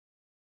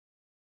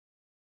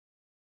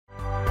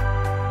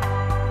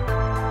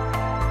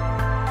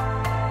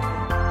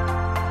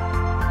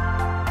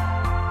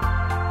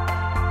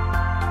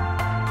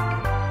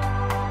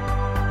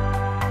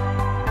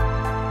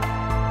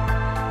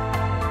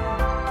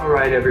All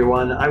right,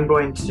 everyone. I'm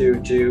going to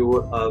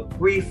do a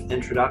brief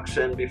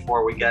introduction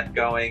before we get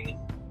going.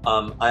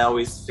 I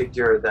always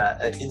figure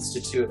that at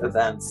Institute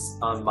events,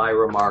 my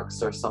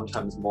remarks are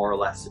sometimes more or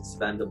less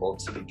expendable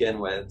to begin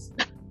with,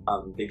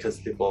 because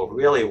people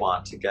really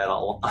want to get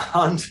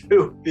on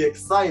to the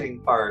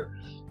exciting part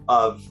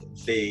of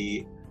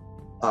the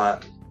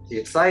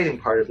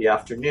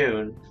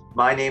afternoon.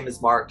 My name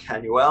is Mark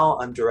Canuel.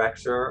 I'm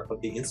director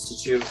of the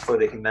Institute for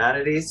the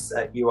Humanities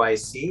at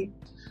UIC.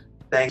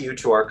 Thank you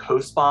to our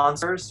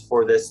co-sponsors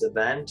for this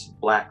event,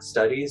 Black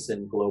Studies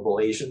and Global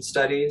Asian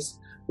Studies.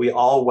 We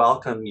all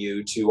welcome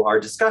you to our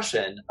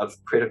discussion of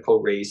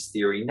critical race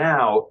theory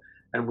now,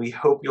 and we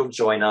hope you'll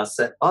join us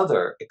at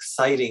other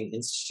exciting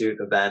Institute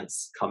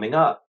events coming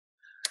up.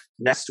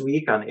 Next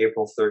week on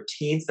April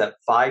 13th at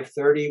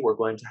 5:30, we're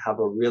going to have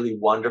a really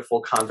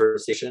wonderful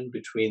conversation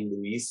between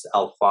Luis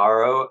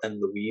Alfaro and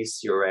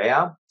Luis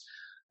Urea.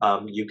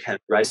 You can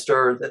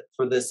register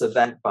for this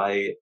event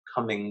by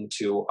coming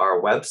to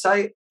our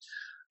website.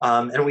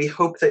 And we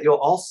hope that you'll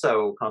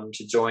also come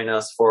to join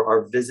us for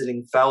our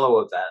visiting fellow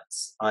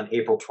events on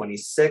April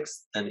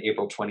 26th and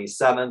April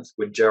 27th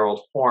with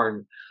Gerald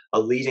Horn, a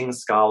leading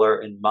scholar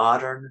in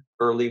modern,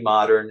 early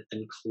modern,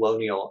 and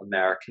colonial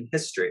American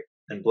history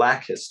and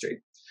Black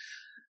history.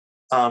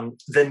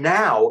 The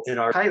now in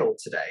our title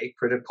today,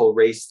 Critical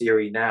Race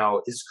Theory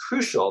Now, is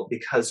crucial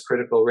because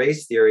critical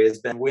race theory has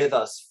been with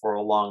us for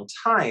a long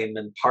time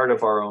and part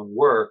of our own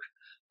work,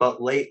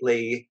 but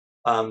lately,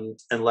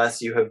 unless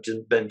you have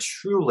been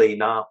truly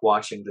not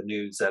watching the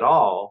news at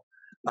all,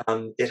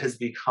 it has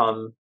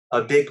become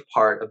a big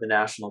part of the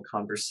national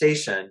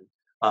conversation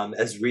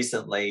as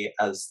recently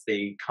as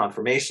the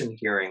confirmation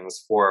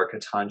hearings for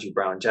Ketanji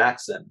Brown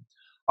Jackson.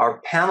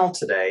 Our panel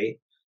today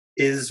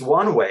is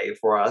one way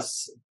for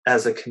us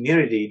as a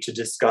community to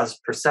discuss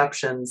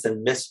perceptions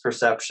and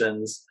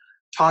misperceptions,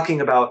 talking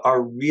about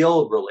our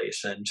real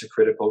relation to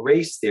critical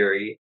race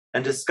theory,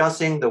 and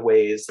discussing the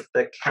ways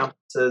that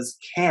campuses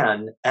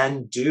can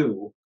and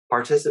do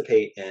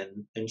participate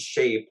in and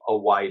shape a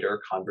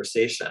wider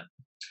conversation.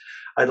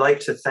 I'd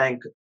like to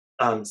thank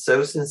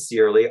so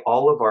sincerely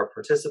all of our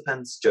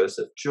participants,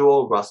 Joseph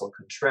Jewell, Russell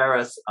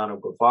Contreras, Anu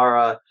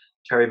Guevara,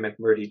 Terry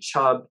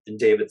McMurdy-Chubb, and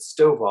David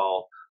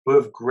Stovall, who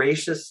have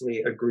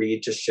graciously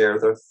agreed to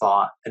share their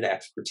thought and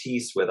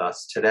expertise with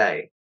us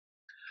today.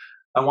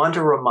 I want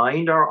to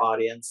remind our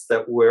audience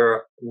that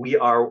we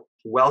are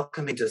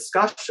welcoming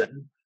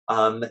discussion,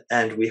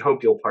 and we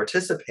hope you'll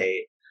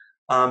participate.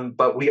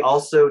 But we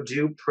also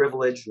do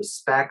privilege,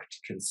 respect,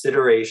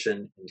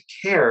 consideration, and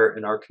care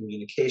in our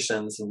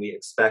communications, and we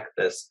expect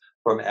this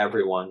from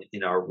everyone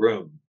in our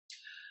room.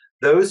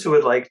 Those who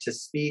would like to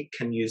speak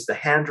can use the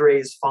hand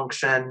raise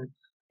function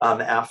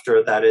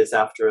after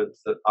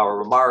our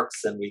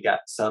remarks and we get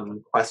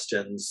some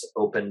questions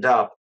opened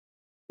up.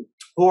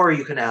 Or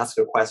you can ask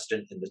a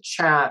question in the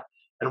chat,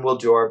 and we'll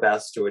do our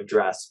best to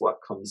address what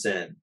comes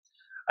in.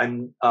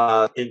 I'm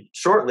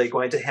shortly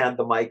going to hand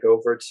the mic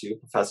over to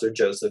Professor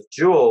Joseph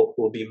Jewell,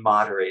 who will be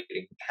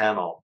moderating the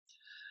panel.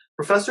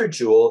 Professor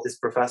Jewell is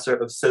Professor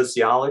of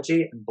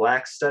Sociology and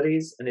Black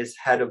Studies and is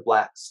Head of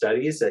Black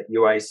Studies at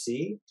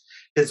UIC.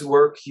 His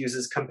work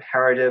uses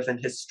comparative and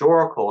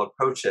historical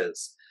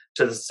approaches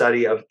to the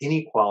study of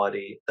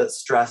inequality that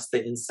stress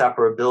the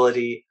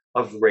inseparability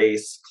of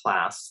race,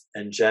 class,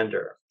 and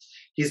gender.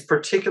 He's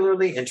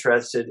particularly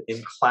interested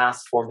in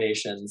class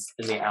formations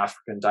in the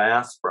African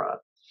diaspora.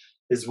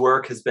 His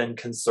work has been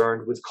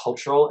concerned with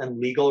cultural and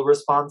legal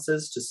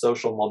responses to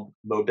social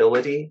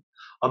mobility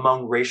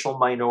among racial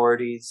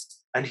minorities,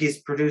 and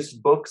he's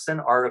produced books and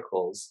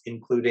articles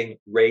including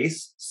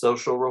Race,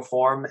 Social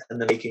Reform,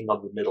 and the Making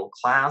of the Middle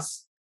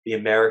Class, the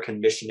American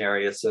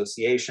Missionary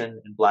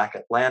Association in Black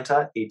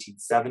Atlanta,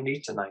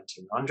 1870 to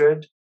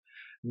 1900,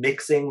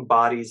 Mixing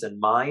Bodies and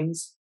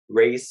Minds,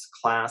 Race,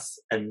 Class,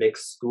 and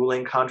Mixed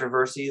Schooling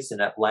Controversies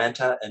in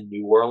Atlanta and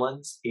New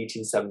Orleans,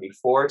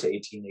 1874 to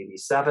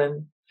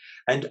 1887,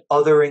 and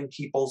Othering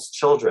People's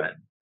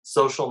Children,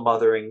 Social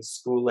Mothering,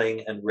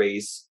 Schooling, and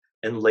Race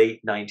in late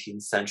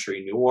 19th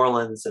century New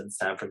Orleans and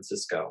San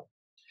Francisco.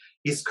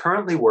 He's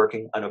currently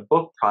working on a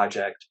book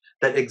project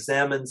that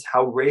examines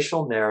how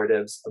racial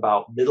narratives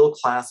about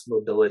middle-class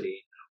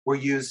mobility were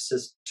used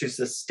to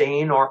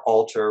sustain or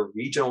alter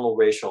regional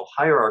racial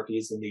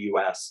hierarchies in the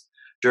US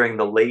during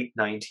the late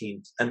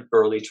 19th and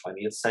early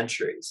 20th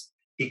centuries.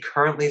 He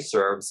currently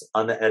serves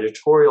on the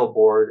editorial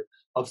board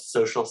of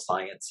Social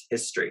Science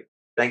History.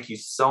 Thank you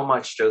so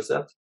much,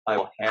 Joseph. I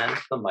will hand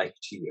the mic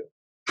to you.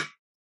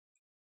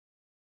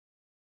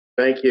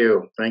 Thank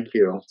you. Thank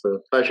you. It's a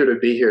pleasure to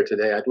be here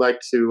today. I'd like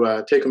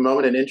to take a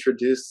moment and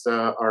introduce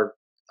our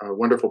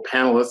wonderful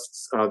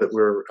panelists that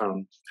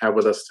we have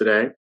with us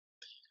today.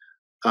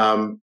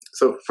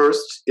 So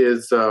first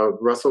is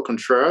Russell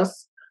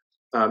Contreras.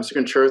 Mr.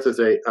 Contreras is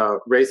a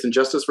race and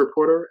justice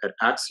reporter at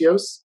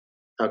Axios,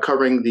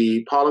 covering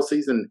the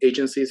policies and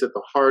agencies at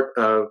the heart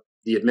of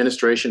the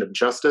administration of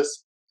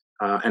justice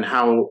and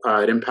how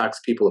it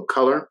impacts people of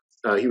color.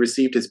 He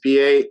received his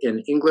BA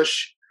in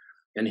English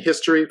and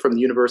history from the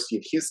University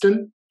of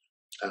Houston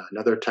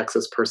another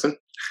Texas person,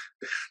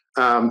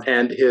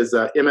 and his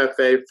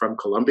MFA from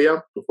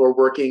Columbia. Before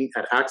working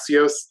at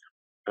Axios,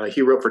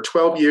 he wrote for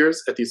 12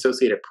 years at the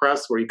Associated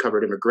Press, where he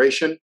covered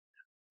immigration,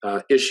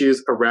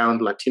 issues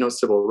around Latino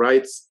civil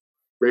rights,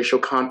 racial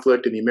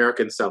conflict in the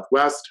American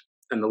Southwest,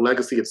 and the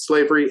legacy of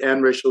slavery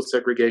and racial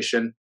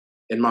segregation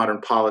in modern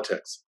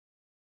politics.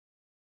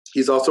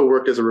 He's also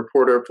worked as a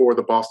reporter for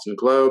the Boston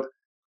Globe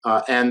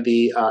and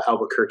the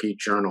Albuquerque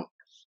Journal.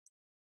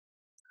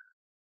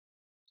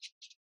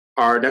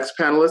 Our next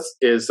panelist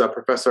is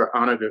Professor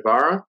Ana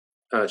Guevara.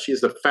 She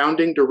is the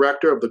founding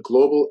director of the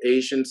Global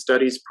Asian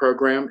Studies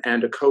Program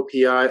and a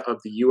co-PI of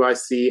the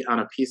UIC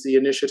ANAPISI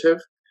initiative.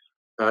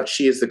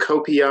 She is the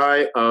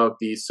co-PI of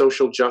the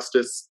Social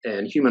Justice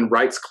and Human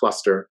Rights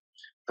Cluster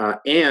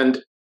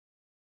and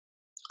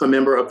a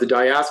member of the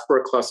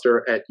Diaspora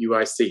Cluster at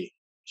UIC.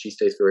 She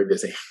stays very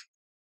busy.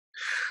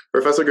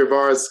 Professor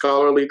Guevara's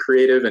scholarly,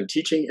 creative, and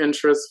teaching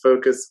interests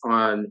focus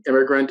on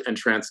immigrant and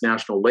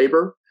transnational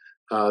labor,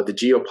 the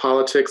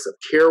geopolitics of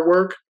care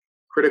work,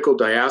 critical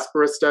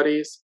diaspora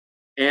studies,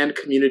 and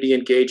community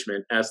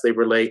engagement as they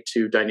relate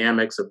to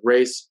dynamics of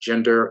race,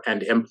 gender,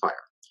 and empire.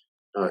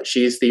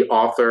 She's the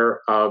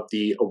author of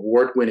the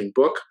award-winning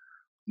book,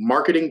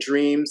 Marketing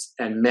Dreams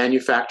and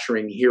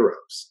Manufacturing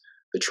Heroes,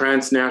 the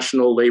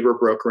Transnational Labor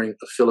Brokering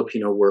of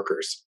Filipino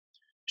Workers.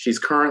 She's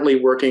currently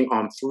working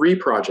on 3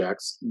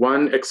 projects.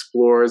 One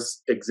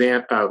examines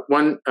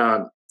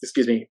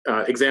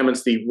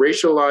the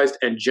racialized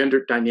and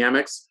gendered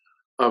dynamics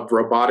of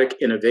robotic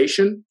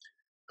innovation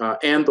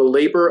and the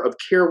labor of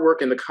care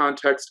work in the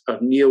context of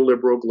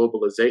neoliberal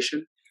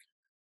globalization.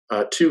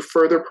 2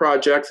 further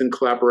projects in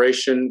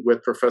collaboration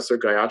with Professor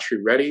Gayatri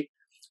Reddy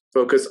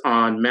focus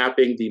on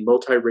mapping the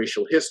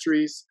multiracial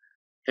histories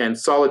and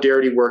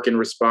solidarity work in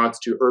response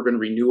to urban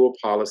renewal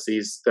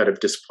policies that have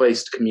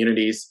displaced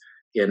communities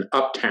in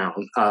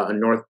Uptown, a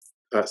North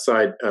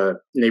Side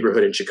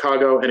neighborhood in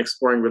Chicago, and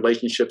exploring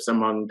relationships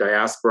among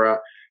diaspora,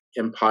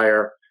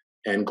 empire,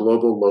 and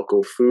global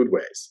local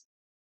foodways.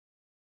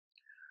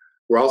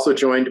 We're also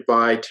joined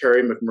by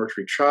Terry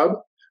McMurtry-Chubb,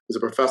 who's a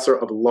professor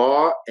of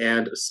law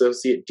and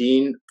associate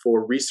dean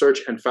for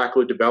research and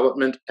faculty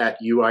development at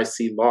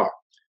UIC Law.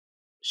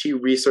 She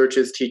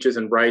researches, teaches,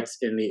 and writes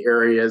in the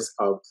areas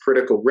of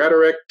critical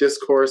rhetoric,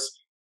 discourse,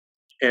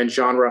 and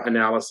genre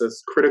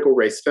analysis, critical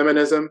race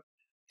feminism,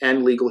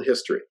 and legal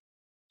history.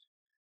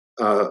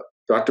 Dr.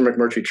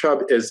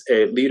 McMurtry-Chubb is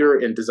a leader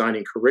in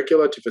designing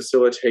curricula to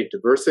facilitate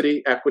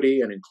diversity, equity,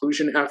 and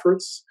inclusion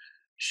efforts.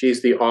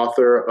 She's the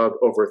author of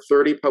over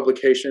 30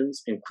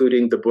 publications,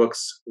 including the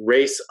books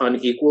Race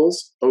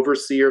Unequals,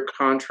 Overseer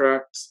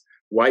Contracts,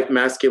 White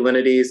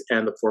Masculinities,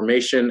 and the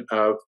Formation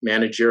of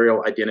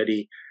Managerial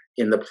Identity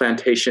in the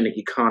Plantation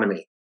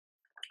Economy.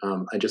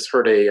 I just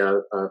heard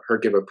her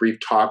give a brief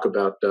talk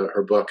about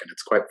her book, and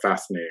it's quite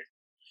fascinating.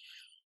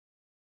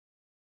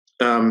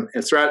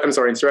 And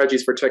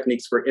strategies for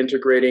techniques for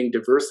integrating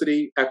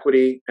diversity,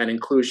 equity, and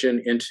inclusion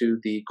into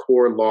the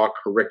core law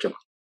curriculum.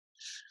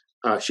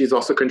 She's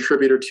also a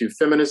contributor to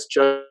Feminist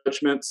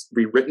Judgments,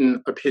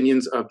 Rewritten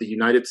Opinions of the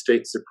United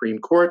States Supreme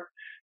Court.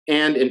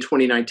 And in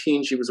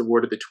 2019, she was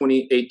awarded the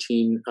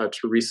 2018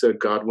 Teresa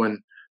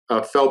Godwin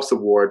Phelps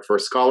Award for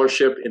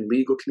scholarship in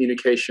legal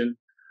communication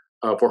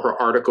for her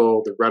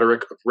article, The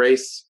Rhetoric of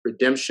Race,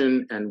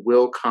 Redemption and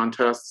Will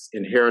Contests,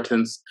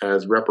 Inheritance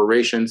as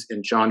Reparations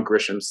in John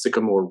Grisham's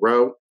Sycamore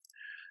Row.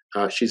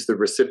 She's the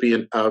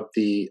recipient of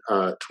the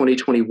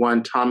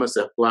 2021 Thomas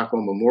F.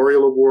 Blackwell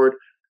Memorial Award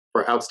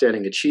for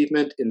Outstanding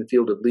Achievement in the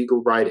field of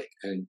legal writing.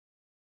 And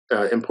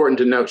important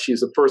to note,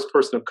 she's the first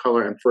person of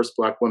color and first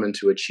Black woman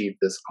to achieve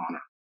this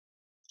honor.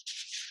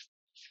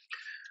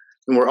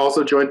 And we're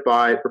also joined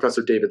by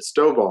Professor David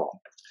Stovall,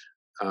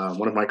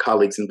 one of my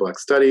colleagues in Black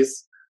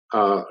Studies,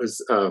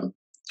 who's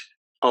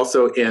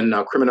also in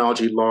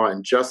criminology, law,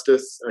 and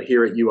justice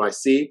here at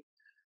UIC.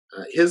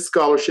 His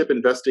scholarship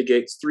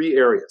investigates 3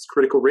 areas: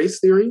 critical race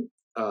theory,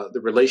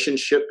 the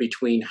relationship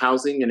between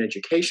housing and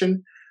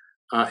education,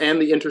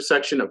 and the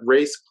intersection of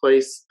race,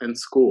 place, and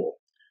school.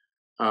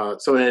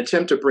 So in an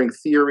attempt to bring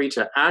theory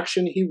to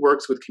action, he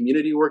works with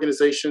community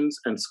organizations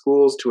and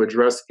schools to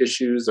address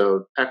issues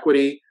of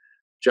equity,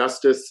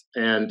 justice,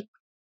 and,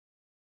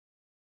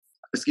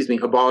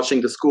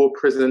 abolishing the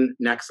school-prison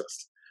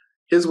nexus.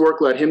 His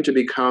work led him to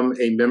become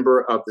a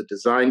member of the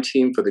design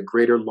team for the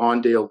Greater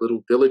Lawndale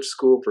Little Village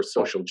School for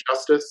Social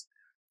Justice,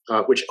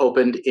 which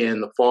opened in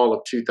the fall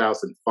of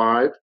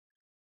 2005.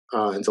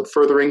 And so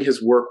furthering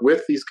his work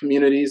with these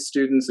communities,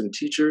 students, and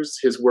teachers,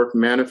 his work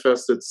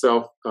manifests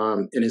itself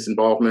in his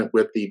involvement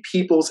with the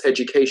People's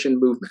Education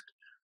Movement,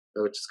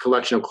 which is a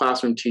collection of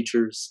classroom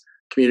teachers,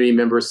 community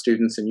members,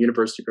 students, and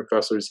university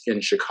professors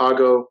in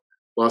Chicago,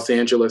 Los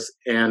Angeles,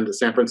 and the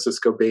San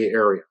Francisco Bay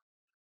Area,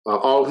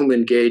 all of whom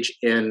engage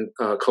in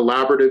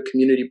collaborative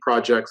community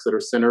projects that are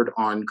centered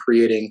on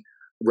creating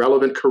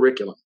relevant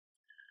curriculum.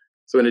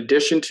 So in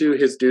addition to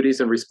his duties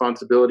and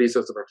responsibilities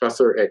as a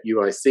professor at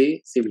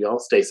UIC, see, we all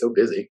stay so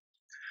busy,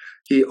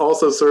 He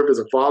also served as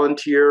a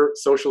volunteer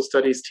social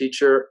studies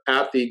teacher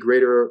at the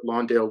Greater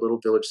Lawndale Little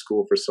Village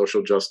School for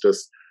Social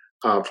Justice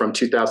from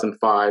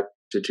 2005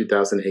 to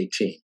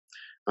 2018.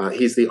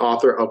 He's the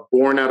author of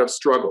Born Out of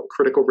Struggle,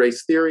 Critical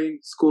Race Theory,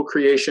 School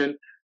Creation,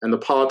 and the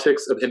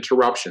Politics of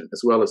Interruption,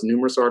 as well as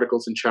numerous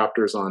articles and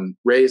chapters on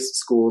race,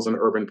 schools, and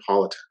urban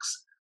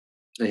politics.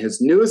 And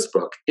his newest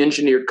book,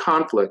 Engineered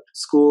Conflict,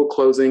 School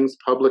Closings,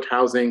 Public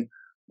Housing,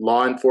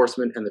 Law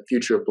Enforcement, and the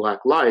Future of Black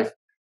Life,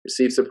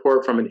 received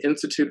support from an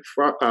Institute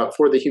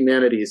for the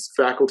Humanities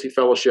faculty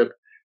fellowship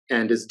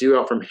and is due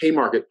out from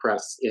Haymarket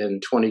Press in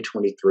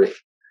 2023.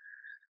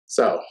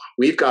 So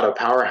we've got a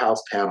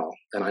powerhouse panel,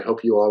 and I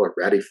hope you all are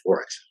ready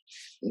for it.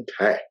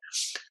 Okay.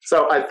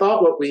 So I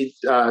thought what we'd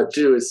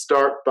do is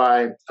start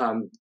by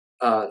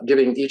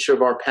giving each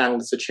of our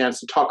panelists a chance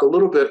to talk a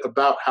little bit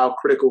about how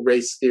critical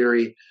race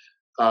theory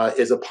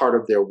is a part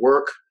of their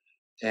work.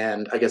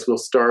 And I guess we'll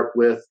start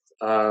with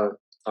Russell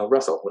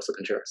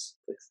Contreras,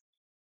 please.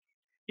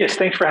 Yes,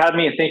 thanks for having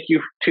me, and thank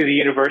you to the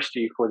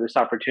university for this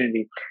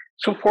opportunity.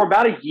 So for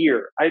about a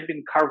year, I've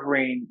been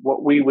covering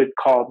what we would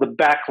call the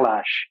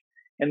backlash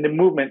and the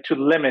movement to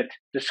limit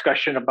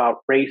discussion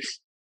about race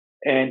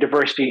and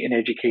diversity in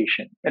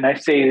education. And I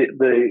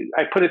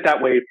put it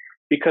that way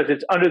because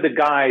it's under the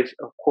guise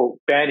of, quote,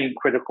 banning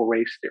critical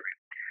race theory.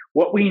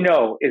 What we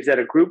know is that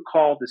a group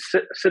called the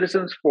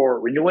Citizens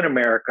for Renewing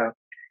America,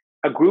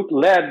 a group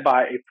led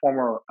by a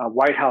former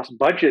White House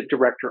budget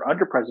director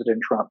under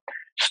President Trump,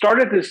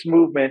 started this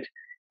movement,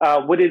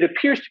 what it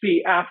appears to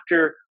be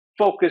after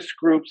focus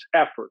groups'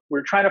 effort.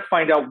 We're trying to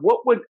find out what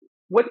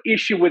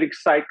issue would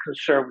excite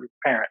conservative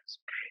parents.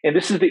 And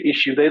this is the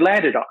issue they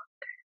landed on.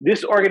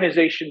 This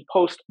organization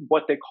posts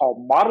what they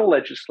call model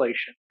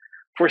legislation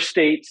for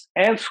states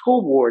and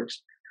school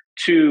boards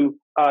to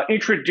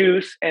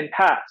introduce and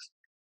pass.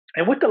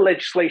 And what the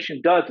legislation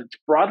does, it's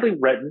broadly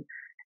written,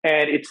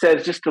 and it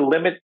says just to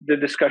limit the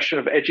discussion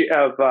of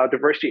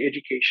diversity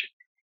education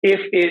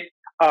if it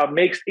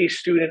makes a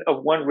student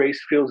of one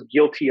race feels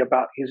guilty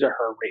about his or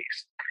her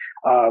race.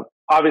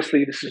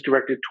 Obviously, this is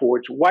directed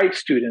towards white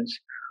students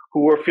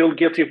who feel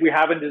guilty if we're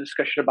having a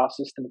discussion about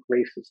systemic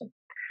racism.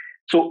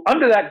 So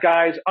under that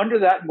guise, under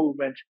that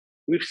movement,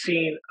 we've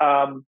seen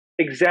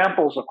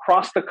examples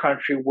across the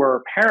country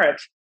where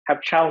parents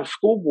have challenged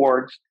school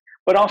boards,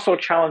 but also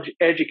challenged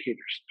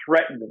educators,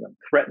 threatened them,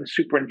 threatened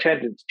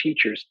superintendents,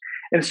 teachers.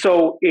 And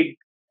so it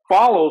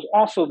follows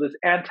also this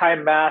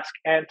anti-mask,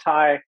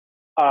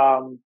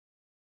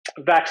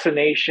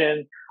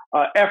 anti-vaccination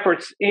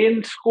efforts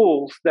in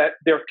schools that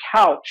they're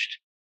couched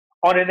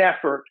on an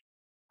effort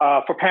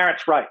for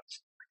parents'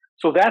 rights.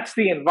 So that's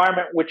the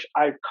environment which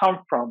I've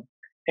come from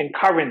in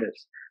covering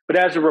this. But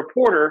as a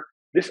reporter,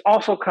 this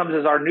also comes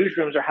as our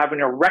newsrooms are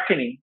having a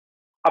reckoning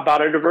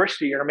about our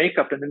diversity and our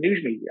makeup in the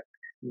news media.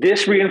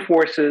 This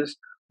reinforces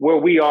where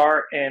we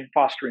are in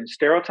fostering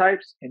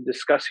stereotypes, in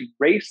discussing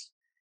race,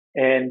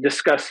 and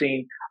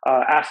discussing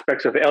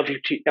aspects of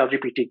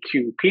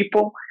LGBTQ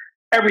people,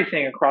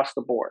 everything across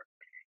the board.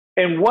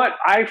 And what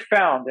I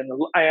found, and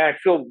I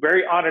feel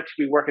very honored to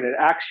be working at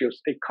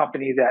Axios, a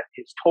company that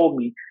has told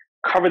me,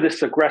 cover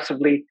this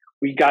aggressively,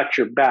 we got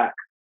your back.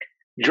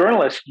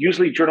 Journalists,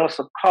 usually journalists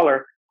of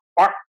color,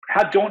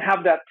 don't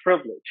have that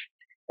privilege.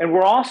 And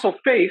we're also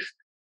faced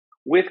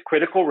with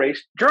critical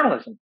race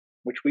journalism,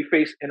 which we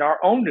face in our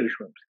own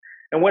newsrooms.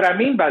 And what I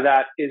mean by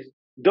that is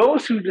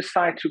those who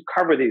decide to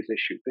cover these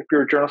issues, if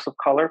you're a journalist of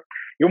color,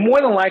 you're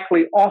more than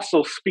likely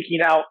also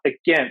speaking out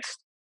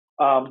against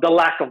the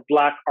lack of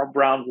Black or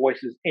brown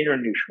voices in your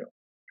newsroom.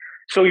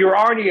 So you're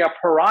already a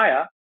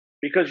pariah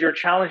because you're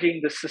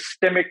challenging the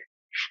systemic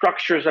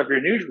structures of your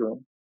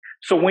newsroom.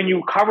 So when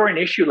you cover an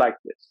issue like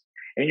this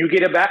and you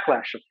get a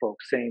backlash of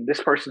folks saying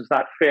this person's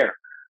not fair,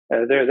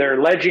 they're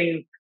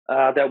alleging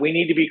that we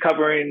need to be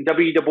covering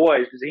W. Du Bois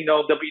because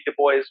W. Du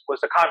Bois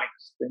was a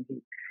communist and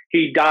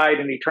he died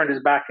and he turned his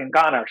back in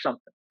Ghana or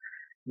something.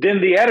 Then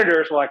the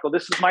editors were like, well,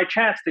 this is my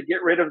chance to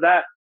get rid of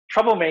that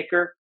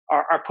troublemaker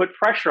or put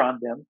pressure on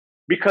them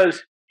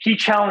because he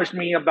challenged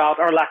me about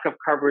our lack of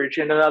coverage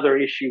in another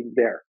issue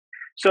there.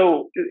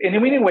 So in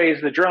many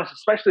ways, the journalists,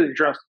 especially the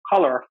journalists of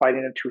color, are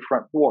fighting a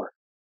two-front war.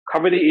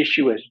 Cover the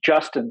issue as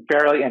just and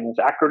fairly and as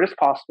accurate as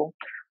possible,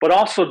 but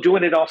also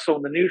doing it also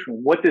in the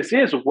newsroom. What this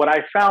is what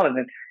I found,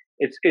 and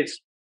it's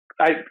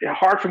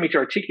hard for me to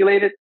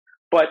articulate it,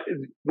 but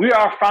we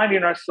are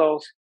finding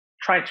ourselves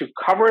trying to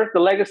cover the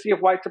legacy of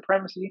white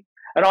supremacy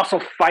and also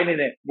fighting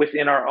it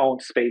within our own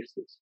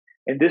spaces.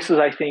 And this is,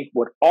 I think,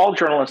 what all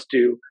journalists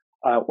do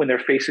when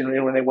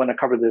they want to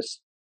cover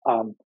this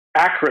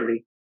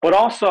accurately, but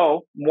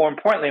also, more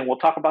importantly, and we'll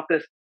talk about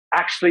this,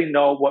 actually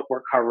know what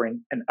we're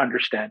covering and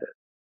understand it.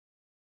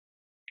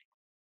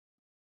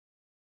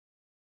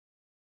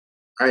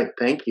 All right,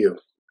 thank you.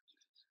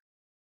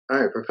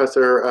 All right,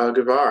 Professor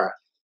Guevara.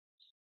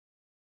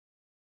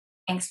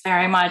 Thanks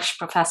very much,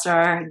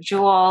 Professor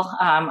Jewel.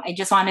 I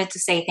just wanted to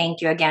say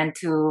thank you again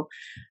to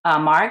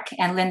Mark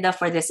and Linda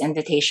for this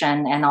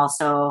invitation. And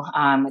also,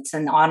 it's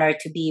an honor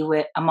to be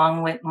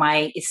among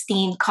my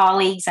esteemed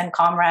colleagues and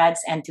comrades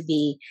and to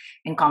be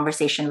in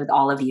conversation with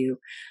all of you.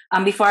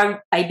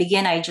 Before I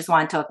begin, I just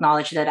want to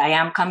acknowledge that I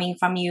am coming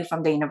from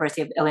the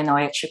University of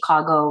Illinois at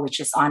Chicago, which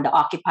is on the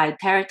occupied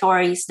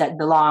territories that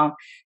belong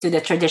to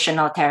the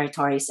traditional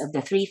territories of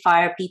the Three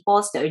Fire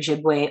Peoples, the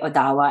Ojibwe,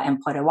 Odawa, and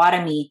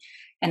Potawatomi.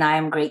 And I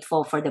am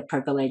grateful for the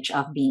privilege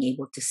of being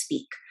able to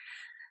speak.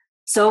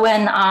 So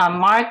when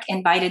Mark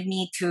invited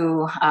me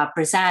to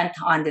present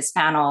on this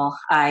panel,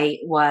 I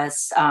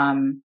was,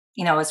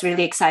 was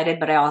really excited,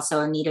 but I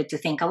also needed to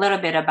think a little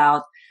bit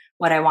about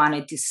what I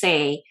wanted to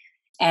say.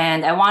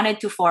 And I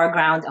wanted to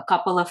foreground a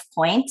couple of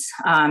points,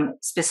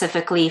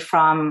 specifically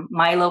from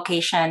my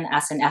location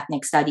as an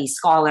ethnic studies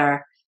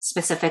scholar,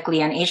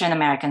 specifically an Asian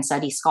American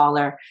studies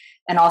scholar,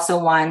 and also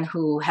one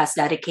who has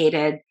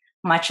dedicated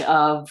much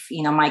of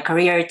my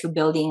career to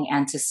building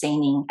and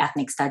sustaining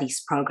ethnic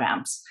studies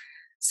programs.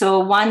 So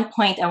one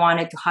point I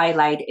wanted to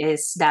highlight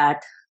is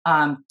that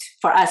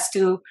for us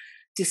to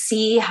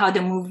see how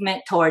the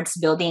movement towards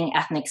building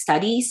ethnic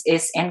studies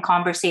is in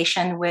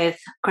conversation with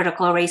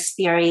critical race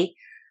theory,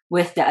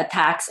 with the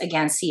attacks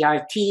against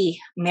CRT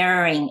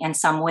mirroring in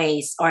some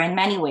ways, or in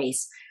many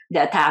ways,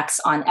 the attacks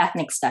on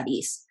ethnic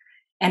studies.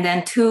 And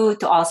then two,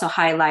 to also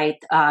highlight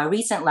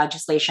recent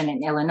legislation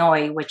in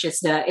Illinois, which is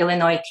the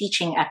Illinois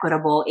Teaching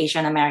Equitable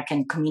Asian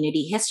American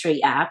Community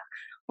History Act,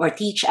 or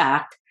TEACH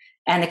Act,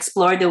 and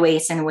explore the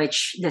ways in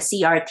which the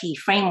CRT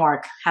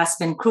framework has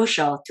been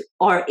crucial to,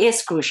 or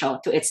is crucial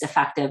to its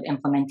effective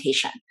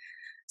implementation.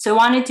 So I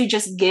wanted to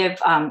just give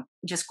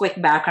just quick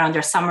background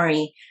or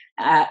summary.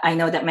 I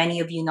know that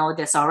many of you know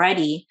this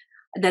already,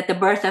 that the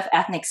birth of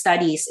ethnic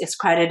studies is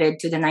credited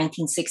to the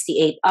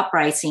 1968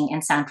 uprising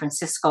in San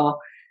Francisco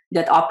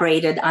that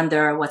operated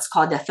under what's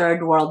called the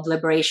Third World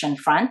Liberation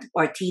Front,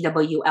 or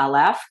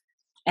TWLF.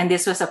 And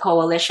this was a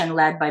coalition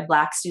led by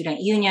Black Student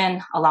Union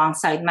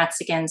alongside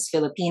Mexicans,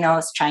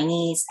 Filipinos,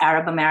 Chinese,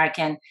 Arab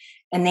American,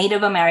 and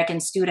Native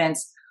American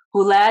students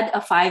who led a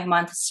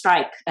 5-month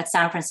strike at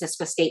San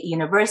Francisco State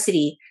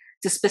University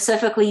to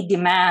specifically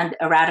demand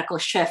a radical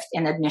shift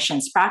in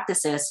admissions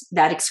practices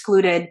that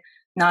excluded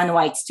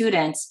non-white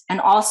students, and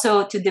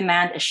also to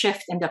demand a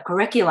shift in the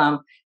curriculum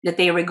that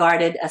they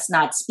regarded as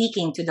not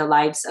speaking to the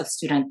lives of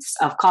students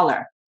of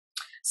color.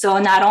 So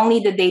not only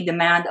did they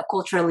demand a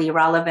culturally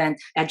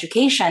relevant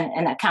education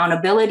and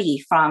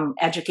accountability from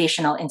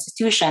educational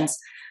institutions,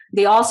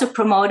 they also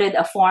promoted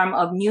a form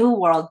of new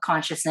world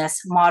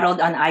consciousness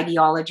modeled on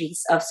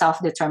ideologies of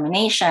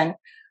self-determination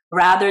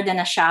rather than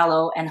a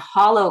shallow and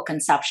hollow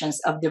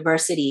conceptions of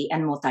diversity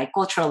and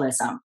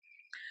multiculturalism.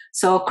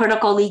 So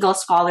critical legal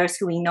scholars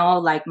who we know,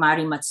 like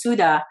Mari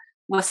Matsuda,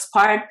 was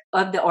part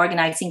of the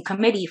organizing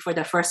committee for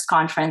the first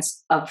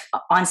conference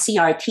on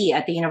CRT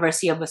at the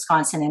University of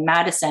Wisconsin in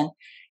Madison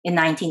in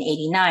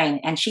 1989,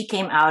 and she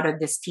came out of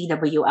this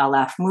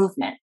TWLF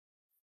movement.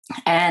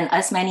 And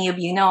as many of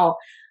you know,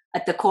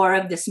 at the core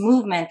of this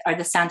movement are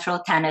the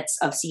central tenets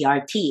of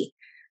CRT.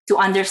 To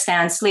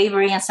understand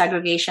slavery and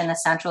segregation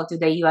as central to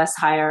the U.S.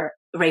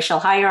 racial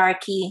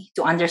hierarchy,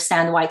 to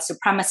understand white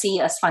supremacy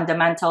as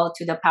fundamental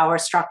to the power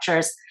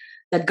structures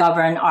that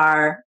govern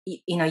our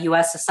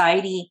U.S.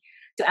 society,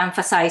 to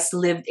emphasize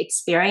lived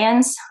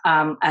experience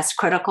as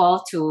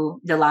critical to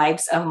the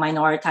lives of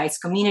minoritized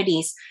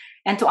communities,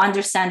 and to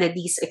understand that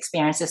these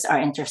experiences are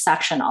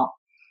intersectional.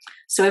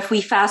 So if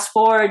we fast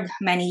forward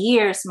many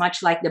years, much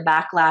like the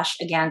backlash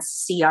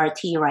against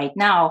CRT right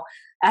now,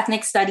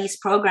 ethnic studies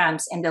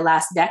programs in the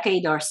last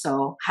decade or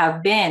so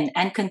have been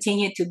and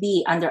continue to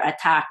be under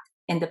attack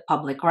in the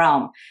public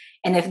realm.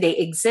 And if they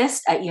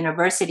exist at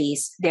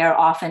universities, they are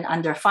often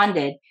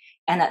underfunded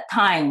and at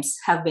times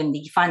have been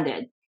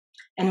defunded.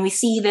 And we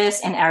see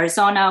this in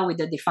Arizona with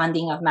the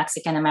defunding of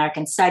Mexican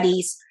American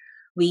studies.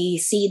 We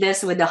see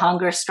this with the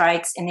hunger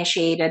strikes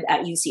initiated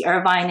at UC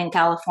Irvine in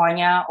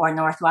California or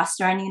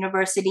Northwestern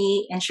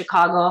University in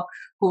Chicago,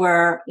 who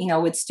were,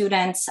 with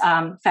students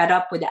fed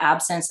up with the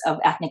absence of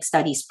ethnic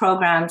studies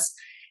programs.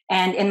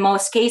 And in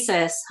most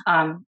cases,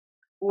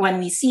 when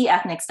we see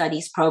ethnic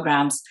studies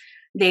programs,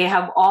 they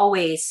have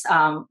always,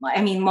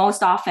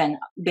 most often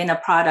been a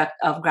product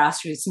of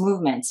grassroots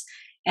movements.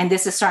 And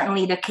this is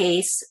certainly the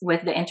case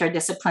with the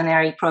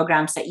interdisciplinary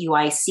programs at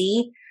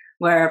UIC,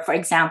 where, for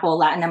example,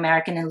 Latin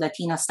American and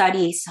Latino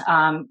studies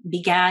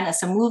began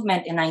as a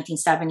movement in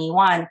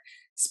 1971,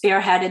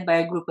 spearheaded by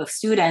a group of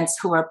students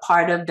who were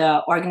part of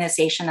the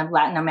Organization of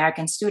Latin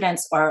American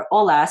Students, or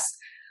OLAS,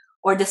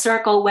 or the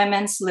Circle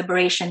Women's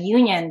Liberation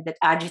Union that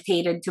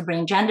agitated to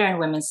bring gender and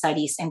women's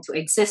studies into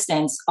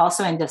existence,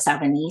 also in the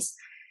 70s.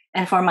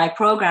 And for my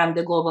program,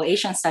 the Global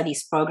Asian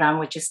Studies program,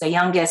 which is the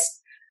youngest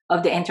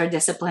of the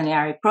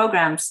interdisciplinary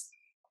programs,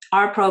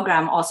 our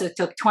program also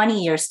took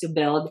 20 years to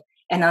build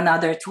and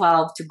another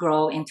 12 to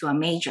grow into a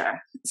major.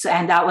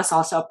 And that was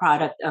also a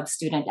product of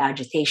student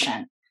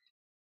agitation.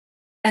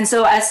 And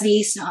so as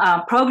these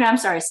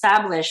programs are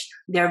established,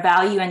 their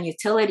value and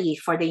utility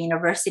for the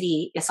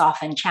university is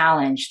often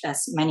challenged,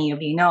 as many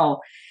of you know.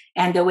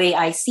 And the way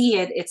I see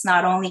it, it's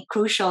not only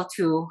crucial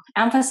to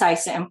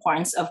emphasize the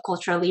importance of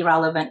culturally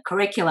relevant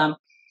curriculum,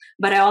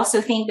 but I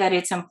also think that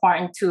it's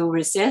important to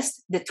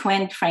resist the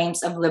twin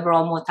frames of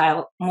liberal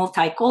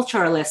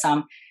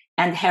multiculturalism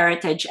and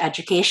heritage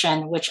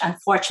education, which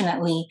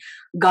unfortunately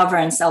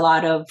governs a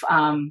lot of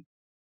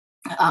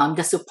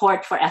the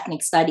support for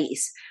ethnic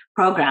studies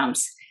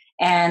programs.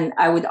 And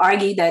I would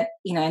argue that,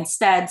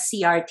 instead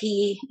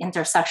CRT,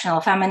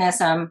 intersectional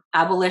feminism,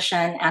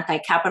 abolition,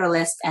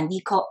 anti-capitalist, and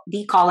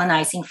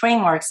decolonizing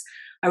frameworks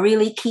are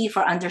really key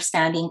for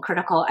understanding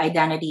critical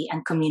identity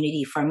and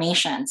community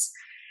formations.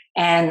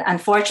 And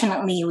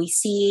unfortunately, we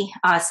see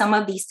some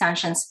of these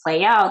tensions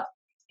play out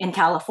in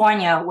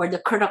California, where the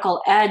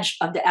critical edge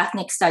of the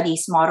ethnic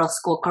studies model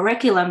school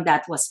curriculum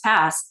that was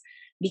passed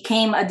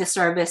became a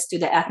disservice to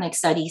the ethnic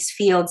studies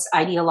field's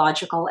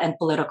ideological and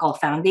political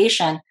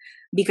foundation,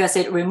 because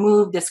it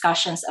removed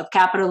discussions of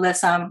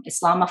capitalism,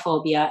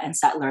 Islamophobia, and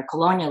settler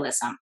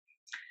colonialism.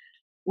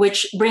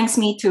 Which brings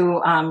me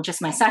to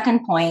just my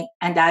second point,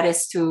 and that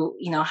is to,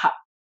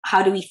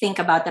 how do we think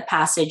about the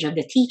passage of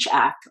the TEACH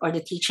Act, or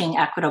the Teaching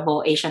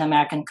Equitable Asian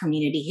American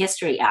Community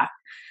History Act?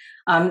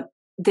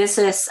 This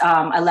is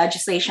a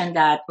legislation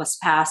that was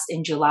passed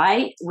in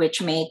July,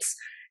 which makes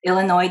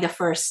Illinois the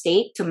first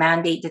state to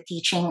mandate the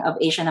teaching of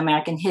Asian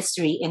American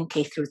history in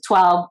K through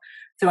 12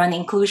 through an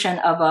inclusion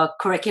of a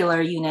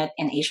curricular unit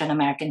in Asian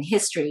American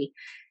history.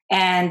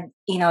 And,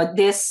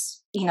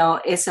 this,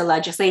 is a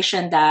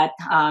legislation that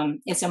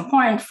is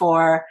important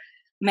for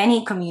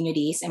many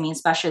communities,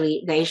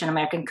 especially the Asian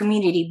American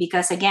community,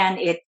 because again,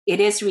 it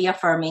is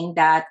reaffirming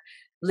that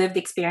lived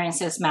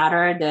experiences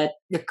matter, that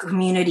the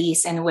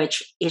communities in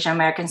which Asian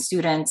American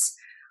students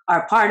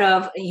are part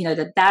of,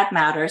 that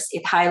matters.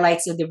 It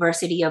highlights the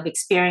diversity of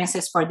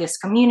experiences for this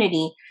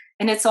community.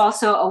 And it's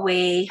also a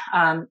way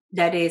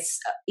that is,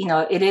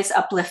 it is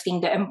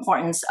uplifting the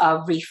importance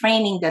of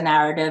reframing the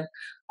narrative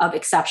of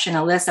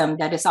exceptionalism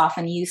that is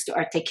often used to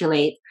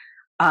articulate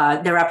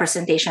the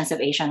representations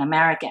of Asian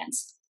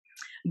Americans.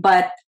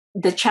 But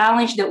the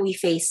challenge that we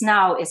face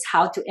now is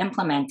how to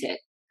implement it.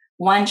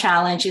 One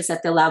challenge is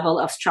at the level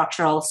of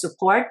structural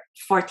support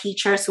for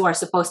teachers who are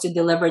supposed to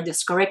deliver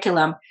this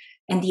curriculum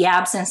in the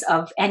absence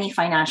of any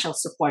financial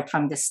support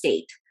from the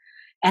state.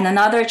 And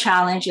another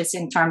challenge is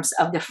in terms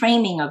of the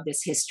framing of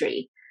this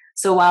history.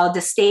 So while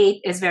the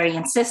state is very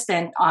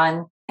insisting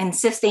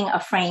a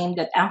frame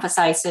that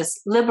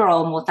emphasizes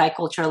liberal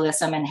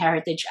multiculturalism and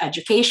heritage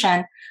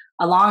education,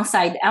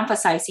 alongside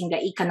emphasizing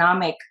the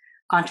economic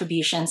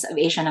contributions of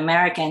Asian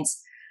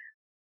Americans,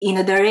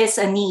 there is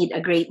a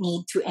great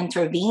need to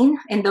intervene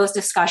in those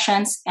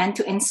discussions and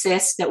to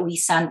insist that we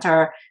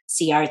center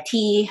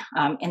CRT,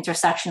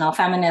 intersectional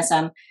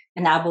feminism,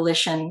 and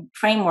abolition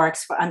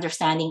frameworks for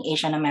understanding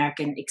Asian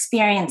American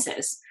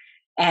experiences.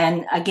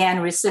 And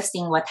again,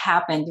 resisting what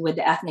happened with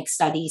the ethnic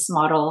studies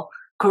model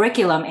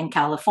curriculum in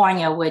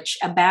California, which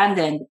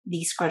abandoned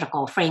these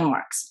critical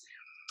frameworks.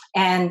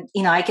 And,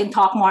 I can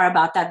talk more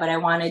about that, but I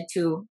wanted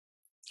to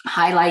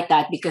highlight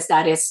that because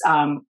that is,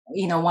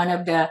 one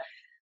of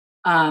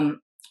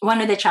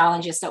the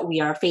challenges that we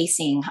are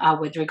facing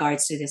with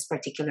regards to this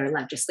particular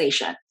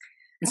legislation.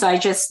 And so I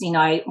just,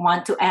 I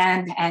want to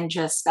end and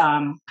just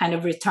kind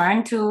of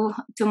return to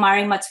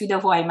Mari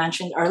Matsuda, who I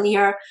mentioned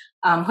earlier,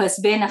 who has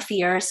been a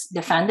fierce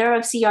defender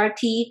of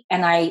CRT.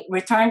 And I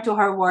return to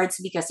her words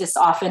because it's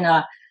often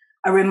a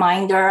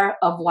reminder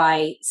of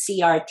why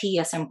CRT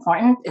is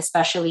important,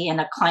 especially in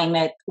a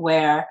climate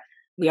where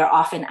we are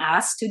often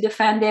asked to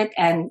defend it.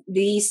 And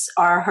these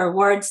are her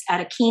words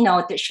at a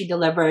keynote that she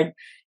delivered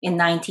in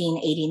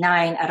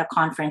 1989 at a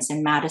conference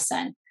in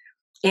Madison.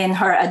 In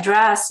her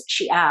address,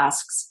 she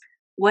asks,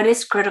 "What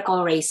is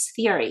critical race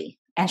theory?"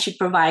 And she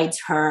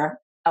provides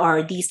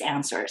these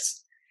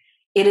answers.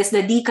 It is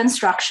the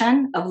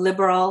deconstruction of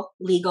liberal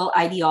legal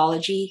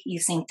ideology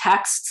using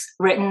texts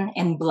written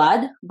in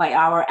blood by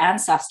our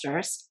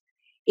ancestors.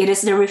 It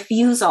is the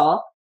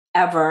refusal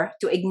ever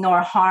to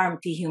ignore harm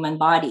to human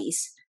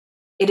bodies.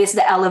 It is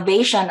the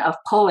elevation of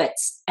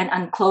poets and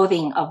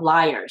unclothing of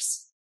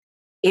liars.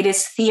 It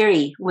is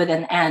theory with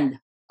an end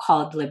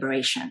called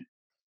liberation.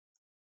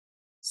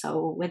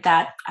 So with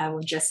that, I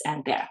will just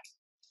end there.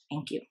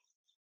 Thank you.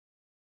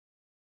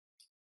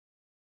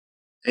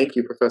 Thank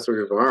you, Professor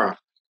Guevara.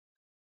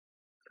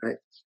 Right.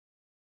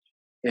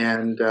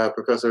 And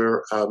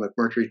Professor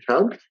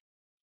McMurtry-Tubb.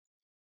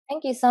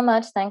 Thank you so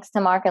much. Thanks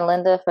to Mark and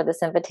Linda for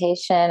this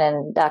invitation.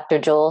 And Dr.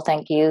 Jewell,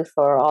 thank you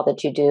for all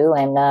that you do.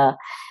 And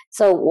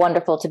so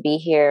wonderful to be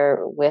here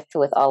with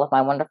all of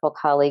my wonderful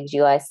colleagues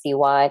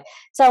UIC-wide.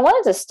 So I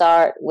wanted to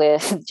start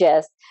with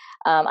just,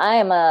 I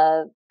am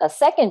a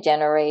second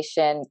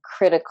generation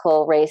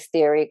critical race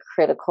theory,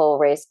 critical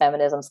race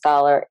feminism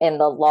scholar in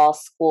the law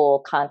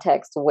school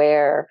context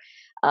where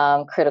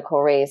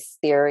critical race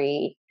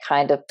theory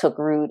kind of took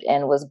root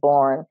and was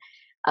born.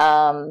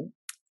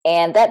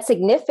 And that's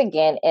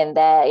significant in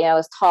that, I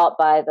was taught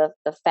by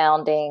the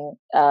founding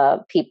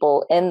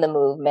people in the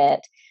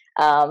movement,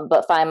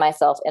 but find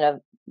myself in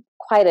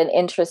quite an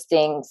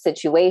interesting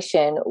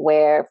situation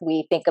where if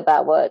we think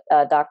about what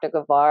Dr.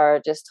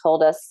 Guevara just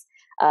told us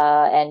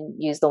and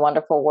use the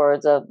wonderful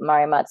words of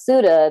Mari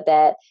Matsuda,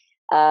 that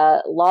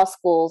law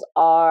schools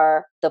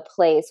are the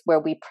place where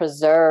we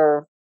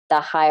preserve the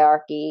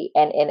hierarchy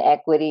and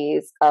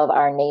inequities of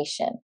our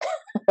nation,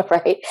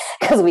 right?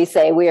 Because we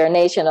say we are a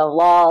nation of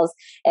laws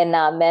and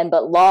not men,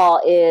 but law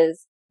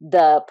is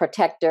the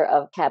protector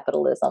of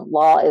capitalism.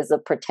 Law is a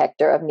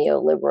protector of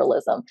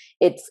neoliberalism.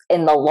 It's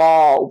in the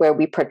law where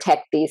we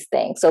protect these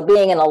things. So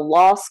being in a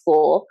law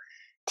school,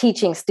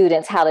 teaching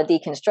students how to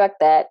deconstruct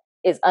that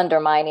is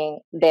undermining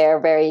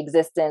their very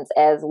existence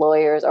as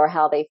lawyers or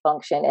how they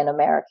function in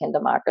American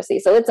democracy.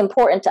 So it's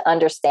important to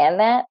understand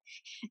that,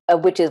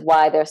 which is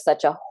why there's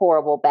such a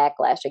horrible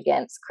backlash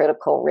against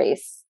critical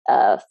race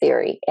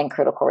theory and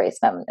critical race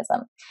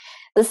feminism.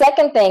 The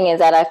second thing is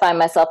that I find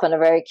myself in a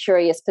very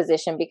curious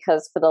position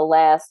because for the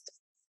last,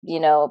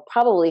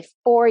 probably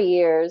 4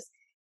 years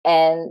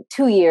and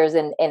 2 years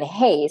in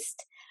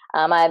haste,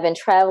 I've been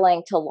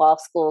traveling to law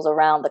schools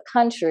around the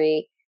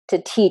country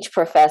to teach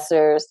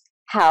professors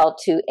how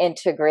to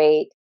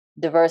integrate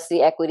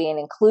diversity, equity, and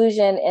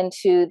inclusion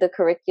into the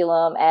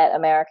curriculum at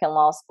American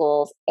law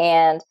schools,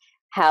 and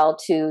how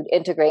to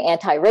integrate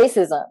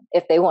anti-racism,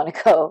 if they want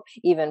to go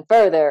even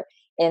further,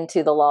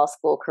 into the law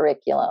school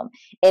curriculum.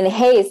 In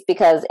haste,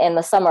 because in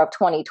the summer of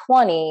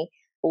 2020,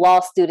 law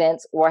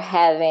students were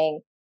having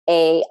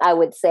I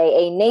would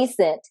say, a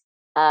nascent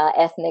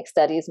ethnic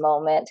studies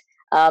moment,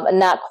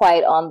 not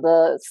quite on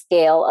the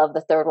scale of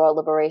the Third World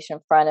Liberation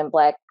Front and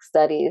Black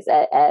Studies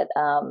at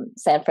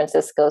San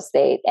Francisco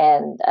State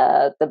and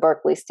the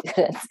Berkeley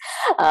students,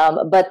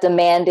 but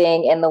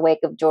demanding in the wake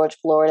of George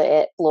Floyd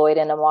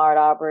and Ahmaud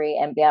Arbery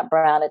and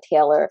Breonna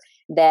Taylor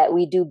that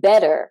we do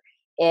better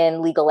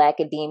in legal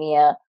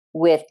academia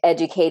with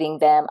educating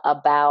them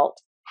about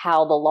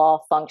how the law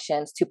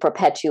functions to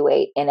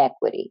perpetuate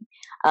inequity.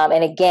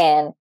 And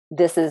again,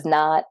 this is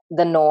not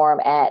the norm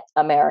at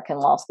American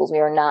law schools. We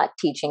are not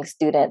teaching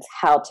students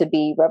how to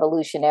be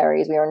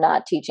revolutionaries. We are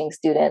not teaching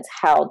students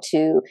how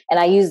to, and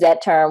I use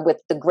that term with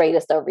the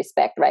greatest of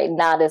respect, right?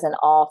 Not as an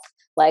off,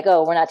 like,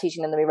 oh, we're not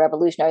teaching them to be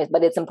revolutionaries,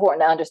 but it's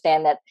important to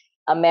understand that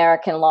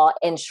American law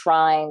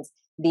enshrines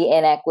the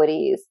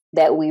inequities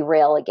that we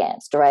rail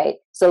against, right?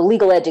 So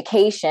legal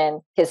education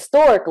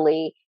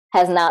historically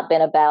has not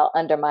been about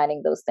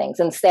undermining those things.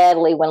 And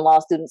sadly, when law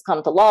students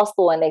come to law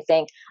school and they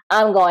think,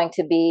 I'm going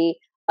to be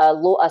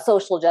a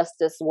social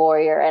justice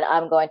warrior and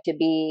I'm going to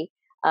be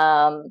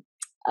a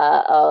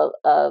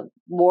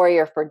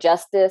warrior for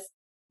justice,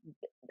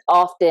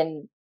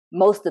 often,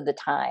 most of the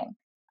time,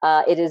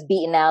 it is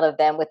beaten out of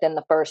them within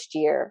the first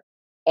year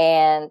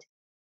and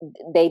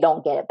they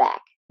don't get it back,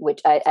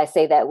 which I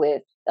say that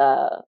with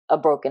a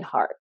broken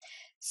heart.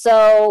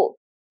 So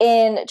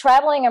in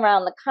traveling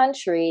around the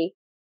country,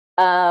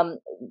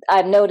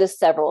 I've noticed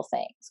several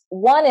things.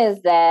 One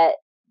is that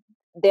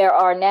there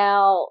are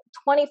now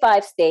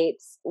 25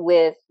 states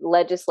with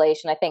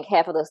legislation. I think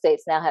half of those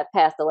states now have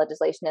passed the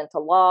legislation into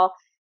law.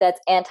 That's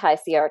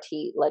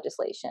anti-CRT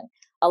legislation.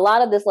 A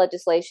lot of this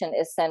legislation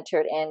is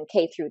centered in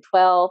K through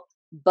 12,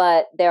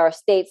 but there are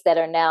states that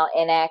are now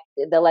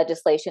the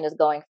legislation is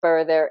going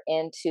further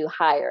into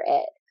higher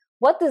ed.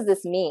 What does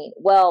this mean?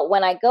 Well,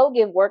 when I go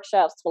give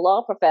workshops to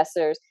law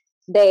professors,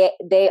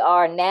 they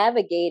are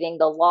navigating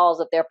the laws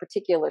of their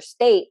particular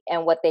state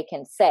and what they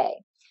can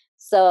say.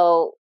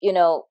 So,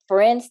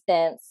 for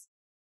instance,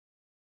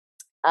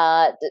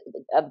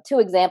 two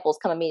examples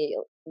come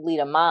immediately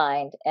to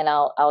mind, and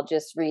I'll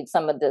just read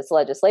some of this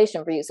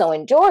legislation for you. So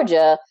in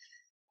Georgia,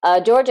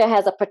 Georgia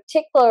has a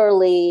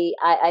particularly,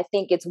 I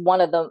think it's one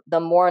of the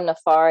more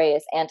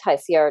nefarious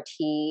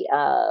anti-CRT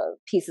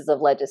pieces of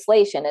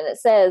legislation, and it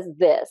says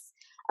this: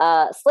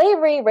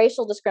 slavery,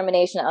 racial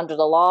discrimination under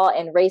the law,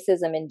 and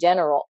racism in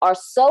general are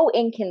so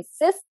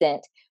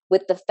inconsistent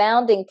with the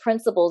founding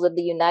principles of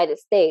the United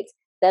States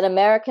that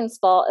Americans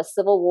fought a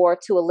civil war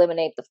to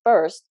eliminate the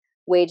first,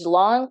 waged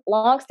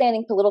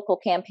long-standing political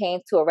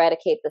campaigns to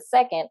eradicate the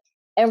second,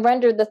 and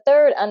rendered the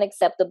third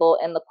unacceptable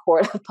in the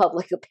court of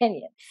public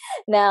opinion.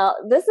 Now,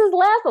 this is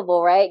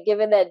laughable, right?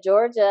 Given that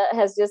Georgia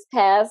has just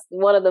passed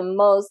one of the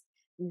most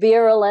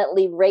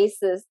virulently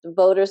racist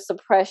voter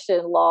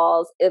suppression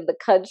laws in the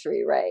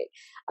country, right?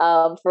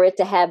 For it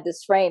to have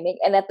this framing,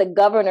 and that the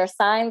governor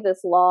signed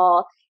this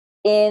law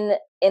in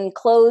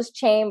closed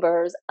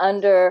chambers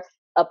under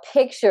a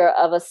picture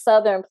of a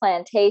Southern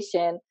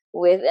plantation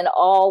with an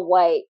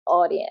all-white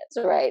audience,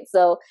 right?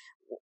 So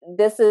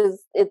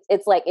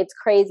it's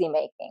crazy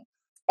making.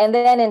 And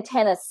then in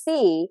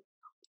Tennessee,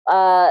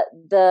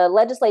 the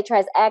legislature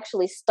has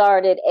actually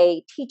started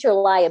a teacher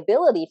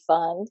liability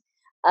fund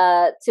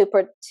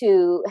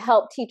to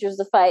help teachers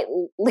to fight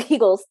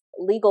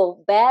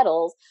legal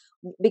battles,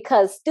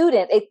 because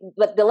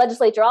but the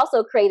legislature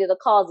also created a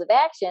cause of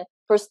action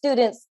for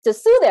students to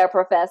sue their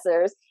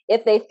professors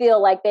if they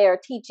feel like they are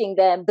teaching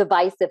them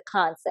divisive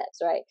concepts,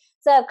 right?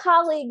 So I have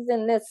colleagues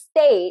in this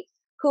state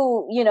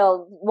who,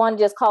 one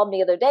just called me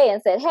the other day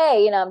and said,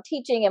 hey, I'm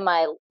teaching in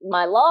my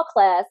law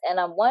class and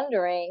I'm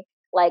wondering,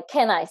 like,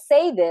 can I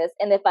say this?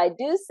 And if I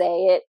do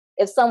say it,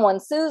 if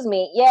someone sues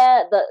me,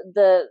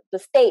 the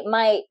state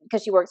might,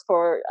 because she works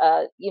for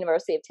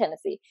University of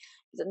Tennessee,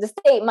 the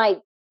state might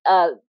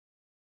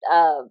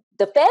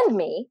defend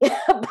me,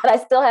 but I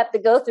still have to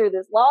go through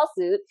this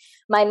lawsuit.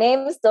 My name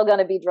is still going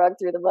to be dragged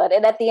through the mud.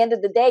 And at the end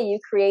of the day, you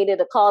created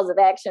a cause of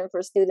action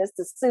for students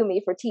to sue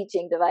me for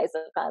teaching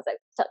divisive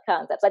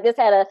concepts.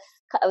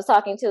 I was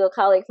talking to a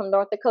colleague from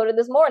North Dakota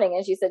this morning,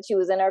 and she said she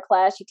was in her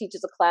class. She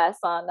teaches a class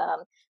on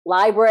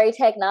library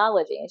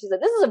technology. And she said,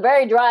 this is a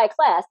very dry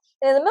class.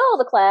 And in the middle of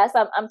the class,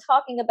 I'm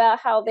talking about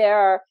how there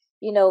are,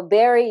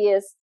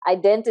 various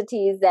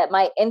identities that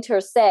might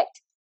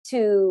intersect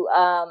to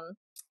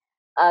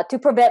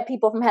prevent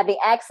people from having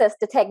access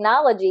to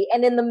technology.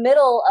 And in the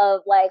middle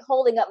of like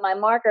holding up my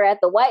marker at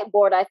the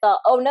whiteboard, I thought,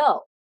 oh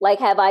no, like,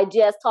 have I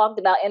just talked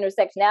about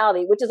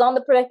intersectionality, which is on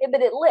the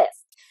prohibited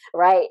list,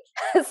 right?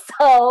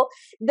 So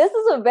this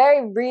is a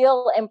very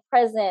real and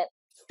present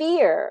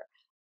fear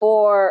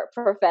for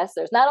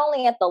professors, not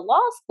only at the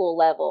law school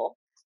level,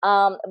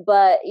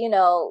 but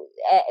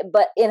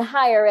in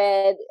higher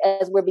ed,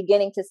 as we're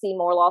beginning to see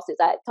more lawsuits.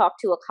 I talked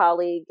to a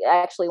colleague,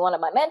 actually one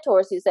of my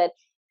mentors, who said,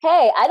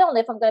 hey, I don't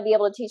know if I'm going to be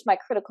able to teach my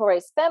critical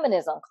race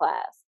feminism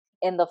class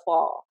in the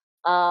fall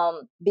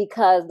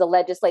because the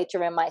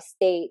legislature in my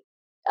state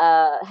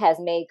has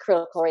made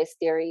critical race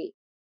theory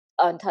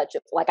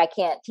untouchable. Like, I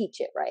can't teach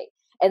it, right?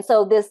 And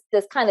so this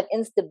kind of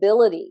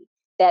instability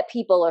that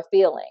people are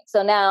feeling.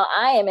 So now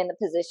I am in the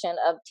position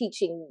of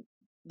teaching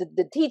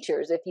the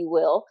teachers, if you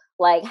will,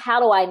 like, how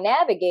do I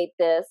navigate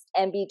this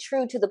and be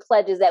true to the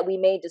pledges that we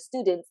made to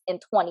students in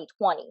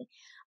 2020?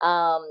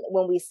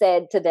 When we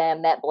said to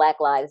them that Black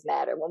Lives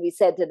Matter, when we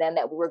said to them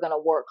that we were going to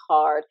work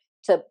hard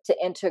to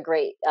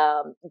integrate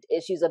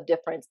issues of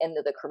difference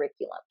into the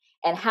curriculum.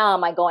 And how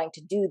am I going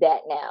to do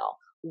that now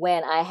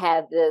when I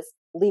have this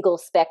legal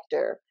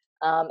specter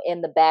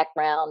in the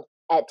background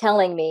at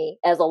telling me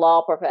as a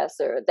law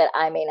professor that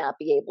I may not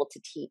be able to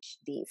teach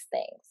these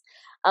things?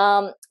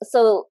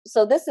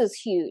 So this is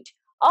huge.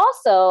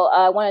 Also,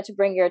 I wanted to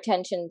bring your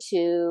attention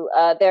to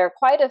there are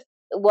quite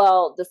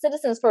the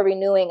Citizens for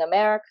Renewing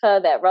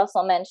America that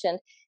Russell mentioned,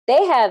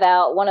 they have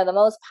out one of the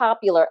most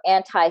popular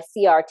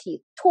anti-CRT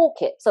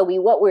toolkits. So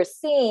what we're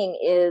seeing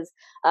is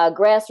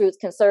grassroots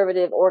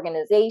conservative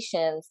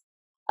organizations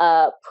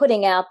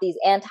putting out these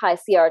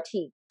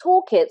anti-CRT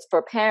toolkits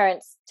for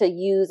parents to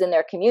use in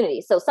their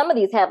community. So some of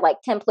these have like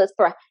templates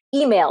for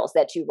emails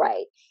that you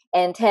write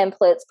and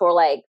templates for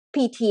like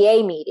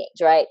PTA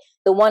meetings, right?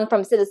 The one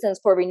from Citizens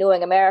for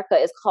Renewing America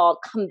is called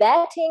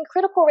Combating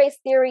Critical Race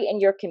Theory in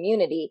Your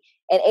Community,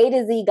 an A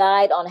to Z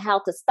guide on how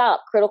to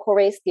stop critical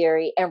race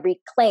theory and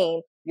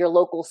reclaim your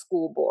local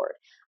school board.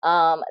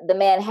 The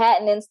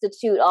Manhattan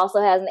Institute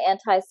also has an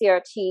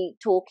anti-CRT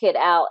toolkit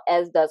out,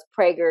 as does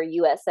Prager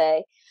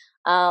USA.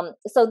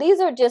 So these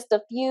are just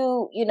a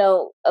few,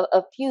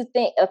 a few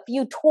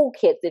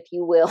toolkits, if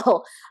you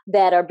will,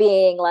 that are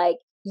being like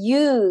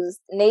used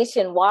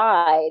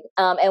nationwide.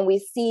 And we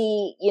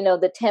see,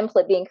 the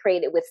template being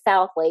created with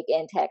Southlake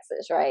in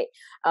Texas, right?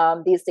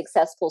 These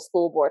successful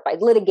school board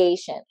fights,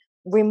 litigation,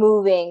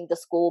 removing the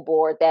school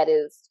board that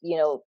is,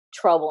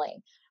 troubling,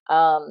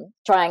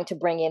 trying to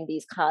bring in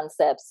these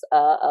concepts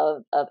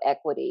of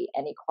equity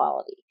and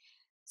equality.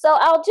 So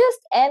I'll just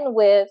end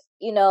with,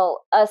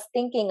 us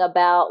thinking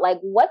about like,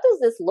 what does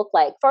this look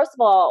like? First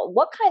of all,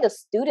 what kind of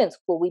students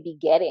will we be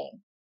getting,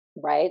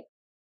 right,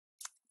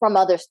 from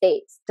other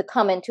states to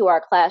come into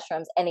our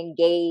classrooms and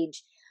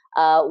engage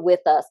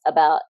with us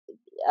about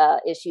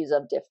issues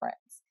of difference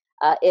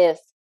if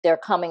they're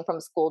coming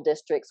from school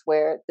districts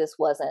where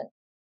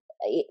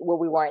where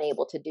we weren't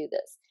able to do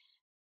this.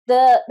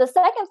 The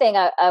second thing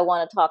I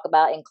want to talk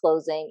about in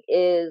closing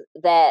is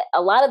that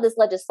a lot of this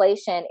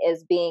legislation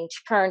is being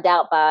churned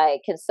out by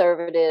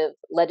conservative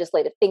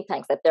legislative think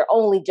tanks, that their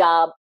only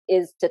job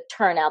is to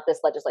turn out this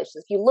legislation.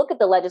 If you look at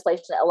the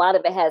legislation, a lot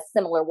of it has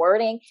similar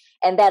wording,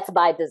 and that's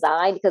by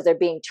design because they're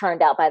being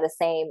churned out by the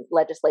same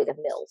legislative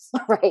mills,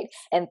 right?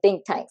 And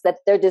think tanks that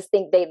they're just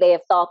they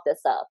have thought this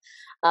up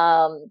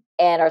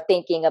and are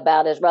thinking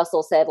about, as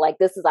Russell said, like,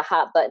 this is a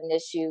hot button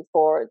issue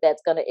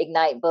that's going to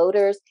ignite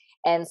voters.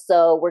 And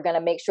so we're going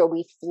to make sure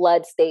we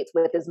flood states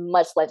with as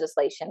much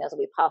legislation as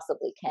we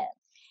possibly can.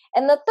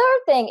 And the third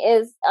thing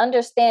is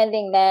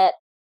understanding that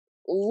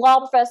law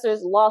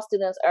professors, law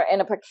students are in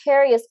a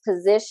precarious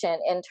position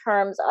in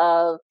terms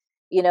of,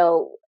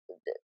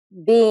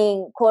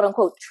 being quote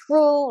unquote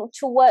true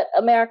to what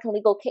American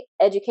legal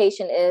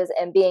education is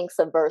and being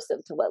subversive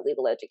to what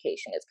legal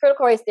education is.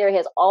 Critical race theory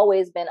has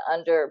always been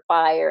under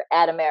fire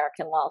at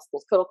American law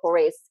schools. Critical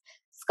race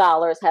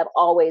scholars have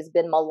always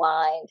been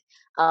maligned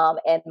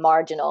and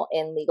marginal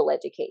in legal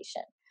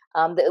education.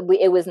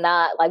 It was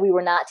not like we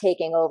were not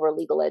taking over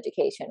legal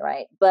education,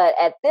 right? But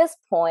at this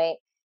point,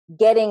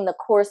 getting the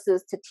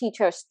courses to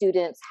teach our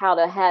students how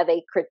to have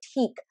a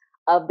critique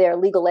of their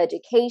legal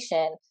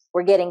education,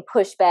 we're getting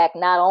pushback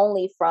not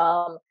only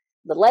from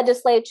the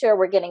legislature,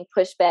 we're getting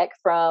pushback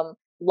from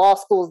law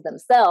schools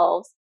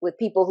themselves with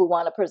people who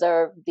want to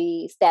preserve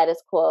the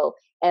status quo,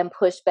 and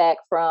pushback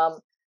from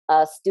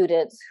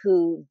students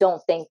who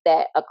don't think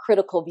that a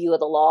critical view of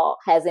the law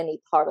has any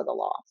part of the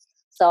law.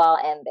 So I'll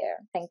end there.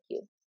 Thank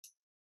you.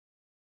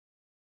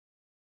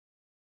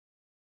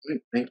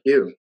 Thank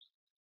you.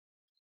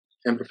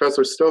 And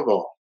Professor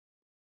Stovall.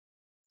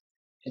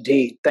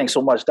 Indeed. Thanks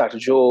so much, Dr.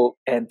 Jewell.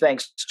 And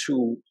thanks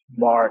to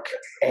Mark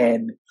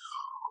and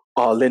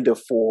Linda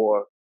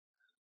for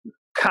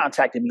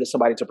contacting me as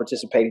somebody to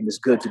participate. And it's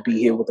good to be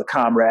here with the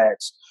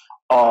comrades.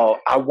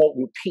 I won't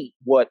repeat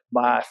what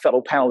my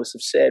fellow panelists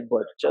have said,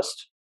 but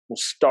just will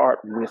start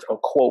with a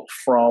quote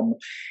from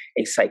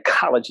a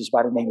psychologist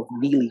by the name of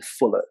Neely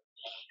Fuller.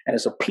 And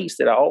it's a piece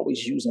that I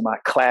always use in my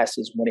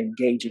classes when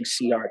engaging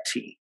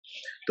CRT.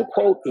 The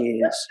quote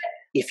is,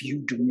 "If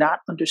you do not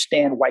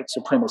understand white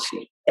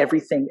supremacy,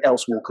 everything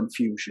else will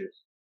confuse you."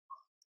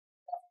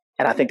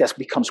 And I think that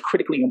becomes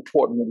critically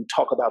important when we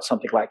talk about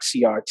something like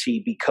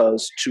CRT,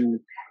 because to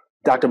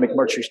Dr.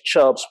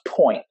 McMurtry-Chubb's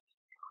point,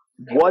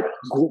 what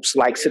groups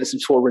like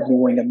Citizens for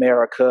Renewing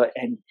America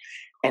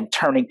and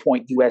Turning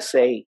Point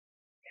USA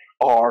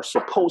are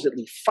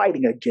supposedly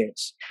fighting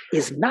against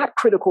is not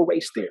critical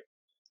race theory,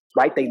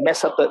 right? They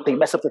mess up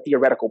the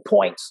theoretical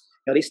points.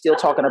 You know, they're still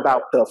talking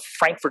about the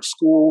Frankfurt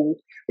School.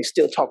 They're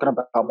still talking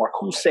about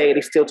Marcuse.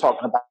 They're still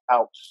talking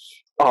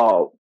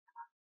about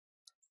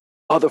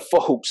other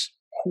folks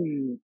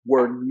who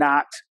were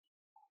not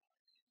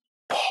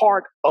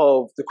part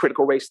of the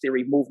critical race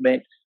theory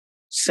movement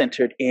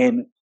centered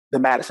in the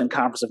Madison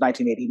Conference of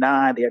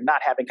 1989. They are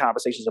not having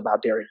conversations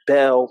about Derek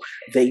Bell.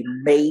 They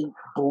may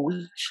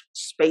breach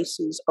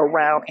spaces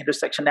around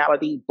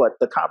intersectionality, but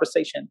the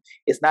conversation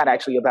is not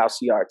actually about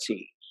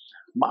CRT.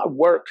 My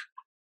work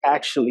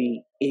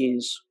actually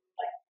is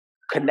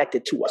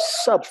connected to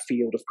a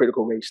subfield of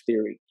critical race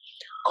theory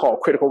called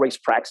critical race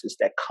praxis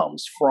that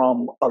comes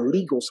from a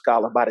legal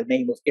scholar by the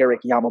name of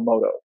Eric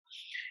Yamamoto.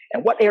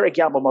 And what Eric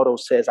Yamamoto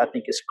says, I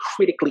think, is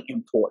critically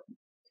important.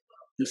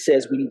 He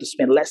says we need to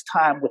spend less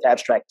time with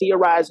abstract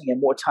theorizing and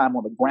more time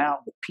on the ground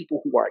with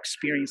people who are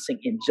experiencing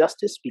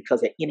injustice,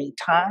 because at any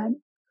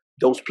time,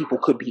 those people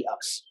could be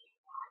us.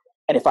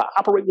 And if I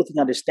operate with the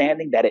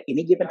understanding that at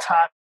any given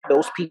time,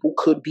 those people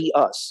could be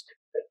us,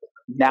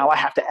 now I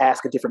have to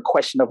ask a different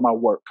question of my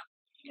work.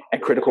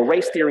 And critical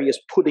race theory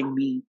is pushing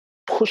me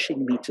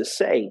to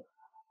say,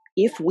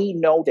 if we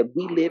know that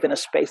we live in a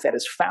space that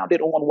is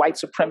founded on white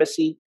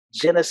supremacy,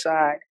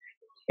 genocide,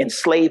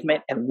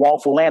 enslavement, and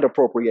wrongful land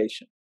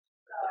appropriation,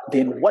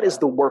 then what is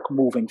the work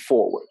moving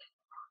forward?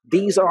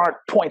 These aren't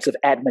points of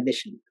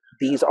admonition.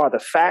 These are the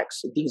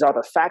facts. These are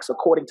the facts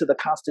according to the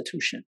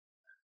Constitution.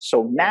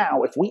 So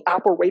now, if we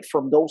operate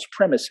from those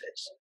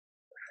premises,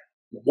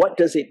 what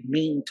does it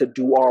mean to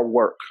do our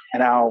work?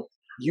 And I'll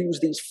use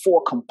these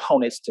 4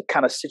 components to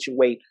kind of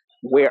situate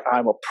where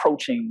I'm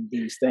approaching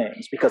these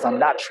things, because I'm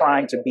not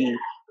trying to be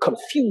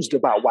confused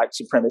about white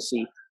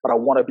supremacy, but I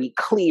want to be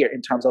clear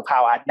in terms of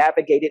how I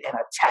navigate it and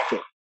attack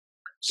it.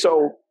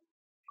 So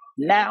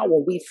now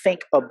when we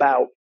think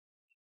about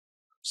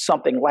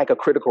something like a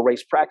critical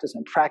race practice,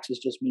 and praxis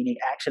just meaning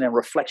action and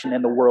reflection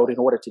in the world in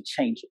order to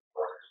change it,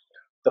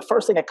 the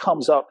first thing that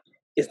comes up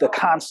is the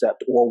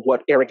concept, or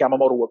what Eric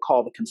Yamamoto would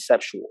call the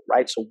conceptual,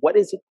 right? So what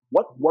is it?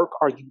 What work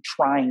are you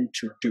trying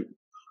to do,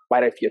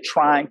 right? If you're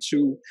trying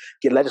to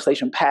get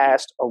legislation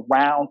passed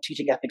around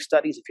teaching ethnic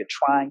studies, if you're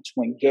trying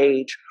to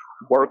engage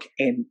work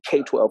in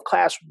K-12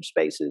 classroom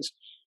spaces,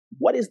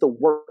 what is the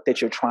work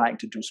that you're trying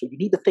to do? So you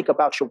need to think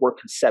about your work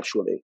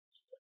conceptually.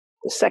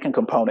 The second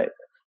component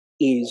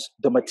is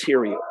the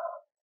material.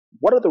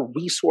 What are the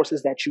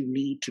resources that you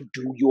need to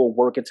do your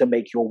work and to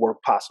make your work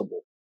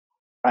possible,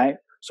 right?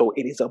 So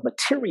it is a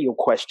material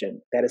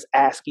question that is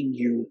asking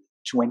you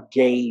to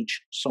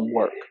engage some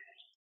work.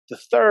 The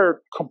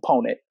third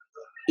component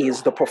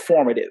is the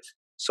performative.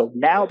 So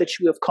now that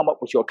you have come up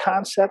with your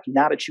concept,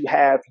 now that you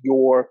have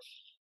your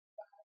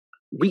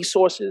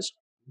resources,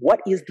 what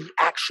is the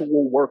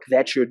actual work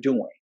that you're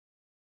doing,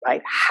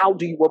 right? How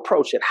do you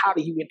approach it? How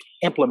do you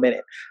implement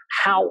it?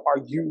 How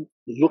are you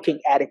looking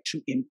at it to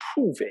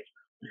improve it?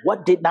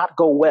 What did not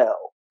go well?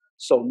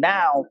 So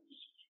now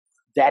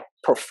that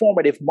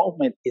performative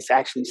moment is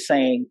actually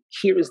saying,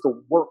 here is the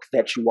work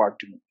that you are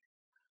doing.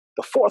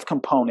 The fourth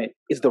component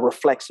is the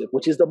reflexive,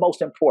 which is the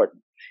most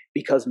important,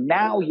 because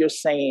now you're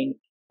saying,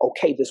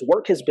 okay, this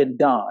work has been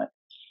done.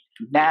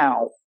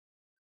 Now,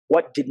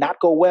 what did not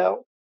go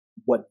well?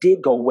 What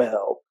did go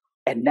well?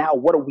 And now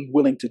what are we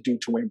willing to do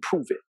to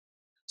improve it?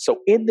 So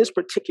in this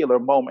particular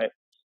moment,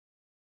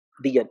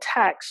 the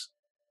attacks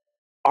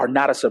are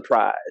not a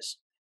surprise.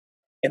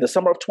 In the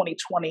summer of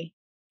 2020,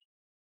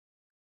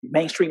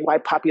 mainstream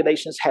white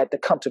populations had to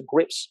come to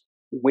grips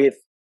with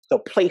the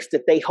place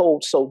that they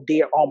hold so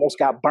dear almost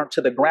got burnt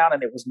to the ground,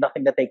 and there was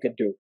nothing that they could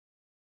do.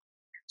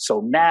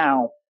 So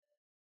now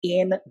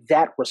in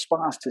that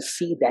response to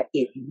see that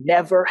it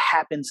never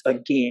happens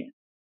again.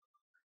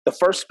 The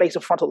first space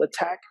of frontal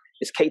attack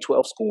is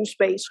K-12 school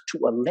space to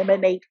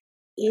eliminate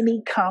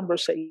any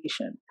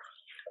conversation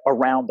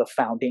around the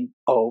founding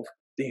of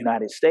the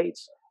United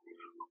States,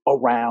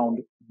 around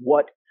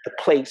what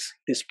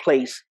this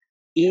place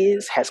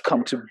is, has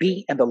come to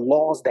be, and the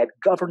laws that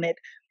govern it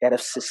that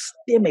have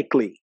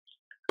systemically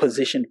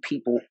positioned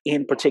people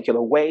in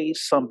particular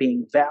ways, some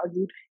being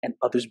valued and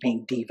others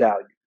being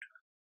devalued.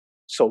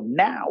 So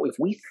now, if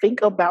we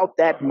think about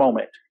that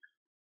moment,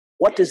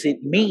 what does it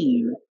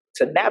mean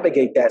to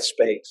navigate that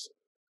space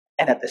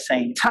and at the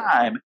same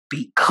time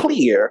be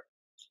clear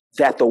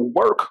that the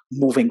work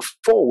moving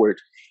forward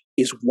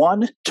is,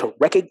 one, to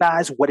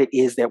recognize what it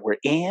is that we're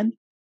in,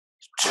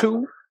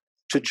 two,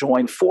 to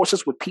join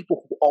forces with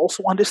people who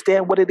also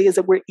understand what it is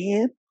that we're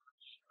in,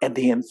 and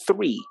then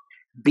three,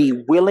 be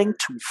willing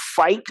to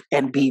fight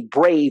and be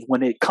brave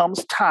when it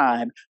comes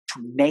time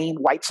to name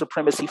white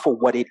supremacy for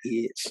what it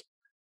is.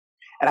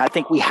 And I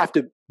think we have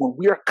to, when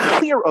we are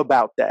clear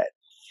about that,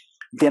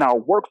 then our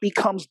work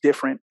becomes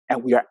different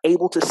and we are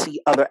able to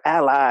see other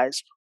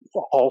allies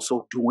who are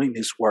also doing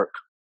this work.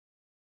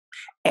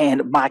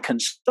 And my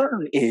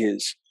concern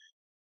is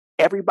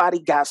everybody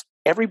got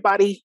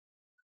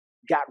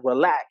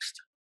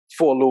relaxed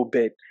for a little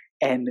bit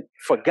and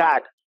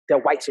forgot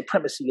that white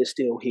supremacy is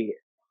still here.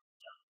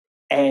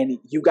 And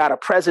you got a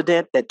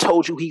president that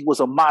told you he was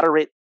a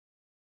moderate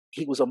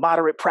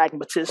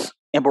pragmatist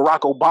in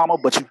Barack Obama,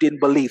 but you didn't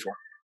believe him,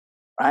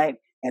 right?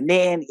 And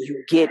then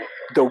you get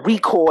the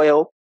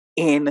recoil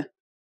in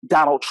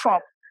Donald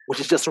Trump, which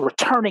is just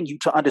returning you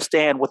to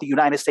understand what the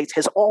United States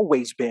has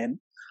always been,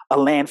 a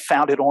land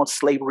founded on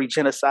slavery,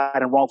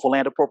 genocide, and wrongful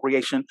land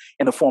appropriation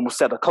in the form of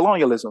settler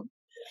colonialism.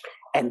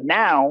 And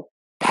now,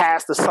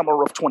 past the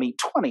summer of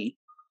 2020,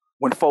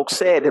 when folks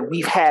said that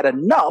we've had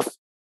enough,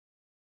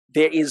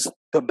 there is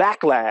the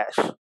backlash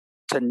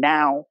to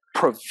now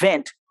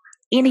prevent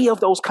any of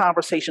those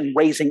conversations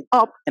raising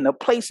up in the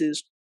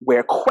places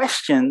where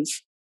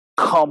questions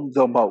come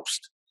the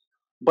most.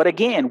 But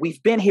again,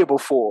 we've been here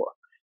before.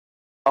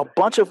 A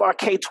bunch of our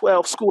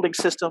K-12 schooling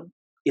system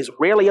is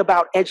rarely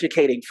about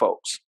educating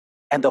folks.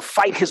 And the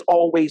fight has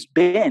always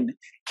been,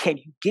 can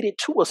you get it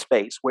to a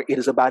space where it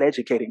is about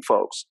educating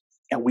folks?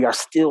 And we are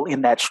still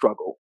in that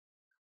struggle.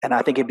 And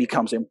I think it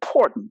becomes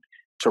important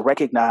to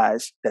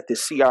recognize that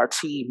this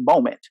CRT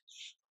moment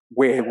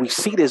where we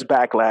see this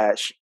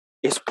backlash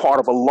is part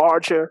of a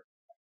larger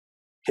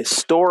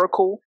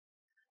historical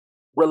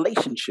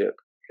relationship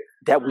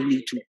that we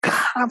need to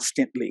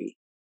constantly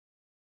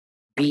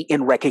be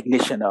in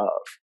recognition of,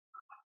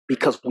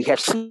 because we have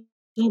seen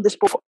this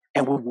before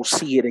and we will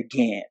see it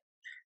again.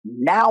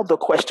 Now the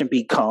question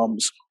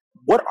becomes,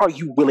 what are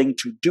you willing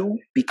to do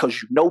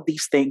because you know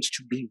these things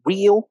to be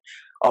real,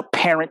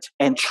 apparent,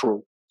 and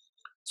true?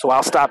 So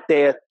I'll stop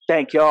there.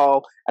 Thank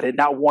y'all. I did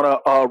not want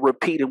to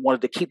repeat and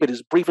wanted to keep it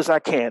as brief as I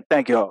can.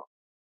 Thank y'all.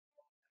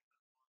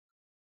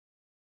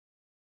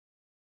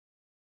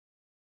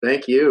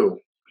 Thank you.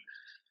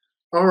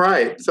 All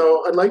right.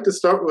 So I'd like to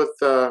start with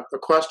a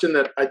question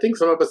that I think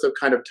some of us have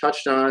kind of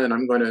touched on, and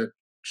I'm going to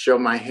show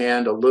my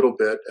hand a little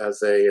bit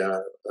as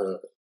a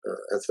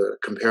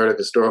comparative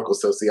historical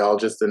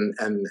sociologist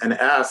and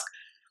ask,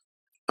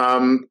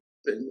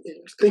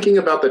 thinking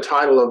about the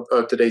title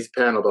of today's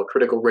panel, about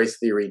critical race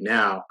theory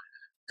now.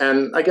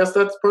 And I guess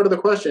that's part of the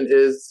question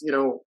is,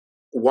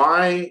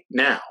 why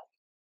now?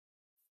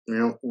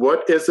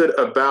 What is it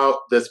about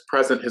this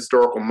present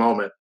historical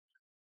moment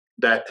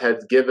that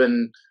has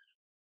given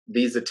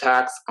these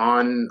attacks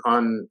on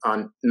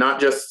not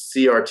just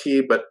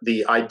CRT, but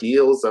the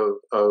ideals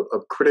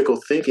of critical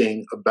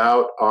thinking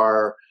about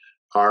our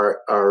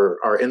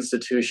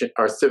institution,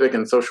 our civic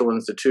and social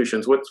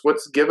institutions?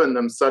 What's given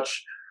them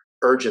such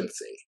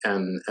urgency,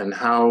 and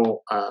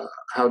how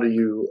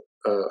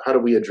do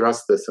we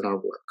address this in our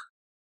work?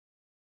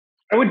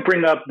 I would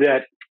bring up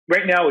that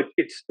right now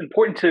it's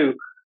important to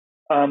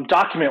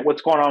document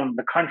what's going on in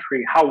the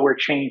country, how we're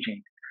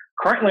changing.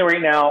 Currently,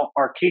 right now,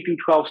 our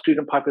K-12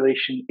 student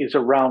population is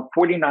around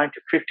 49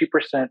 to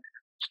 50%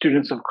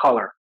 students of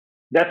color.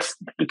 That's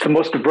the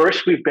most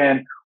diverse we've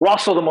been. We're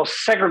also the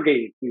most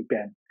segregated we've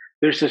been.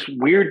 There's this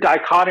weird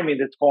dichotomy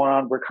that's going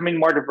on. We're becoming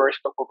more diverse,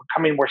 but we're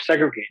becoming more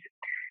segregated.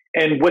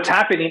 And what's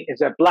happening is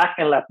that Black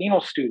and Latino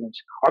students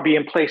are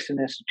being placed in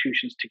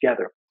institutions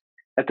together.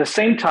 At the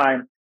same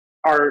time,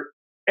 our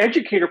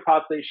educator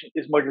population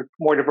is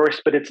more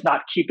diverse, but it's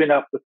not keeping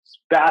up with this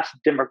vast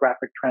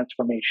demographic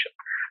transformation.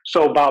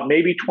 So about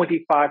maybe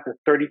 25 to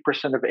 30%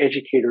 of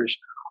educators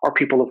are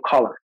people of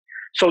color.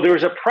 So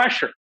there's a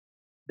pressure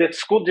that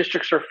school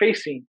districts are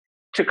facing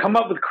to come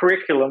up with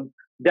curriculum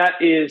that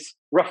is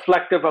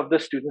reflective of the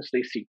students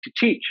they seek to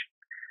teach.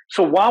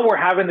 So while we're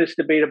having this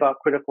debate about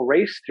critical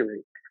race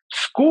theory,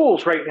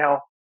 schools right now,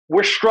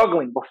 we're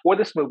struggling before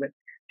this movement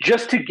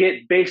just to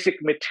get basic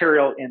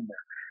material in there.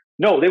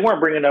 No, they weren't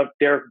bringing up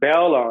Derek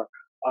Bell or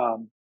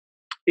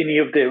any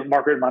of the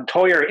Margaret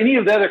Montoya or any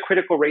of the other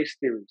critical race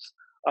theories,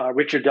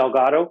 Richard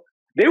Delgado.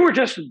 They were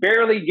just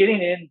barely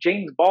getting in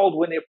James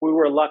Baldwin if we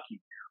were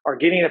lucky, are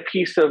getting a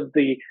piece of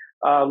the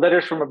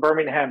letters from a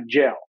Birmingham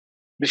jail.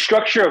 The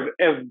structure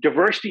of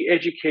diversity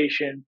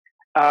education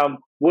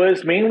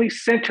was mainly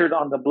centered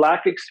on the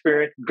Black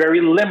experience,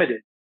 very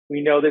limited.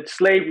 We know that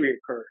slavery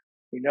occurred.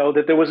 We know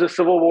that there was a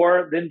Civil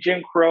War, then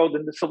Jim Crow,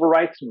 then the Civil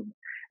Rights Movement.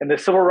 And the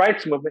Civil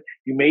Rights Movement,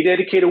 you may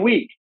dedicate a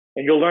week,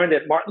 and you'll learn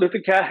that Martin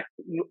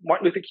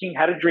Luther King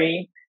had a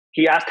dream.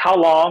 He asked how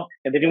long,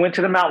 and then he went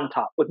to the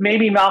mountaintop with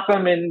maybe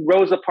Malcolm and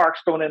Rosa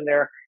Parks thrown in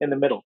there in the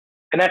middle.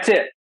 And that's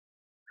it.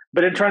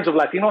 But in terms of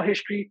Latino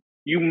history,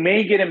 you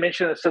may get a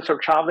mention of Cesar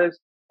Chavez.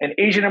 And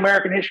Asian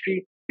American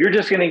history, you're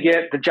just going to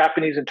get the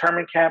Japanese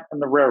internment camp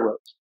and the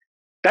railroads.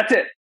 That's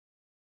it.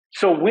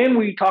 So when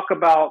we talk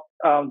about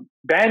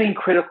banning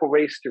critical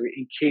race theory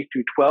in K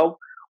through 12,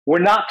 we're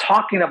not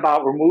talking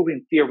about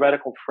removing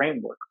theoretical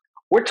framework.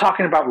 We're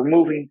talking about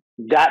removing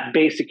that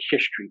basic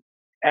history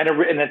and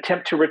an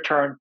attempt to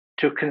return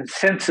to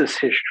consensus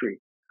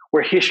history,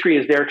 where history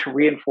is there to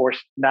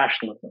reinforce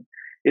nationalism.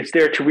 It's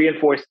there to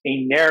reinforce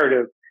a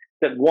narrative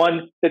that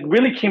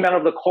really came out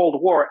of the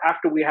Cold War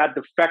after we had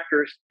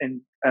defectors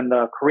and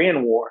the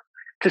Korean War,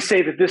 to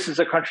say that this is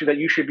a country that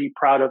you should be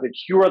proud of and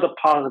here are the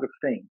positive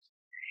things.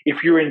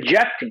 If you're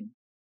injecting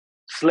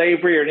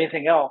slavery or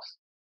anything else,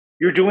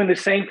 you're doing the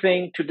same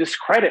thing to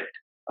discredit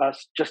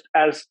us, just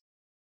as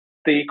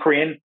the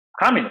Korean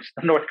communists,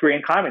 the North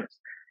Korean communists.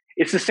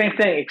 It's the same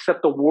thing,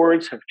 except the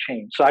words have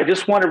changed. So I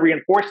just want to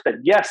reinforce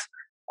that, yes,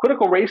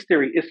 critical race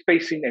theory is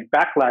facing a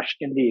backlash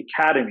in the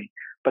academy,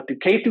 but the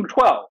K through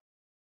 12,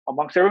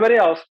 amongst everybody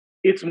else,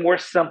 it's more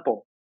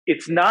simple.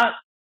 It's not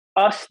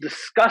us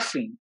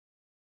discussing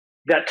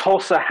that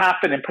Tulsa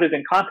happened and put it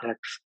in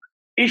context.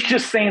 It's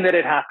just saying that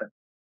it happened.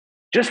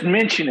 Just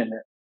mentioning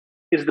it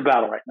is the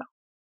battle right now.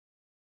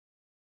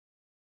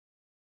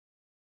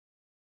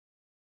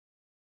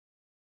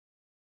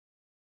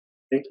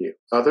 Thank you.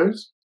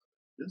 Others?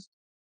 Yes.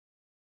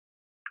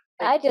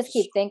 I just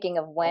keep thinking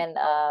of when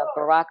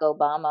Barack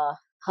Obama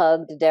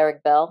hugged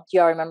Derek Bell. Do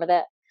y'all remember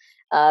that?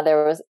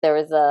 There was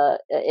a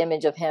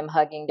image of him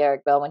hugging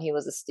Derek Bell when he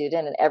was a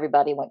student, and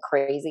everybody went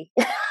crazy.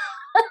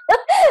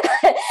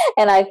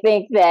 And I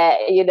think that,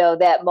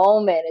 that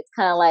moment, it's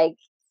kind of like,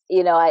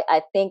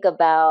 I think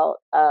about,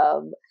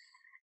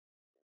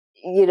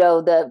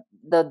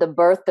 the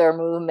birther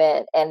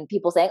movement and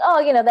people saying,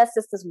 oh, that's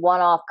just this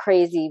one-off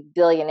crazy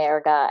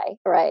billionaire guy,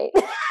 right?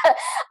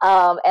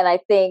 And I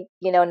think,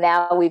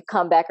 now we've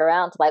come back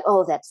around to like,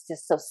 oh, that's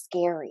just so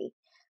scary.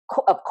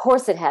 Of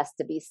course it has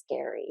to be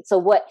scary. So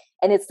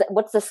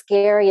what's the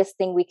scariest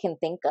thing we can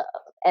think of?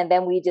 And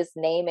then we just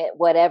name it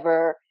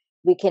whatever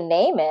we can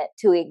name it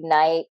to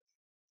ignite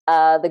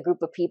the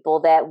group of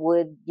people that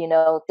would,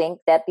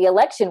 think that the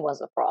election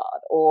was a fraud,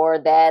 or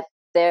that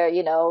there,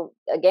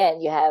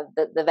 again, you have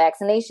the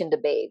vaccination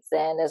debates.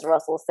 And as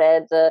Russell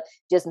said,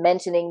 just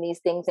mentioning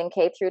these things in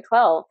K through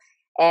 12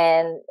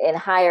 and in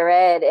higher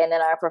ed and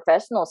in our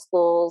professional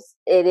schools,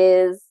 it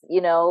is,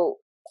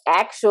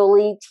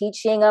 actually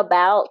teaching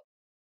about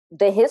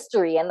the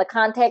history and the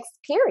context,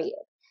 period.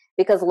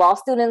 Because law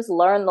students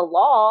learn the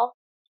law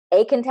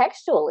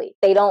acontextually.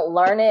 They don't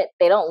learn it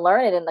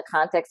in the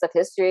context of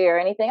history or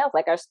anything else.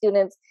 Like our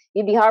students,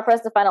 you'd be hard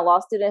pressed to find a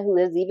law student who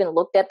has even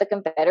looked at the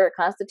Confederate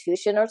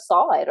Constitution or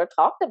saw it or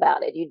talked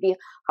about it. You'd be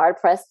hard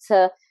pressed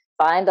to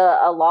find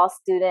a law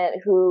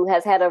student who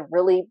has had a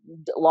really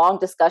long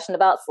discussion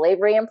about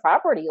slavery and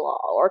property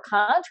law or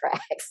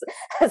contracts.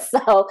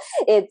 So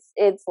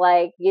it's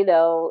like,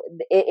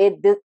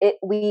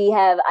 we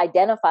have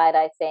identified,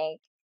 I think,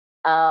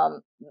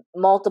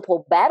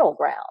 multiple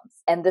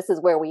battlegrounds, and this is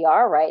where we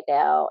are right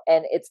now,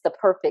 and it's the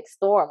perfect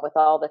storm with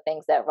all the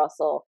things that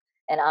Russell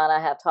and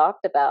Anna have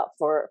talked about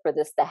for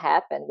this to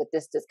happen, with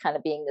this just kind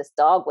of being this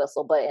dog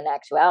whistle, but in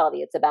actuality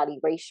it's about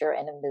erasure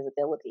and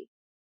invisibility.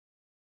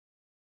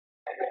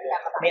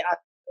 I mean,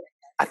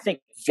 I think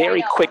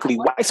very quickly,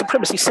 white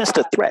supremacy sensed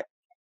a threat,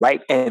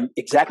 right? And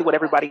exactly what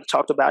everybody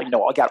talked about,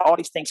 I got all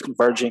these things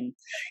converging.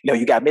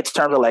 You got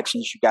midterm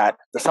elections, you got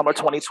the summer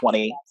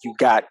 2020, you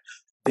got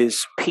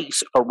this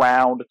piece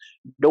around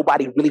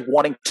nobody really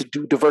wanting to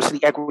do diversity,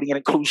 equity, and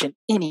inclusion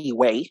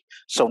anyway.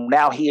 So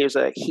now here's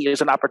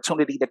an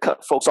opportunity to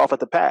cut folks off at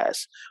the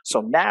pass.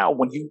 So now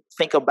when you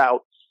think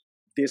about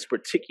this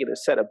particular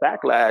set of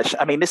backlash,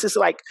 I mean, this is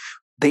like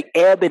the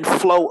ebb and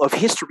flow of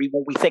history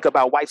when we think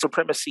about white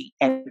supremacy,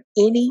 and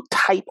any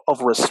type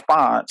of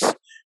response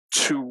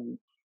to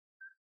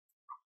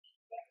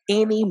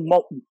any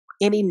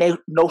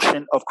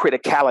notion of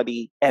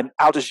criticality. And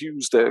I'll just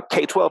use the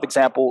K-12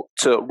 example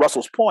to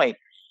Russell's point.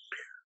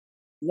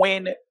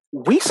 When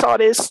we saw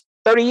this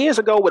 30 years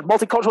ago with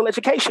multicultural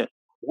education,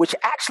 which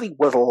actually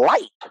was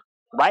light,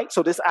 right?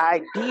 So this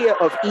idea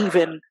of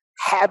even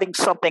having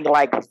something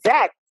like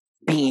that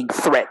being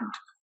threatened.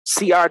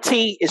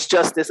 CRT is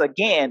just this,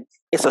 again,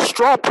 it's a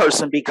straw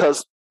person,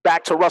 because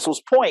back to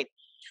Russell's point,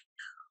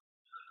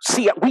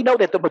 we know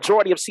that the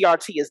majority of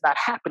CRT is not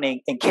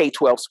happening in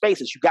K-12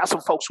 spaces. You got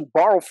some folks who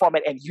borrow from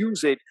it and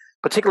use it,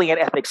 particularly in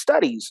ethnic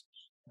studies.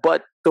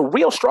 But the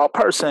real straw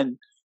person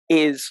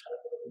is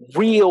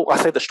real. I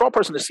say the straw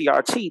person is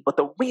CRT, but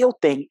the real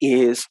thing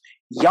is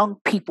young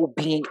people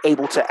being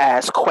able to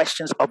ask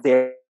questions of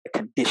their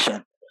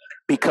condition.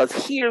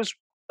 Because here's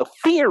the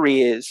fear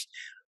is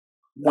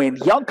when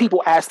young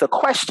people ask the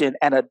question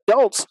and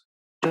adults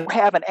don't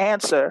have an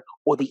answer,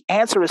 or the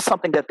answer is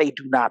something that they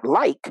do not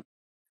like,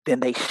 then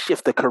they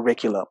shift the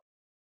curriculum,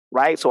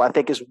 right? So I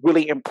think it's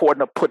really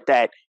important to put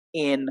that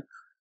in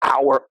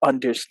our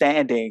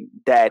understanding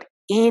that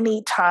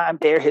anytime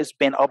there has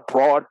been a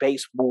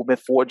broad-based movement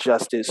for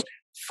justice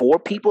for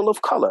people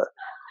of color,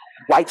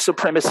 white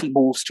supremacy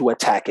moves to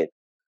attack it.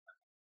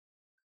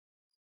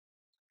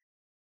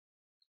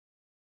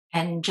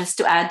 And just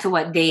to add to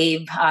what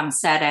Dave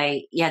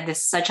said, this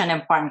is such an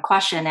important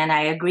question. And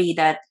I agree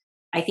that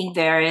I think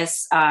there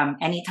is,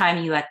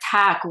 anytime you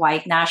attack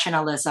white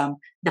nationalism,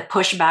 the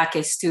pushback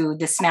is to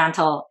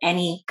dismantle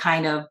any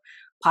kind of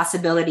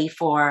possibility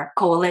for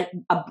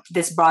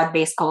this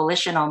broad-based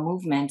coalitional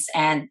movements.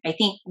 And I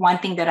think one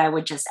thing that I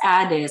would just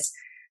add is,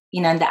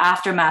 in the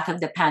aftermath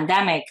of the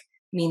pandemic,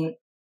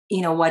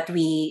 what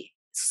we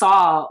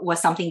saw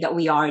was something that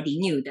we already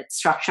knew, that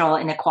structural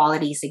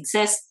inequalities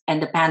exist,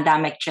 and the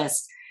pandemic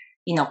just,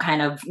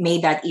 kind of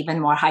made that even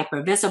more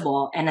hyper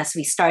visible. And as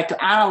we start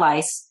to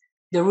analyze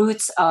the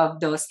roots of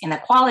those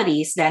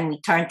inequalities, then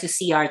we turn to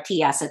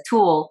CRT as a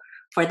tool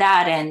for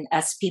that. And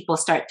as people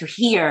start to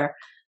hear,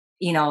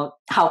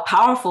 how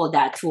powerful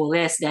that tool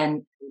is,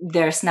 then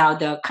there's now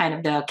the kind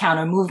of the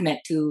counter movement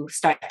to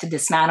start to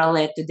dismantle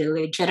it, to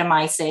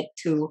delegitimize it,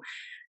 to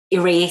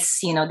erase,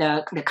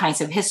 the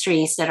kinds of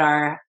histories that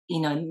are,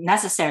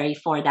 necessary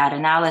for that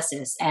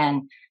analysis.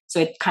 And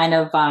so it kind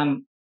of,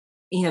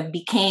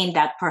 became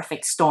that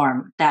perfect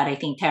storm that I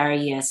think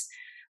Terry is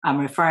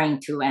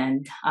referring to.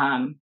 And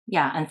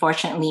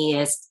unfortunately,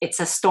 it's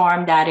a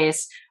storm that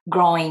is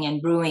growing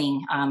and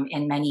brewing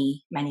in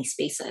many, many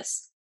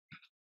spaces.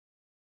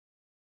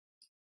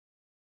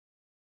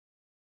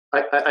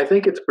 I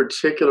think it's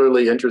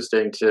particularly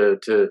interesting to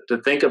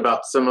think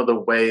about some of the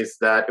ways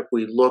that if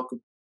we look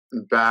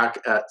back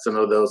at some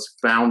of those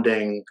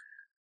founding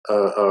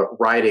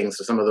writings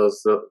or some of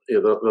those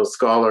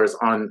scholars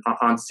on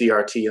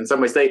CRT, in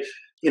some ways they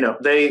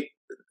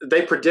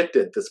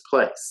predicted this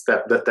place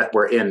that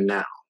we're in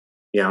now.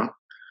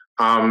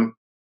 And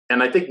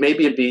I think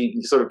maybe it'd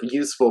be sort of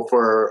useful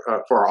for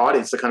our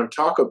audience to kind of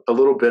talk a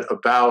little bit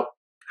about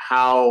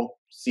how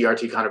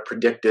CRT kind of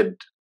predicted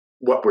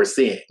what we're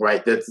seeing,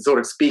 right? That's sort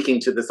of speaking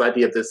to this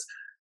idea of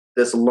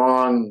this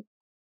long,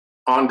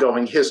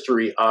 ongoing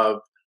history of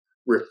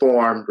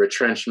reform,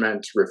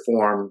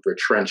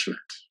 retrenchment.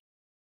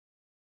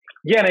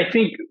 Yeah, and I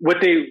think what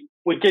they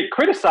would get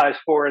criticized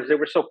for is they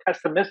were so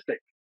pessimistic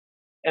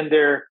in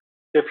their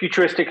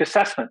futuristic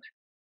assessment.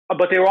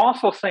 But they were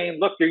also saying,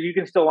 look, you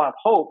can still have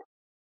hope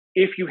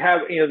if you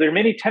have, there are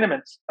many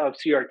tenements of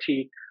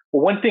CRT. But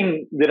one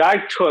thing that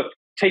I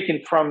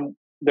taken from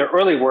their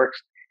early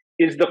works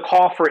is the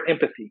call for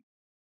empathy.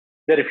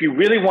 That if you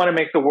really want to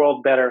make the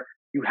world better,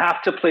 you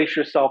have to place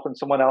yourself in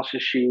someone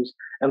else's shoes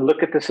and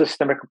look at the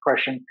systemic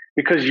oppression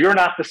because you're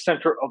not the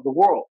center of the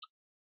world.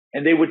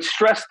 And they would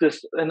stress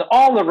this in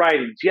all the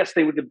writings. Yes,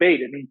 they would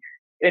debate.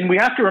 And we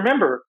have to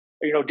remember,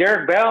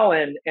 Derek Bell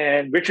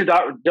and Richard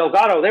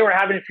Delgado, they were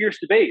having fierce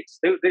debates.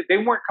 They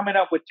weren't coming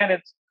up with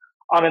tenets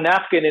on a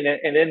napkin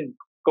and then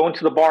going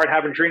to the bar and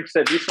having drinks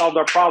that we solved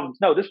our problems.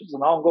 No, this was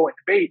an ongoing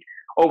debate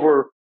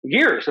over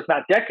years, if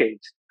not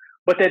decades.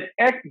 But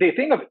the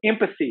thing of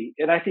empathy,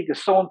 and I think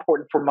is so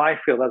important for my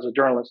field as a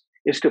journalist,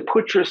 is to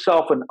put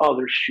yourself in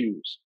others'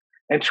 shoes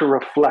and to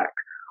reflect.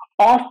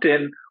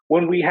 Often,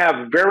 when we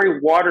have very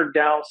watered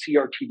down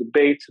CRT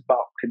debates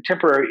about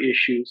contemporary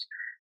issues,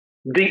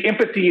 the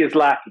empathy is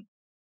lacking.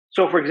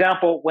 So, for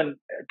example, when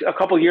a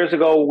couple of years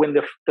ago, when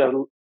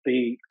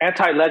the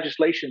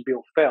anti-legislation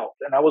bill failed,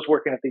 and I was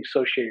working at the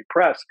Associated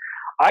Press,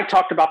 I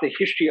talked about the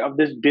history of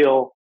this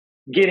bill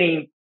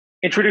getting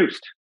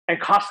introduced and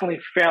constantly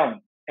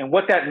failing, and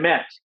what that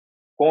meant,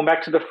 going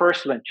back to the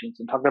first lynchings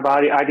and talking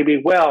about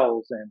I.D.B.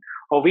 Wells and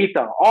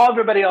Jovita,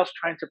 everybody else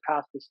trying to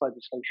pass this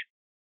legislation.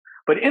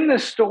 But in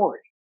this story,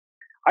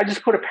 I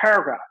just put a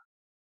paragraph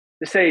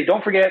to say,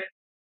 don't forget,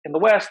 in the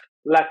West,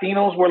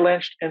 Latinos were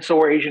lynched and so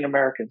were Asian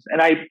Americans.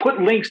 And I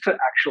put links to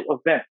actual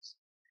events.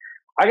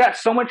 I got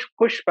so much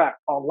pushback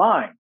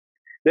online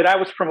that I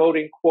was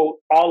promoting,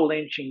 quote, all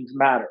lynchings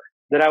matter,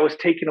 that I was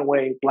taking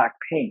away Black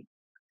pain.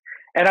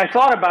 And I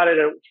thought about it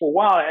for a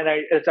while, and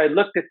as I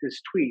looked at this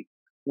tweet,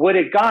 what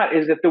it got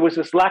is that there was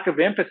this lack of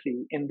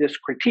empathy in this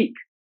critique,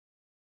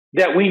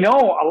 that we know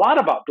a lot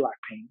about Black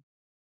pain.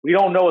 We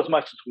don't know as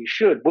much as we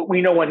should, but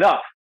we know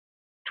enough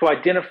to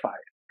identify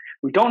it.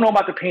 We don't know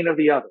about the pain of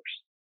the others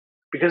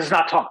because it's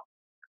not taught.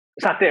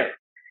 It's not there.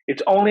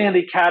 It's only in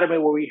the academy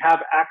where we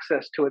have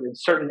access to it in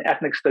certain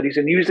ethnic studies,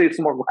 and usually it's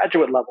more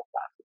graduate level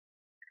classes.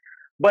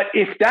 But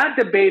if that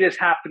debate is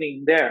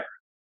happening there,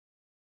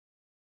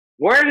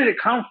 where did it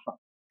come from?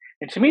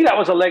 And to me, that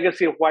was a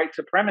legacy of white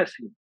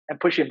supremacy and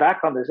pushing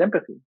back on this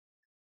empathy.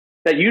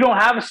 That you don't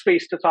have a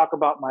space to talk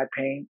about my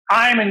pain.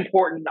 I'm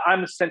important.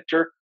 I'm the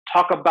center.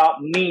 Talk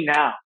about me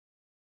now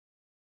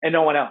and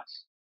no one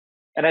else.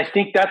 And I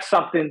think that's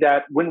something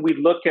that when we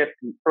look at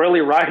early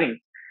writing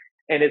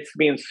and it's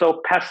being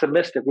so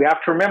pessimistic, we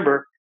have to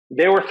remember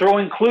they were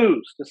throwing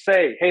clues to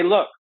say, hey,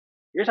 look,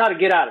 here's how to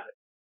get out of it.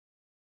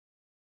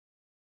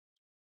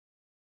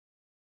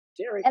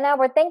 Derek. And now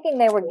we're thinking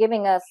they were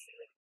giving us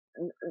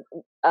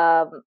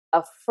a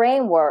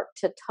framework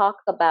to talk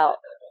about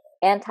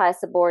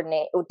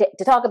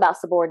to talk about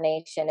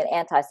subordination and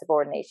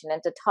anti-subordination,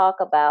 and to talk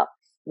about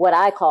what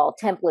I call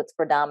templates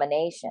for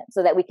domination,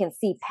 so that we can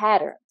see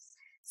patterns.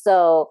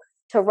 So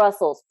to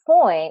Russell's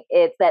point,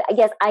 it's that I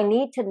guess I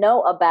need to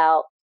know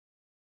about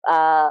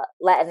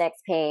Latinx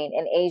pain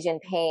and Asian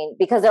pain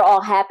because they're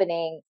all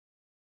happening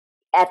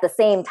at the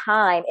same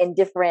time in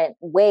different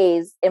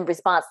ways in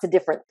response to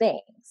different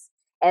things.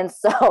 And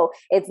so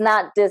it's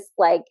not just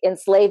like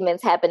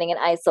enslavement happening in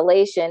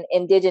isolation.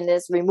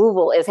 Indigenous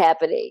removal is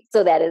happening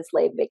so that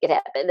enslavement can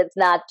happen. It's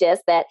not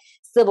just that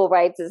civil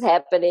rights is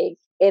happening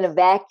in a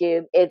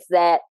vacuum. It's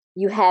that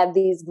you have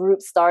these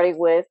groups starting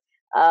with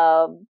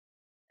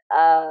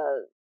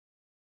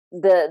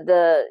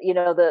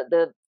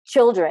the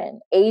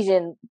children,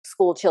 Asian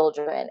school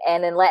children,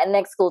 and then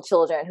Latinx school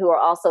children who are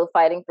also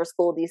fighting for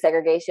school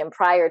desegregation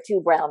prior to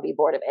Brown v.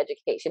 Board of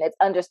Education. It's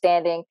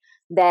understanding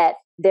that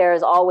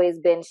there's always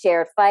been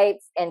shared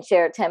fights and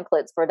shared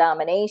templates for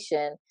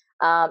domination.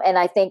 And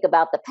I think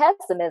about the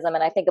pessimism,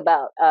 and I think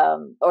about,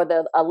 or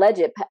the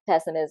alleged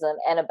pessimism,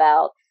 and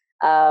about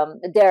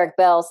Derek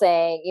Bell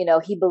saying,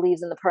 he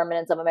believes in the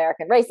permanence of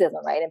American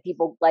racism, right? And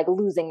people like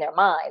losing their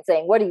mind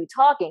saying, what are you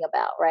talking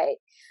about, right?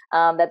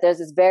 That there's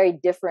this very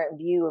different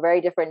view, a very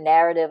different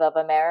narrative of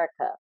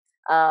America.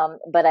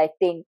 But I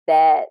think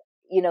that,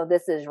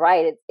 this is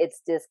right.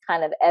 It's this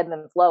kind of ebb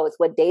and flow. It's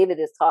what David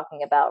is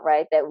talking about,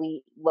 right? That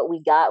what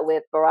we got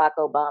with Barack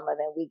Obama,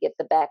 then we get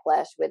the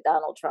backlash with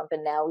Donald Trump,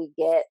 and now we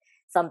get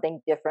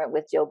something different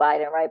with Joe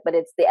Biden, right? But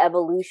it's the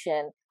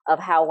evolution of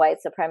how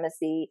white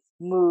supremacy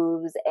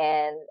moves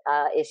and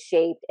is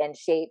shaped and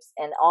shapes,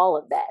 and all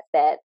of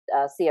that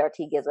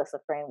CRT gives us a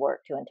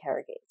framework to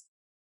interrogate.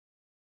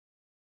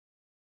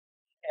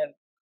 And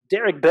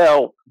Derek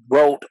Bell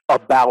wrote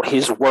about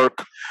his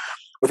work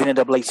with the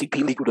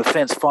NAACP Legal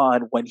Defense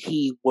Fund when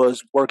he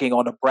was working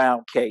on the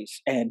Brown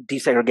case and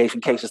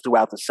desegregation cases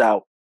throughout the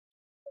South.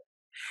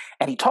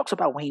 And he talks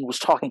about when he was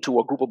talking to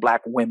a group of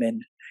Black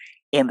women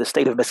in the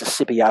state of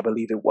Mississippi, I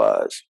believe it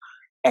was.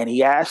 And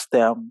he asked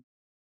them,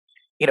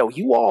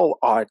 you all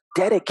are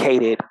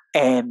dedicated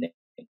and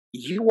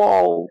you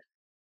all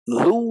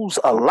lose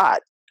a lot.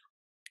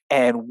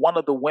 And one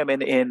of the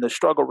women in the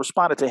struggle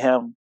responded to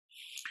him.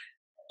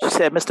 She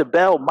said, Mr.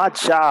 Bell, my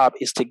job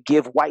is to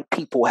give white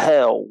people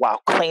hell while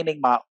claiming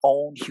my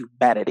own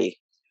humanity.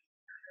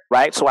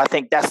 Right? So I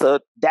think that's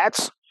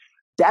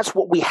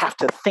what we have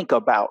to think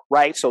about,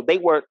 right? So they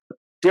were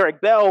Derek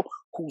Bell,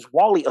 who's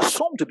wrongly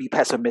assumed to be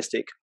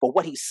pessimistic, but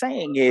what he's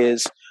saying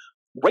is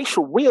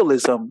racial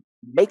realism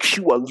makes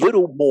you a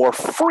little more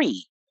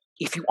free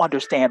if you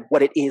understand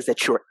what it is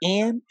that you're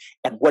in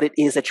and what it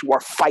is that you are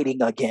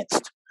fighting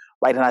against,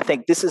 right? And I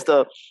think that's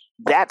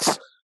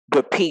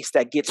the piece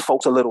that gets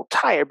folks a little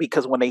tired,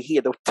 because when they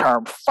hear the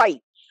term fight,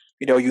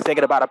 you're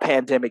thinking about a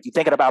pandemic, you're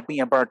thinking about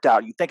being burnt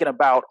out, you're thinking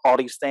about all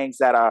these things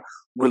that are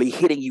really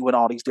hitting you in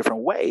all these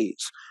different ways.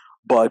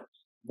 But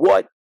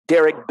what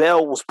Derek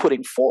Bell was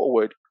putting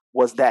forward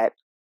was that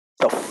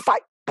the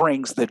fight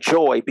brings the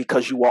joy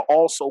because you are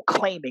also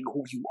claiming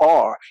who you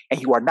are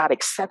and you are not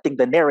accepting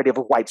the narrative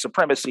of white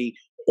supremacy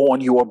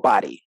on your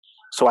body.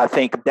 So I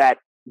think that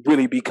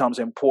really becomes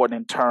important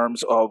in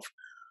terms of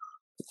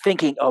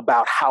thinking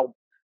about how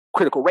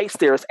critical race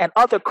theorists and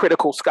other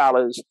critical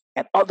scholars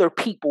and other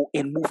people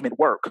in movement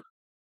work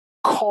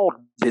called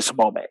this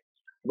moment,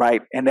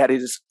 right? And then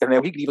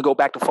we can even go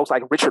back to folks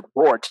like Richard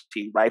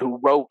Rorty, right, who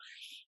wrote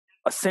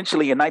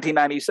essentially in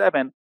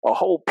 1997 a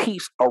whole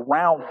piece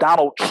around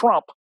Donald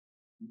Trump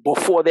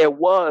before there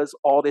was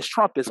all this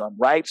Trumpism,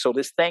 right? So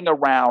this thing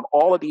around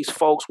all of these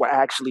folks were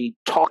actually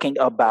talking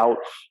about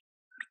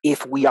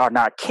if we are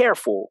not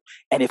careful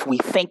and if we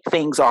think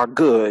things are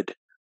good,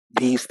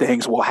 these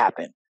things will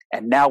happen.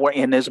 And now we're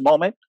in this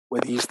moment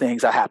where these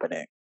things are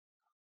happening.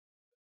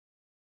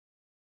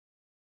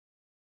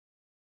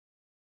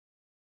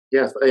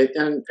 Yes,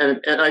 and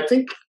I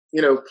think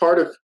part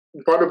of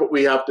what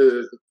we have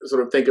to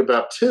sort of think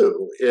about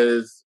too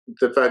is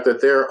the fact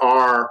that there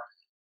are,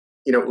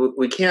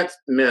 we can't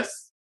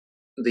miss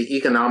the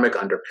economic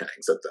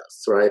underpinnings of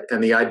this, right?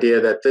 And the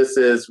idea that this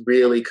is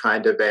really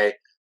kind of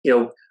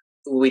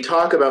we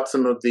talk about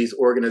some of these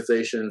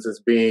organizations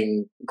as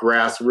being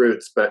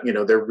grassroots, but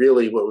they're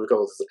really what we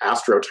call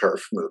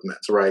astroturf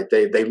movements, right?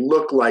 They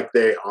look like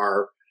they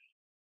are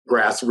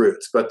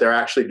grassroots, but they're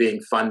actually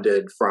being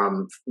funded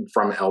from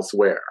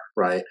elsewhere,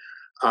 right?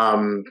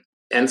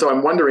 And so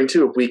I'm wondering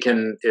too if we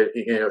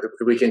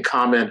can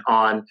comment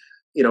on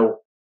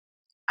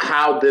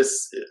how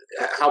this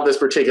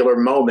particular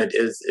moment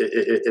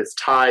is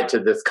tied to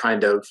this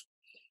kind of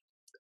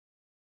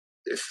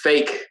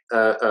fake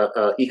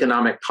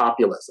economic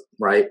populism,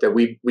 right? That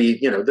we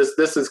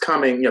this is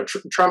coming.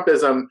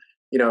 Trumpism,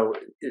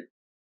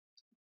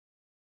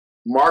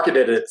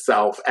 marketed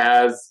itself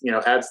as,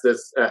 as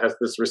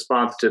this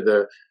response to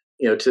the,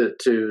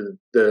 to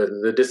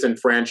the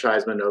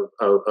disenfranchisement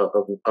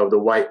of the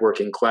white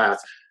working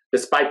class,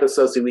 despite the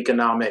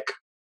socioeconomic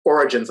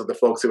origins of the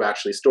folks who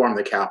actually stormed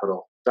the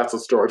Capitol. That's a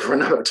story for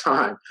another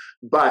time.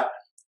 But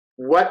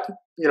what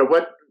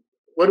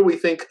do we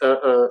think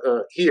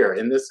here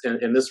in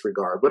this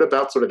regard? What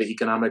about sort of the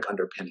economic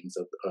underpinnings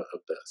of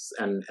this,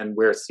 and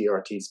where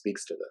CRT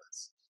speaks to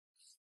this?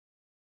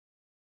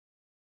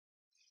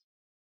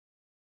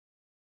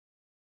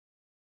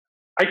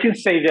 I can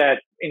say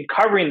that in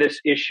covering this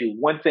issue,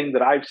 one thing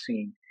that I've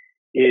seen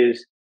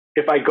is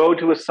if I go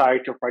to a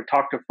site or if I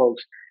talk to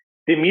folks,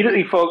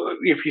 immediately,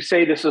 if you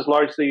say this is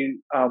largely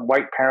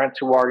white parents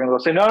who are going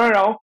to say,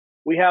 no,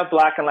 we have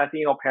Black and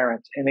Latino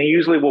parents, and they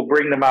usually will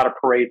bring them out to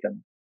parade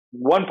them.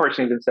 One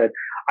person even said,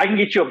 I can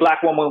get you a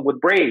Black woman with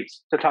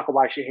braids to talk about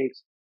why she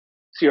hates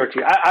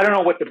CRT. I don't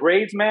know what the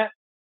braids meant,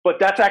 but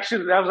that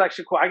was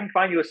actually cool. I can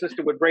find you a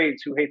sister with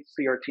braids who hates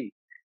CRT.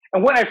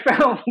 And what I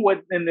found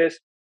in this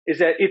is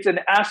that it's an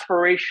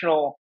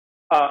aspirational,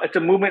 it's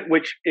a movement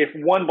which, if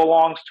one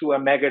belongs to a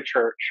mega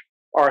church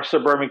or a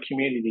suburban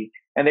community,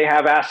 and they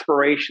have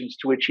aspirations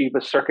to achieve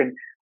a certain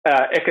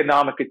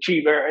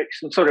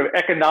some sort of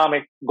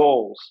economic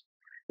goals,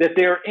 that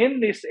they're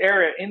in this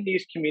area, in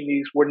these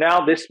communities where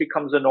now this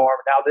becomes a norm.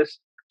 Now this,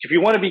 if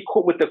you want to be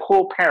cool with the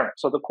cool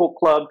parents or the cool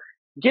club,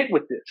 get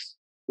with this,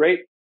 right?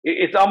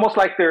 It's almost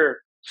like they're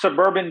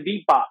suburban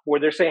bebop where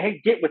they're saying, hey,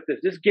 get with this,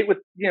 just get with,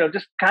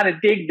 just kind of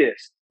dig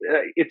this.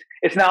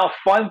 It's now a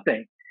fun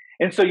thing.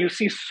 And so you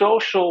see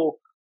social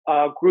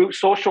groups,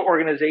 social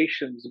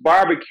organizations,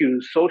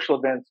 barbecues, social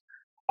events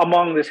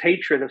among this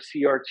hatred of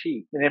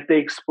CRT. And if they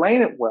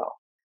explain it well,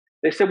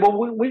 they say,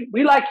 well,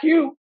 we like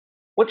you.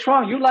 What's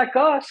wrong? You like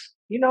us.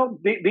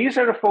 These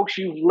are the folks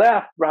you've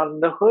left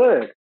around the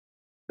hood.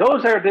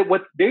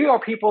 They are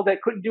people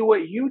that couldn't do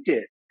what you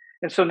did.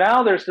 And so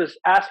now there's this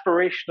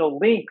aspirational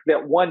link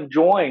that one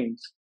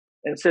joins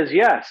and says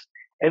yes.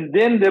 And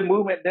then the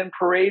movement then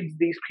parades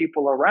these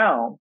people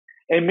around.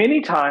 And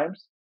many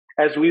times,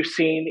 as we've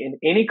seen in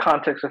any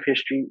context of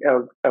history,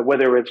 of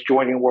whether it's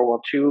joining World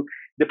War II,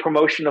 the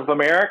promotion of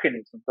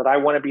Americanism, that I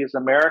want to be as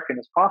American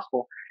as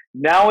possible.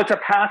 Now it's a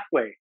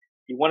pathway.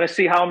 You want to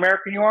see how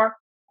American you are?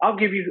 I'll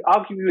give you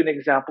an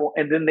example,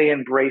 and then they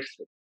embrace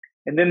it.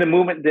 And then the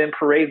movement then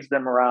parades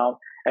them around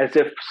as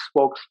if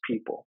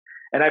spokespeople.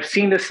 And I've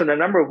seen this in a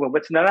number of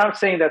movements. And I'm not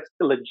saying that's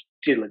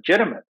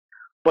illegitimate,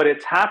 but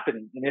it's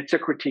happening, and it's a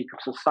critique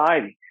of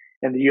society.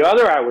 And the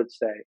other, I would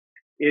say,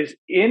 is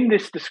in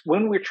this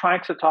when we're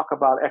trying to talk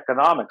about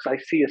economics, I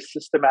see a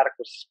systematic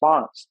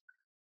response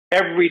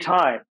every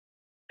time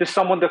to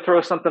someone to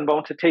throw something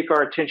bone to take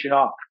our attention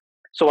off.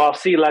 So I'll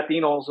see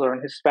Latinos or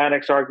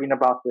Hispanics arguing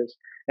about this,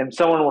 and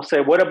someone will say,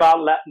 what about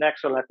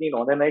Latinx or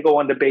Latino? And then they go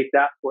and debate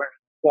that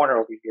corner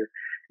over here,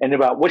 and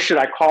about what should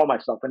I call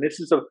myself? And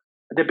this is a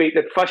debate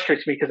that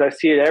frustrates me because I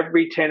see it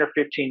every 10 or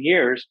 15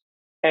 years,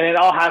 and it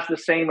all has the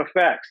same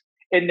effects.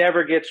 It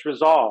never gets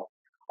resolved.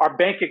 Our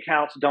bank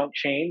accounts don't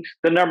change.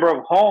 The number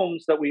of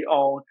homes that we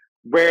own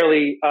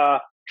rarely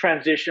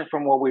transition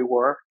from where we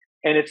were.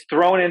 And it's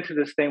thrown into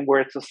this thing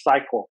where it's a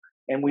cycle.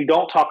 And we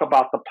don't talk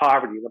about the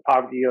poverty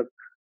of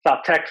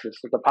South Texas,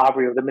 or the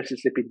poverty of the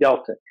Mississippi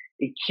Delta.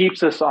 It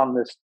keeps us on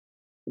this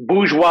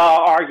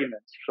bourgeois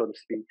argument, so to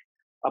speak,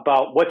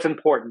 about what's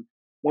important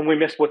when we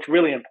miss what's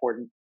really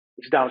important,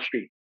 which is down the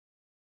street.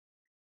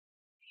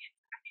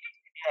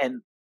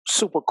 And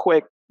super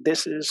quick,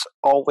 this is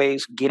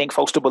always getting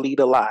folks to believe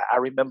a lie. I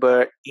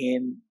remember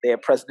in their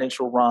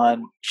presidential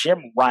run,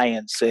 Jim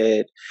Ryan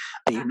said,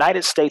 the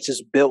United States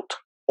is built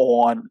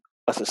on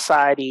a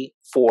society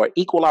for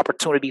equal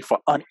opportunity for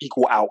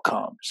unequal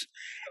outcomes.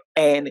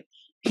 And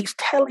he's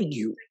telling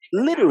you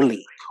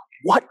literally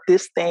what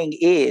this thing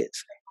is.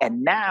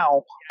 And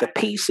now the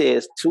piece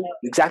is,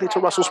 exactly to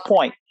Russell's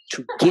point,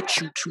 to get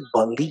you to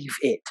believe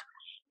it.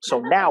 So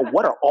now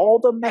what are all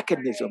the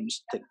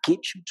mechanisms to get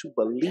you to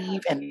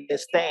believe in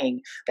this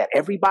thing that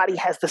everybody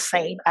has the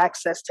same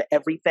access to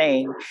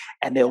everything,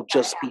 and there'll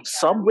just be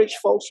some rich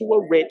folks who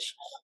are rich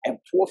and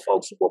poor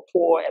folks who are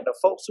poor, and the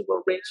folks who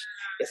are rich,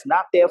 it's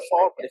not their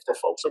fault, but if the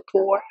folks are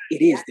poor,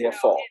 it is their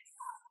fault,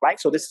 right?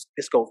 So this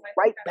goes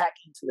right back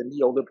into the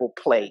neoliberal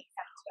play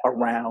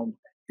around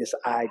this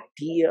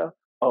idea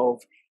of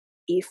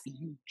if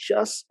you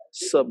just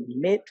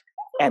submit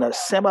and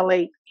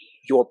assimilate,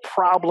 your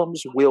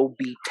problems will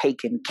be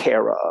taken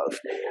care of.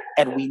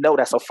 And we know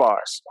that's a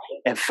farce.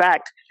 In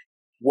fact,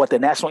 what the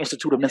National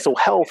Institute of Mental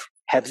Health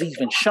has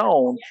even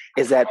shown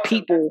is that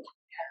people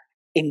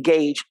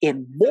engage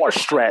in more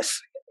stress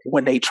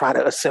when they try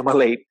to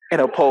assimilate, as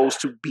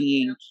opposed to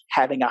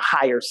having a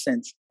higher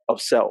sense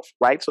of self,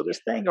 right? So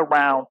this thing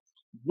around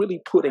really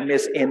putting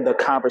this in the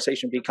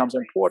conversation becomes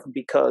important,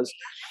 because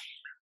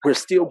we're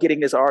still getting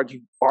this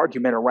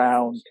argument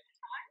around.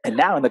 And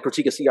now in the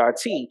critique of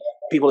CRT,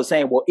 people are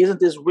saying, well,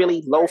 isn't this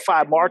really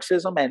lo-fi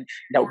Marxism? And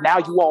now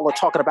you all are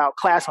talking about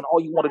class, and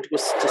all you want to do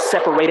is to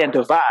separate and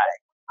divide.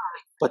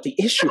 But the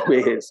issue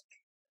is,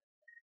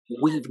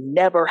 we've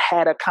never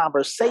had a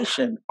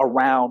conversation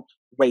around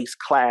race,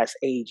 class,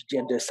 age,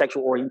 gender,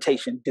 sexual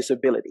orientation,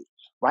 disability,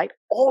 right?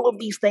 All of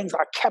these things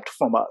are kept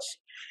from us.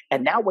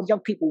 And now when young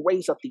people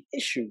raise up the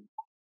issue,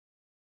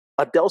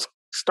 adults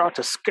start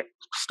to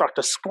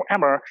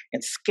scrammer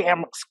and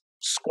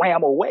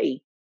scram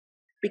away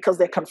because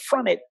they're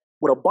confronted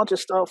with a bunch of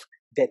stuff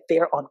that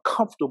they're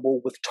uncomfortable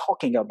with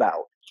talking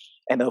about.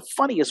 And the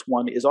funniest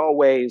one is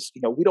always,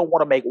 we don't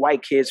want to make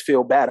white kids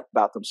feel bad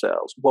about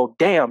themselves. Well,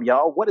 damn,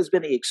 y'all, what has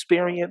been the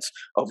experience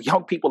of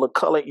young people of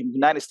color in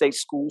United States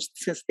schools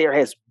since there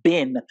has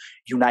been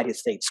United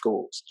States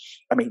schools?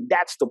 I mean,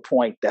 that's the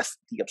point. That's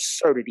the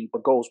absurdity,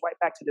 but goes right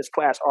back to this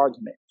class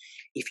argument.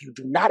 If you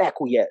do not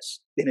acquiesce,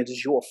 then it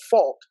is your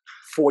fault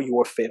for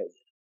your failure.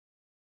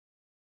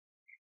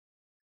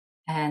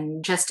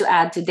 And just to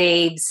add to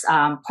Dave's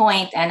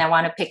point, and I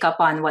want to pick up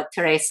on what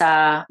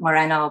Teresa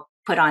Moreno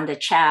put on the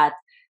chat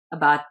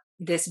about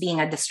this being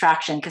a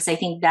distraction, because I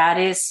think that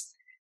is,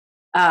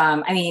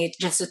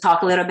 just to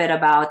talk a little bit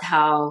about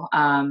how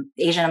the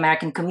Asian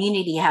American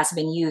community has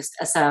been used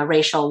as a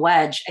racial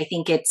wedge. I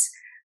think it's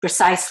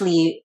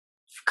precisely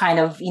kind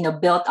of,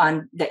 built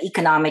on the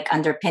economic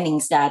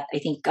underpinnings that I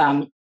think,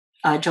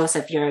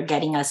 Joseph, you're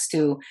getting us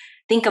to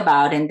think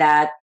about, and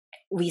that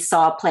we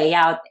saw play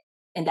out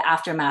in the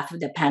aftermath of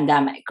the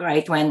pandemic,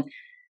 right? When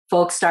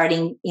folks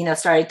started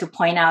to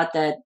point out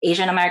that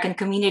Asian American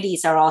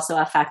communities are also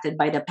affected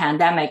by the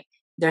pandemic,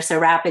 there's a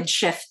rapid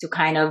shift to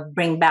kind of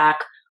bring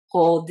back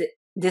whole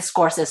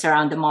discourses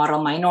around the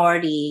model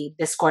minority,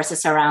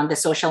 discourses around the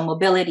social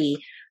mobility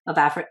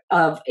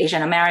of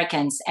Asian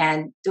Americans,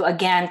 and to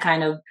again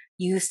kind of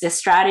use this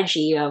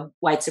strategy of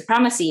white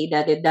supremacy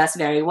that it does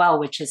very well,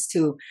 which is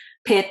to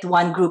pit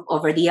one group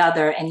over the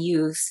other and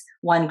use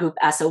one group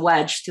as a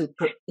wedge to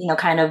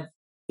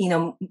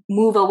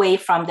move away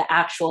from the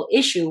actual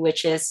issue,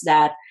 which is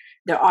that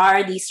there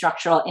are these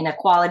structural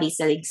inequalities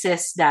that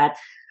exist that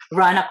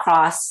run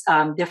across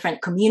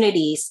different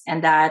communities,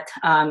 and that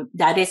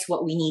is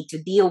what we need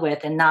to deal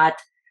with, and not,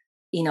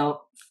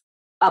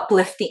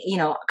 uplifting,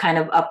 kind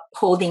of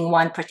upholding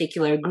one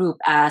particular group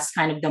as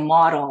kind of the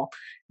model,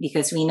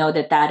 because we know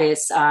that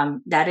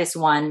is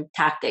one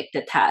tactic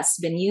that has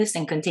been used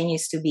and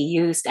continues to be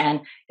used, and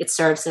it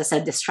serves as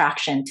a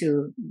distraction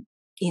to,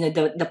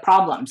 the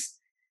problems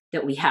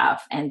that we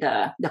have and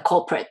the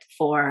culprit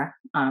for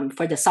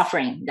the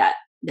suffering that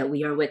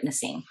we are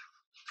witnessing.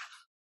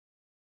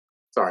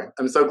 Sorry,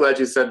 I'm so glad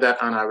you said that,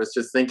 Anna. I was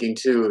just thinking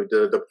too,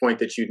 the point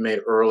that you'd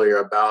made earlier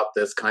about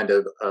this kind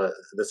of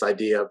this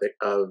idea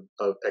of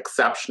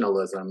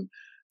exceptionalism,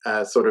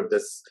 sort of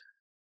this,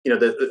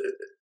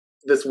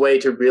 this way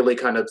to really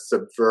kind of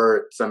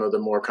subvert some of the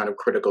more kind of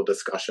critical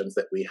discussions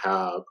that we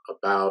have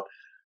about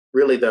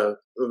really the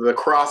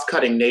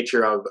cross-cutting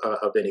nature of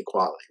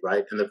inequality,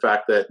 right? And the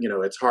fact that,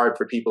 it's hard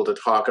for people to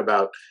talk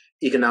about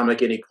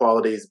economic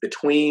inequalities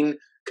between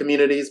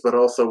communities, but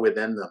also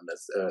within them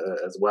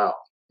as well,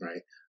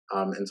 right?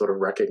 And sort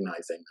of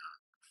recognizing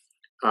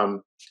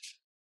that.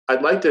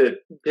 I'd like to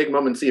take a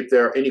moment and see if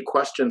there are any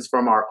questions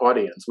from our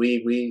audience.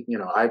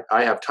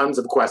 I have tons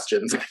of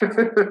questions,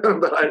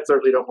 but I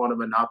certainly don't want to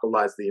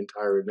monopolize the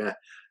entire event.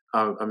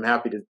 I'm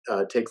happy to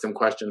take some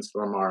questions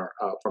from our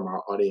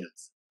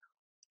audience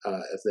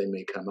as they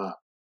may come up.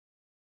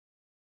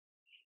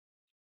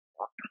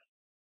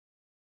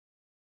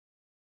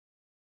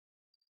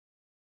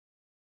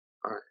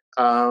 All right.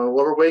 Well,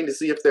 we're waiting to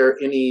see if there are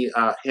any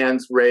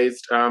hands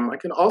raised. I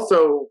can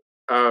also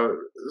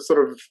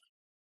sort of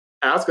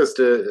ask us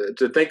to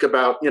think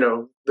about,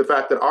 the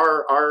fact that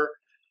our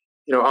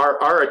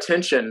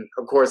attention,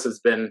 of course, has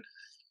been,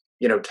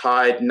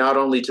 tied not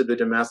only to the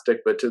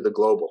domestic but to the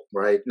global,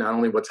 right? Not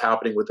only what's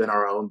happening within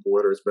our own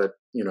borders, but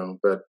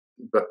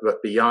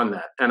but beyond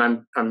that.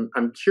 And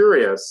I'm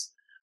curious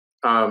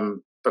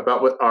about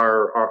what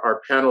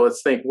our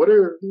panelists think. What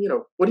do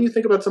you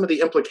think about some of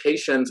the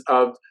implications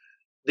of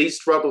these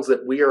struggles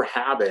that we are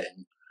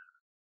having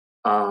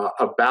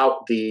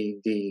about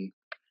the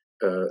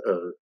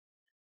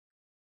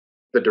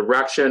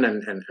direction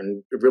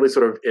and really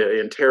sort of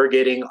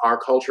interrogating our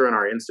culture and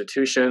our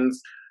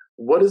institutions?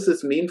 What does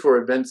this mean for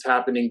events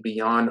happening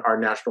beyond our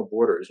national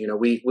borders?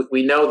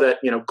 We know that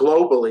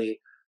globally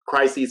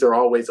crises are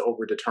always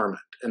overdetermined,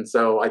 and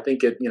so I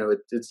think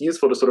it's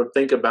useful to sort of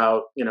think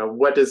about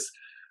what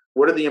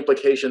are the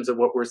implications of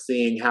what we're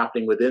seeing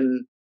happening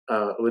within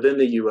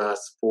the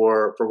U.S.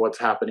 for what's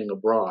happening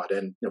abroad,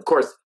 and of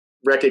course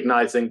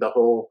recognizing the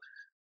whole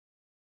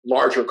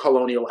larger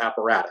colonial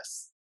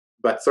apparatus.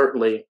 But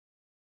certainly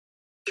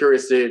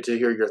curious to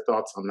hear your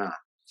thoughts on that.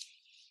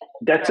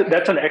 That's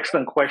an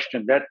excellent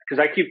question. Because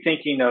I keep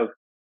thinking of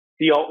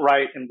the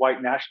alt-right and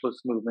white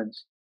nationalist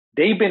movements.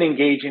 They've been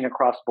engaging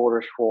across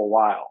borders for a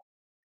while.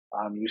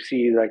 You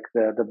see, like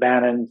the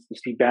Bannons, the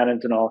Steve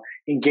Bannons, and all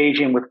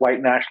engaging with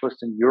white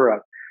nationalists in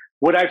Europe.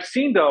 What I've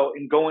seen, though,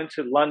 in going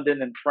to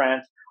London and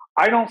France,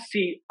 I don't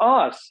see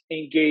us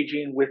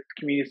engaging with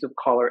communities of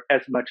color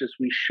as much as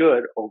we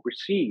should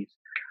overseas.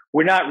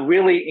 We're not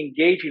really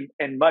engaging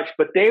in much,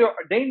 but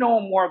they know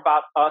more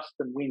about us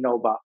than we know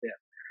about them.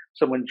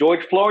 So when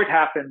George Floyd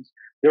happens,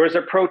 there is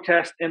a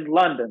protest in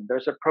London.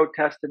 There's a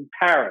protest in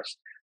Paris.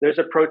 There's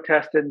a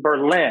protest in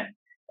Berlin.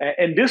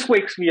 And this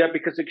wakes me up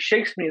because it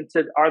shakes me and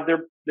said, are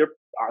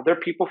there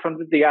people from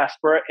the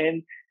diaspora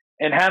in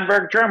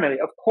Hamburg, Germany?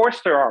 Of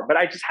course there are, but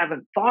I just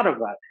haven't thought of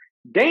that.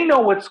 They know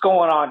what's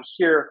going on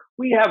here.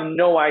 We have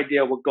no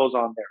idea what goes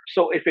on there.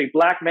 So if a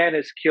black man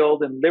is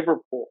killed in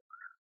Liverpool,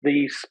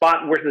 the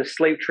spot where the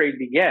slave trade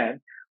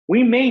began,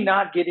 we may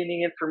not get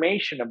any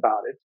information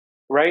about it,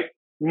 right?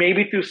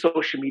 Maybe through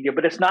social media,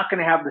 but it's not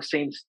going to have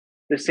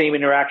the same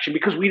interaction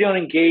because we don't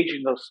engage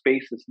in those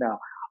spaces now.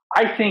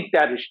 I think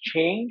that has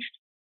changed,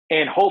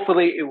 and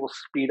hopefully it will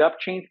speed up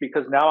change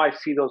because now I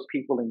see those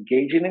people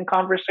engaging in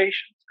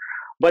conversations.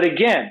 But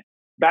again,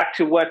 back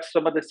to what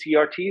some of the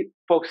CRT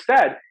folks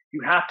said,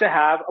 you have to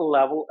have a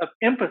level of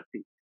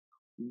empathy.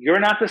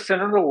 You're not the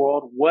center of the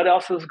world. What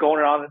else is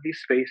going on in these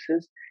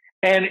spaces?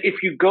 And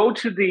if you go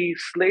to the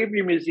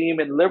Slavery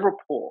Museum in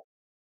Liverpool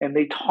and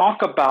they talk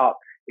about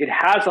it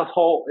has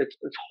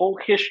its whole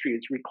history.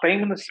 It's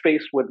reclaiming the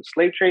space where the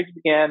slave trade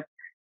began.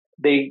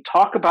 They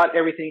talk about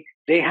everything.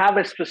 They have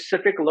a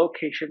specific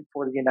location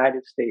for the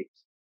United States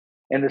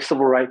and the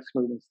civil rights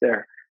movements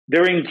there.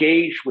 They're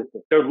engaged with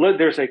it.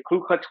 There's a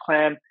Ku Klux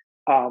Klan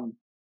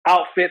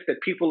outfit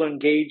that people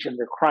engage and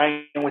they're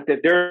crying with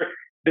it.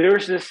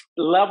 There's this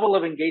level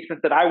of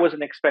engagement that I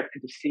wasn't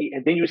expecting to see.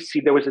 And then you see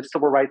there was a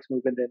civil rights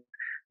movement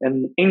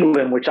in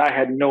England, which I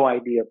had no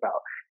idea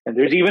about. And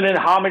there's even an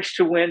homage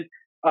to when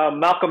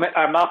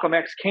Malcolm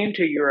X came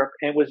to Europe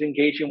and was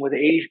engaging with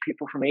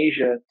people from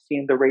Asia,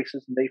 seeing the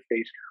racism they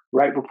faced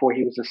right before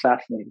he was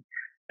assassinated.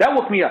 That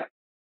woke me up.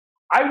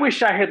 I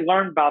wish I had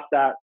learned about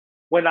that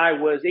when I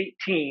was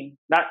 18,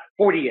 not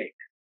 48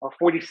 or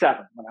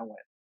 47 when I went.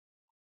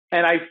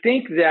 And I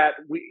think that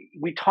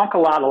we talk a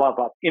lot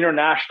about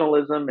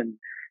internationalism and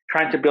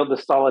trying to build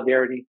the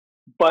solidarity.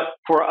 But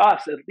for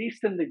us, at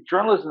least in the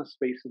journalism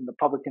space, in the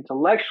public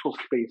intellectual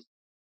space,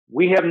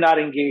 we have not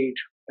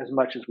engaged as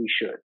much as we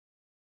should.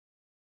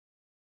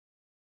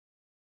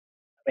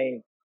 I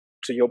mean,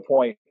 to your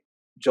point,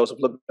 Joseph,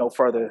 look no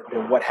further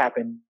than what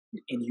happened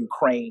in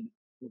Ukraine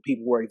when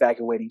people were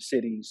evacuating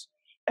cities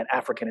and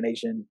African and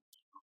Asian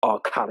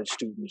college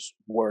students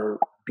were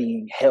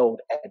being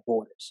held at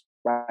borders,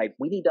 right?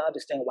 We need to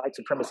understand white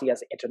supremacy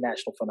as an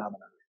international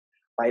phenomenon,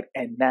 right?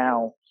 And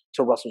now,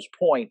 to Russell's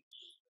point,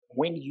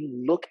 when you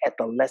look at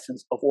the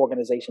lessons of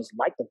organizations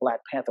like the Black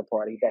Panther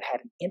Party that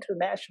had an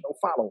international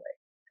following,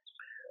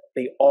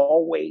 they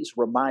always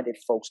reminded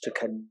folks to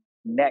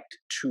connect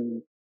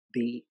to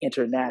the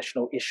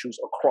international issues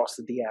across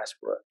the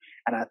diaspora.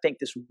 And I think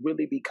this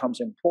really becomes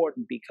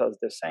important because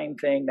the same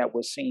thing that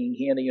we're seeing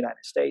here in the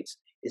United States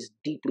is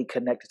deeply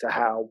connected to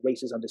how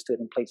race is understood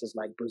in places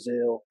like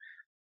Brazil,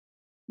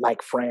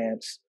 like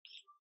France,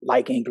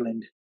 like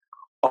England,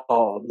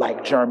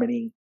 like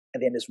Germany,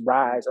 and then this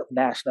rise of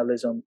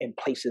nationalism in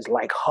places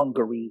like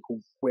Hungary,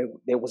 where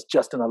there was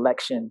just an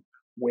election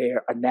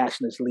where a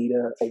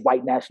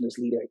white nationalist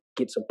leader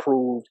gets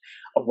approved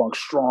among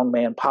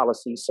strongman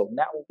policies. So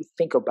now when we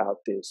think about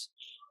this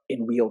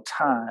in real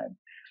time,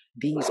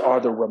 these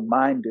are the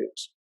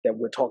reminders that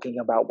we're talking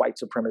about white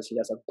supremacy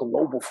as a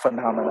global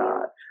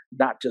phenomenon,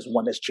 not just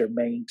one that's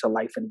germane to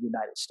life in the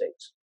United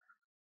States.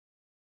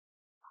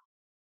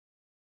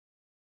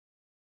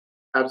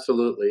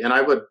 Absolutely. And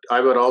I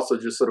would also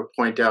just sort of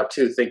point out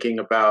too, thinking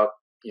about,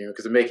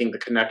 because I'm making the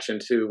connection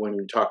too when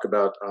you talk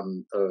about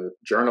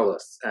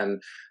journalists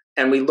and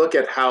we look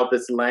at how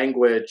this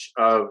language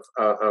of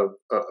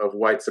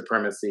white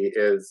supremacy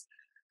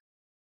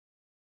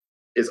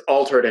is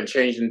altered and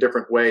changed in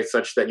different ways,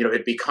 such that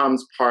it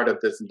becomes part of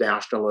this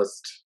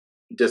nationalist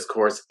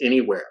discourse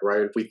anywhere,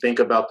 right? If we think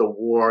about the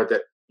war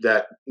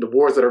that the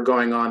wars that are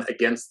going on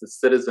against the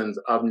citizens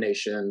of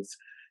nations,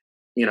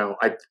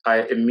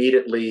 I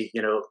immediately,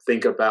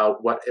 think about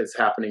what is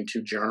happening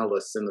to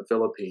journalists in the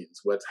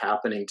Philippines, what's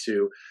happening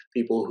to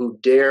people who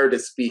dare to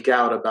speak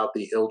out about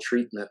the ill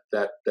treatment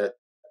that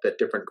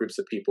different groups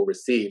of people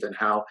receive, and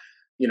how,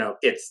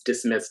 it's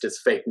dismissed as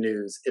fake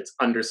news. It's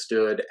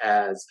understood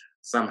as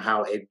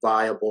somehow a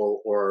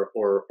viable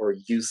or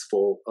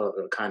useful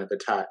kind of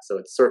attack. So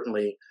it's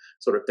certainly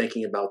sort of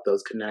thinking about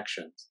those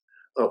connections.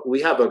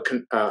 We have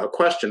a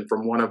question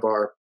from one of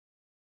our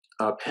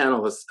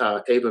panelists,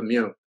 Ava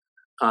Mew.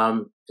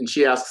 And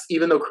she asks,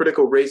 even though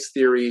critical race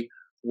theory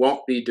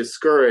won't be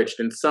discouraged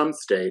in some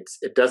states,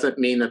 it doesn't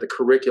mean that the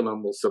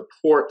curriculum will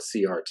support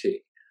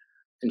CRT.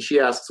 And she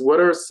asks, what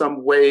are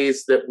some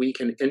ways that we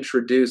can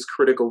introduce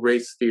critical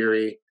race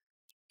theory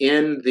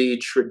in the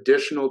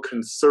traditional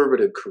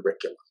conservative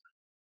curriculum?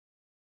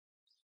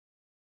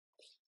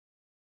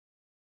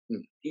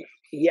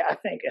 Yeah, I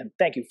think, and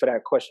thank you for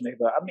that question,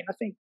 Ava. I mean, I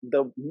think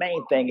the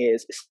main thing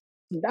is it's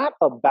not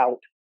about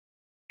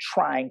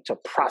trying to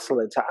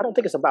proselytize. I don't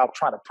think it's about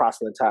trying to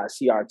proselytize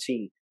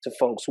CRT to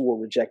folks who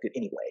were rejected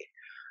anyway.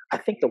 I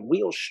think the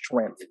real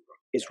strength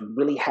is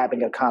really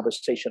having a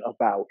conversation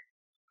about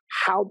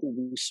how do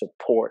we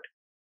support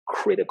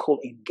critical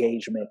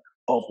engagement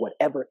of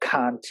whatever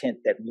content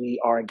that we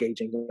are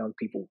engaging young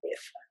people with,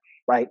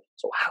 right?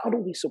 So how do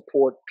we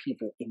support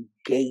people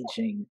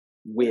engaging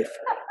with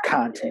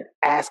content,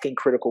 asking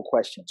critical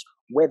questions,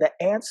 where the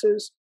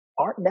answers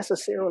aren't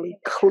necessarily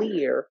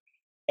clear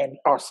and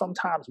are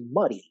sometimes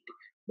muddied,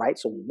 right?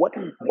 So what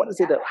is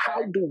it?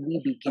 How do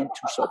we begin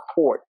to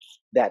support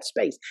that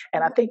space?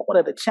 And I think one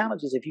of the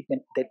challenges, if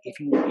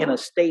you're in a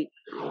state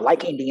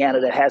like Indiana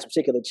that has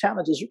particular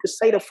challenges, you could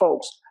say to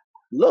folks,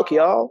 look,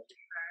 y'all,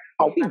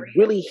 are we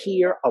really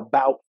here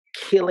about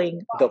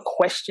killing the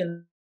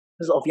questions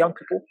of young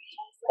people?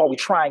 Or are we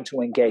trying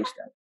to engage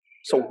them?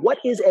 So what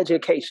is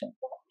education?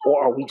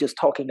 Or are we just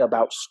talking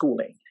about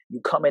schooling?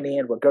 You coming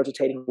in,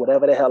 regurgitating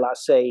whatever the hell I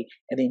say,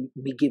 and then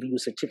me giving you a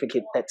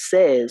certificate that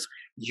says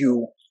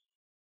you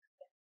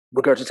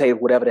regurgitated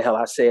whatever the hell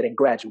I said and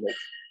graduate,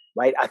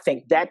 right? I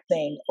think that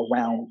thing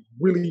around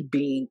really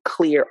being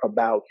clear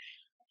about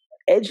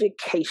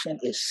education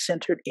is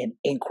centered in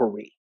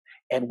inquiry.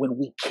 And when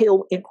we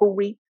kill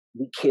inquiry,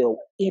 we kill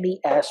any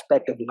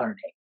aspect of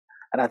learning.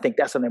 And I think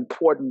that's an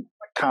important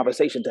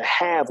conversation to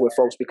have with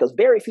folks, because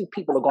very few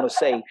people are going to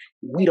say,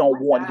 we don't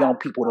want young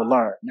people to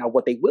learn. Now,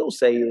 what they will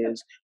say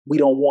is, we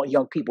don't want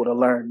young people to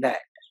learn that,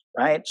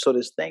 right? So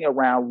this thing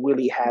around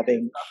really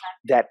having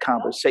that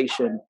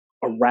conversation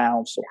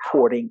around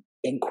supporting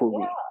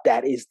inquiry,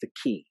 that is the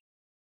key.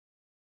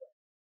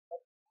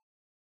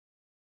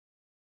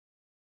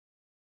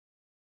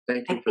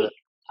 Thank you for that.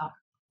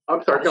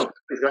 I'm sorry, no,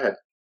 please go ahead.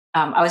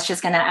 I was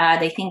just going to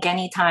add, I think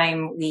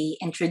anytime we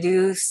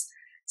introduce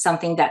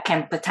something that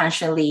can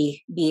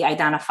potentially be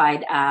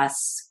identified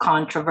as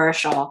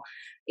controversial,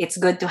 it's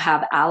good to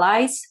have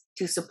allies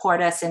to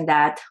support us in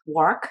that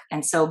work.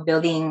 And so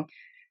building,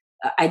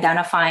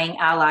 identifying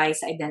allies,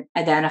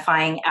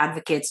 identifying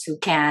advocates who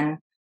can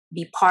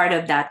be part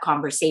of that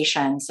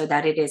conversation so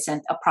that it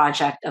isn't a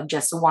project of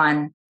just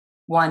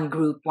one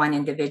group, one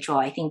individual.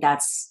 I think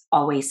that's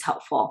always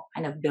helpful,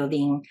 kind of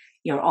building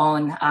your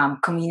own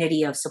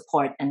community of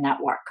support and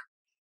network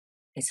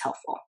is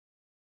helpful.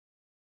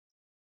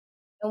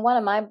 And one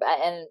of my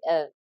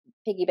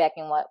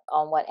piggybacking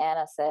on what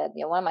Anna said,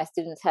 one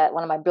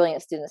of my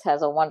brilliant students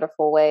has a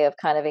wonderful way of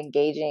kind of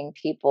engaging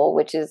people,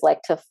 which is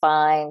like to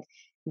find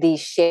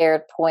these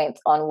shared points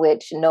on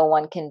which no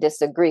one can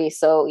disagree.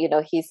 So,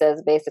 he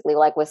says basically,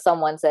 like, when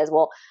someone says,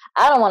 well,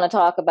 I don't want to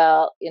talk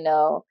about,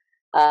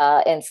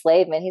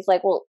 enslavement. He's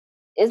like, well,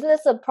 isn't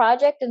this a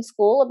project in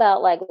school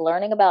about like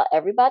learning about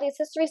everybody's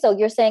history? So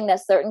you're saying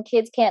that certain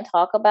kids can't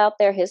talk about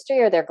their history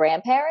or their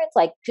grandparents?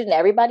 Like, shouldn't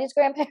everybody's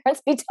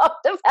grandparents be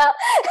talked about?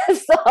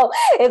 So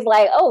it's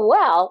like, oh,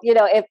 wow.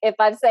 If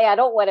I say I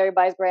don't want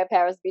everybody's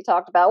grandparents to be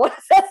talked about, what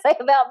does that say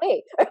about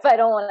me? Or if I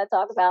don't want to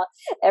talk about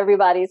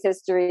everybody's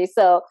history.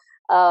 So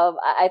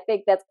I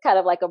think that's kind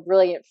of like a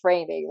brilliant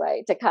framing,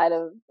 right? To kind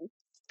of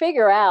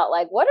figure out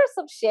like, what are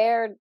some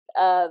shared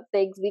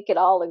things we could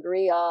all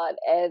agree on,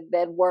 and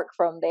then work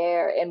from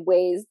there in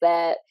ways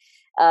that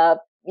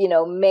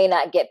may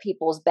not get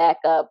people's back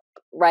up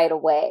right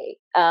away,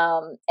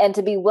 and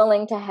to be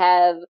willing to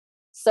have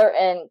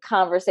certain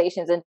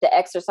conversations and to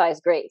exercise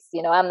grace.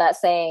 I'm not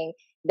saying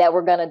that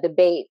we're going to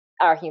debate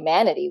our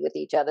humanity with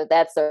each other.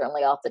 That's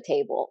certainly off the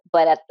table,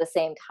 but at the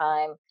same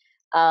time,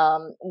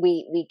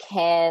 we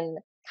can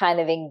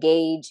kind of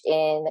engage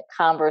in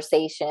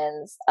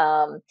conversations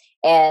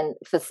and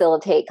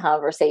facilitate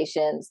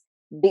conversations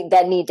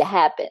that need to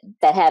happen,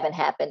 that haven't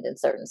happened in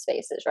certain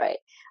spaces, right?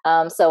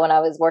 So when I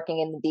was working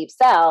in the Deep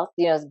South,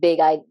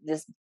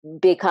 this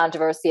big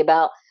controversy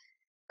about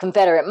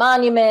Confederate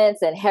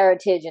monuments and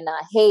heritage and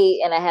not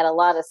hate. And I had a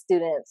lot of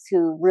students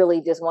who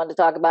really just wanted to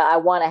talk about, I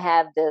want to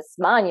have this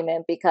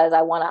monument because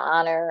I want to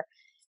honor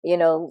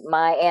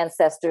my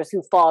ancestors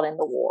who fought in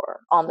the war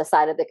on the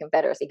side of the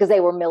Confederacy, because they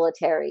were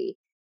military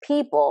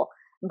people,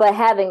 but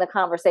having the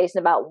conversation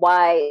about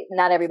why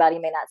not everybody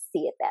may not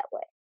see it that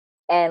way,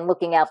 and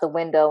looking out the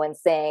window and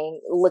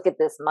saying, look at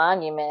this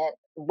monument,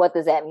 what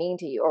does that mean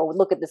to you? Or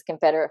look at this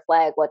Confederate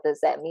flag, what does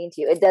that mean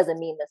to you? It doesn't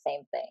mean the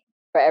same thing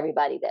for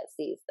everybody that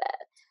sees that.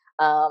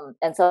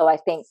 And so I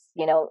think,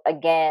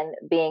 again,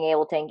 being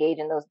able to engage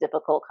in those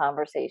difficult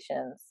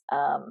conversations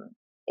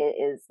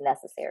is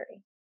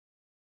necessary.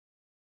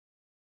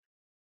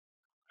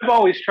 I've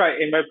always tried,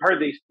 and I've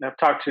heard these, and I've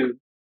talked to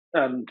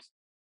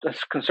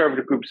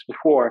conservative groups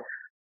before,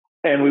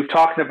 and we've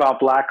talked about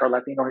Black or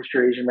Latino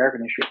history, Asian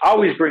American history. I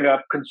always bring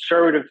up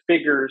conservative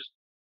figures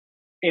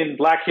in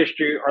Black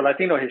history or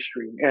Latino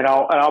history, and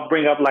I'll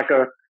bring up like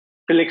a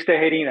Felix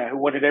Tejerina, who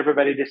wanted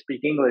everybody to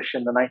speak English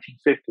in the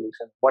 1950s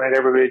and wanted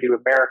everybody to do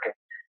American.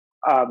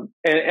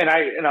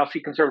 And I'll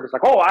see conservatives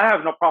like, oh, I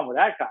have no problem with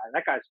that guy.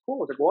 That guy's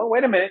cool. It's like, well,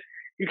 wait a minute,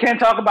 you can't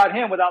talk about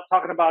him without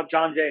talking about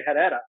John J.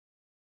 Herrera,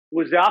 who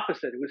was the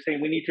opposite. Who was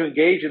saying we need to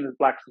engage in the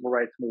Black civil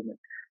rights movement.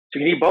 So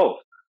you need both.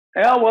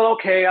 Oh, well,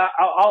 okay,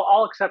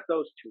 I'll accept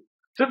those two.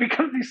 So it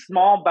becomes these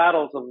small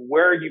battles of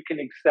where you can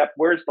accept,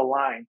 where's the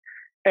line.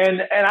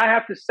 And I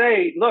have to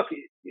say, look,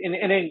 in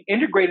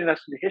integrating us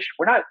into history,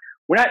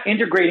 we're not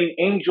integrating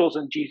angels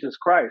in Jesus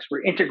Christ.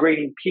 We're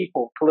integrating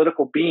people,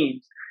 political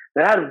beings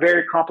that had a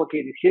very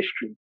complicated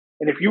history.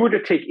 And if you were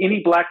to take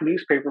any Black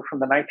newspaper from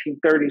the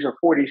 1930s or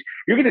 40s,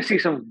 you're going to see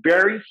some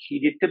very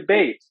heated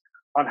debates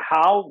on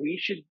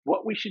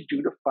what we should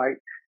do to fight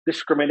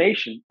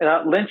discrimination,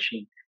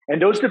 lynching. And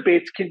those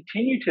debates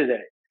continue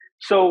today.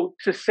 So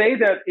to say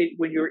that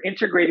when you're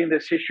integrating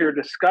this issue or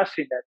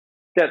discussing it,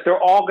 that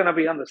they're all going to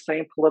be on the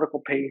same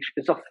political page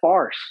is a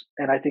farce.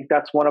 And I think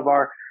that's one of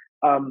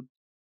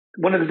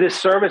the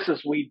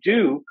disservices we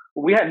do.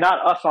 We had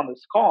not us on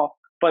this call,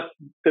 but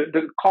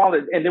the call,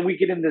 and then we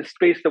get in this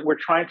space that we're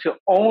trying to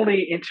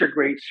only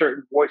integrate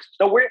certain voices.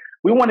 No,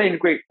 we want to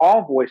integrate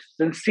all voices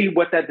and see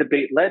what that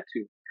debate led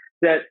to.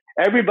 That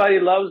everybody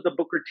loves the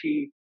Booker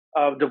T.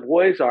 Du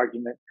Bois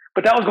argument,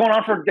 but that was going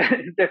on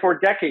for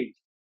decades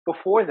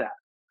before that.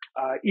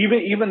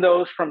 Even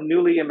those from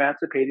newly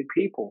emancipated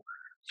people.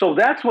 So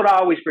that's what I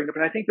always bring up,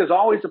 and I think there's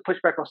always a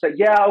pushback. I'll say,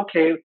 yeah,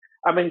 okay,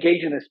 I'm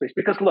engaged in this space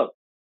because look,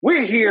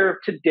 we're here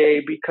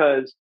today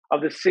because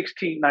of the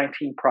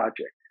 1619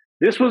 Project.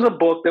 This was a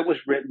book that was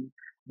written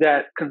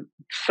that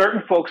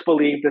certain folks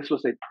believe this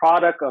was a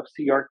product of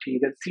CRT,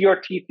 that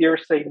CRT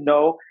theorists say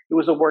no, it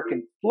was a work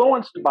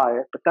influenced by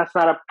it, but that's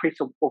not a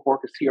principal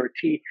work of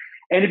CRT,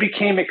 and it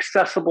became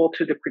accessible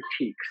to the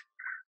critiques.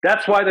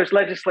 That's why there's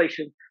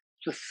legislation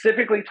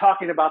specifically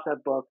talking about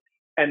that book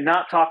and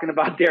not talking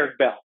about Derek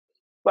Bell.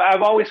 But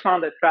I've always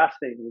found that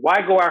fascinating.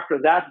 Why go after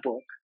that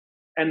book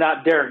and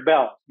not Derek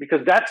Bell?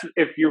 Because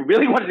if you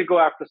really wanted to go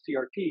after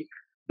CRT,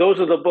 those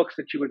are the books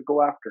that you would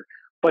go after.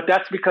 But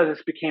that's because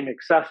it's became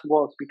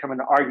accessible, it's become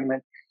an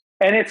argument,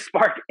 and it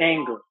sparked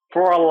anger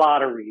for a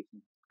lot of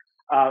reasons.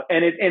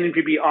 And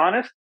to be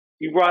honest,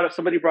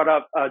 somebody brought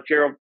up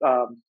Gerald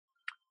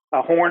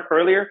Horne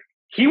earlier.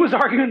 He was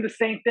arguing the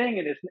same thing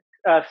in his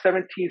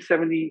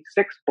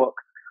 1776 book,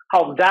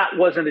 how that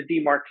wasn't a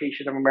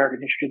demarcation of American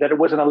history, that it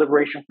wasn't a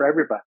liberation for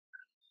everybody.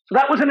 So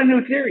that wasn't a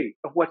new theory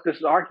of what this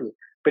is arguing,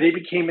 but it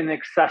became an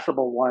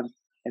accessible one,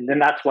 and then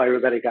that's why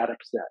everybody got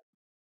upset.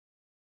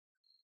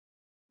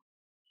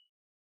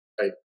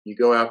 Right. You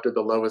go after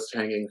the lowest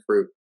hanging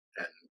fruit,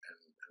 and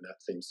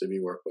that seems to be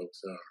where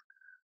folks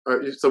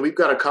are. So we've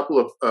got a couple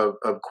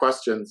of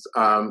questions.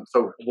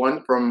 So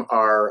one from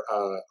our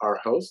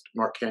host,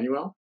 Mark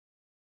Canuel.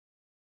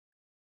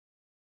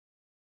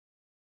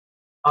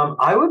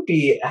 I would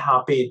be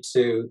happy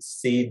to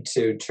cede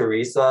to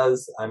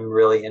Teresa's. I'm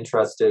really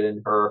interested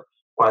in her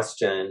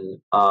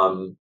question.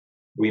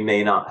 We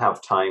may not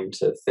have time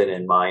to fit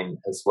in mine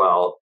as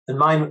well. And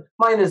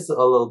mine is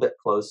a little bit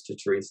close to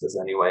Teresa's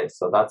anyway,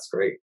 so that's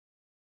great.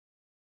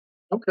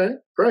 Okay,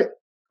 great.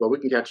 Well, we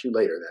can catch you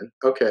later then.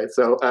 Okay,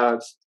 so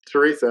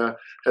Teresa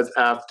has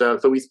asked,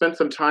 so we spent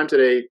some time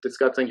today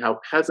discussing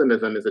how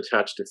pessimism is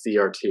attached to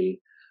CRT.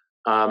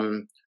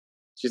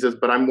 She says,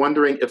 but I'm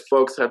wondering if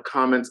folks have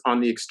comments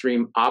on the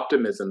extreme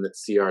optimism that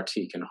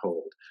CRT can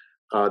hold,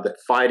 that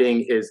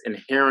fighting is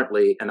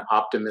inherently an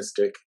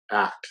optimistic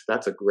act.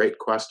 That's a great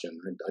question.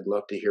 I'd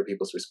love to hear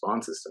people's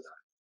responses to that.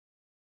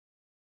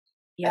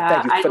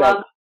 Yeah, thank you for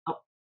that.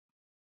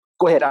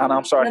 Go ahead, Anna.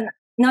 I'm sorry.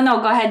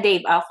 No, go ahead,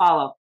 Dave. I'll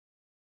follow.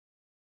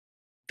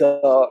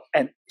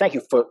 And thank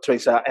you for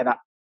Teresa.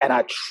 And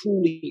I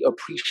truly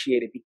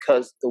appreciate it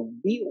because the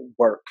real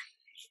work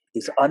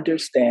is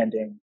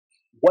understanding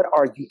what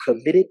are you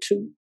committed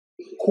to,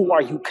 who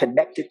are you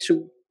connected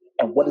to,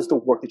 and what is the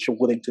work that you're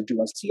willing to do.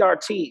 And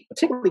CRT,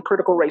 particularly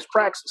critical race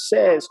praxis,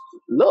 says,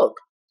 look,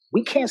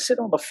 we can't sit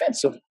on the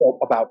fence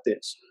about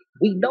this.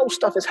 We know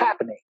stuff is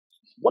happening.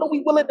 What are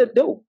we willing to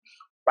do?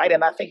 Right?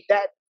 And I think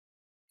that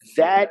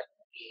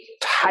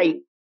type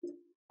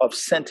of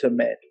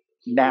sentiment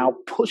now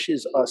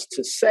pushes us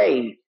to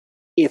say,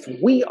 if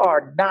we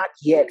are not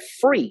yet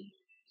free,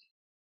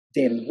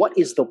 then what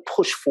is the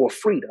push for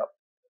freedom?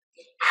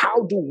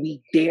 How do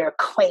we dare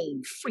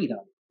claim freedom?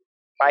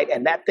 Right?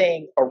 And that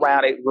thing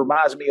around it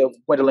reminds me of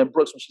Gwendolyn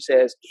Brooks when she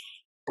says,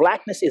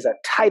 Blackness is a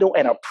title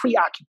and a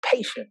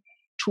preoccupation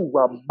to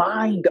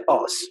remind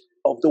us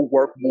of the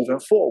work moving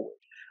forward.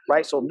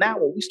 Right? So now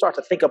when we start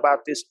to think about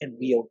this in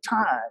real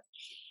time,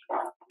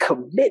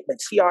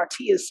 commitment,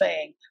 CRT is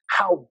saying,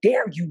 how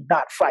dare you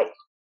not fight?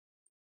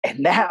 And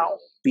now,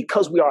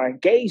 because we are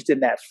engaged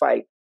in that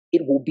fight,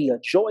 it will be a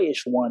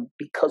joyous one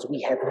because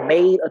we have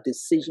made a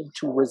decision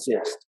to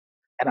resist.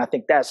 And I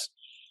think that's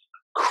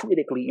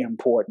critically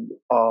important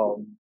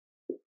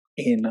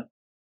in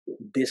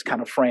this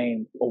kind of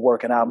frame of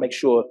work. And I'll make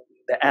sure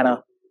that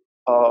Anna,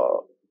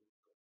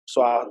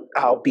 so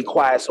I'll be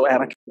quiet so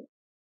Anna can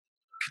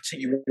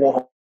continue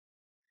on.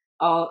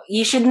 Oh,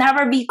 you should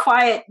never be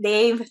quiet,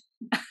 Dave.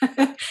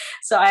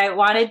 So I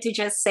wanted to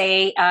just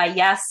say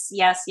yes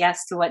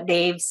to what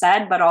Dave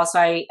said, but also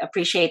I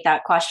appreciate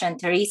that question,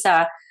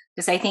 Teresa,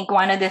 because I think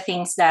one of the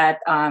things that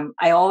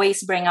I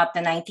always bring up the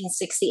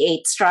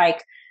 1968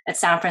 strike at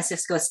San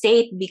Francisco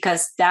State,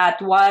 because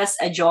that was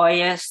a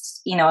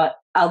joyous,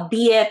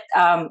 albeit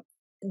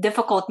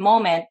difficult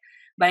moment,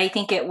 but I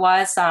think it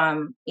was,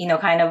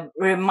 kind of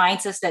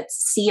reminds us that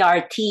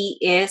CRT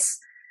is,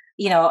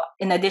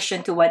 in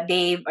addition to what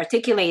Dave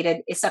articulated,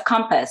 it's a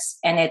compass,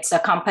 and it's a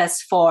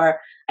compass for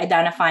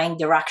identifying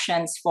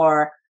directions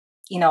for,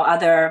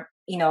 other,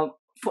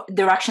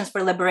 directions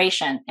for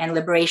liberation and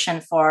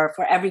liberation for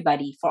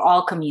everybody, for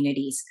all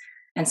communities.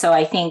 And so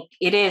I think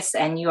it is,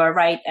 and you are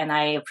right, and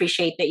I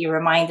appreciate that you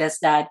remind us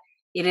that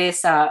it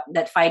is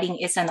that fighting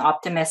is an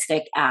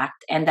optimistic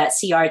act, and that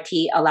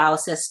CRT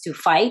allows us to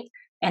fight,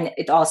 and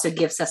it also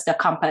gives us the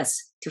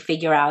compass to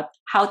figure out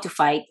how to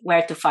fight,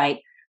 where to fight,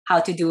 how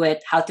to do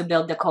it, how to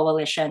build the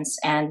coalitions,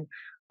 and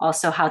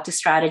also how to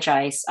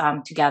strategize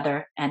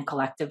together and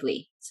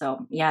collectively.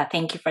 So yeah,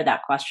 thank you for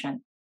that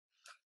question.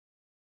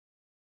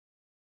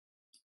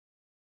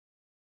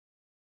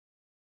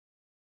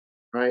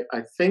 Right,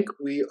 I think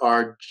we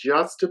are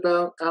just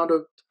about out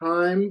of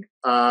time.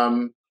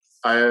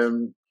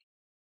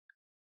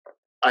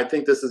 I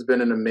think this has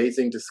been an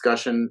amazing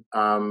discussion.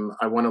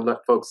 I want to let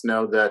folks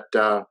know that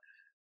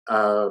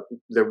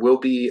there will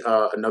be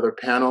another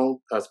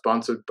panel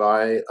sponsored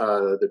by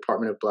the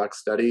Department of Black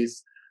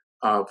Studies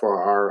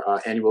for our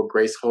annual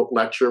Grace Holt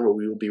Lecture, where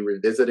we will be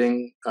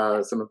revisiting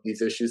some of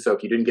these issues. So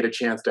if you didn't get a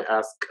chance to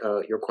ask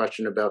your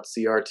question about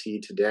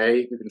CRT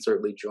today, you can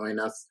certainly join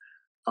us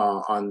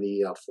on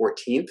the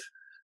 14th,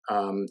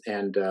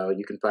 and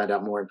you can find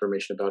out more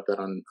information about that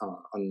on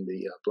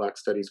the Black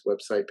Studies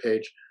website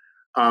page.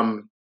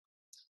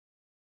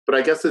 But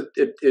I guess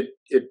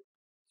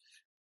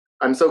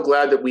I'm so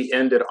glad that we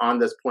ended on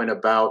this point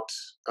about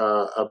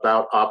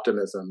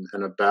optimism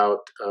and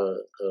about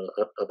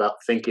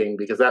thinking,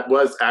 because that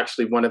was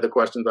actually one of the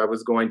questions I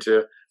was going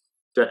to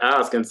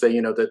ask and say,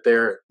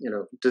 that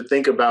to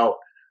think about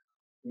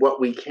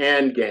what we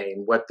can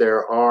gain, what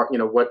there are,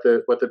 what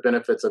the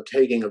benefits of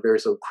taking a very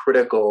so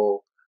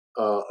critical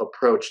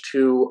approach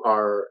to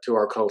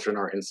our culture and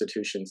our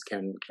institutions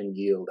can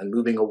yield, and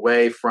moving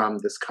away from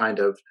this kind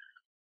of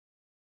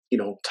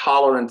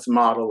tolerance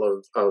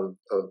model of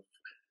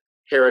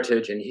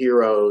heritage and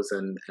heroes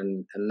and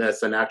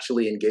this, and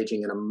actually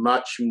engaging in a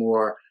much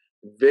more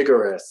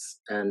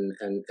vigorous and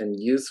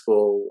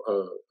useful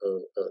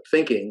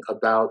thinking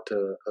about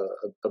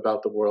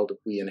the world that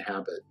we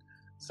inhabit.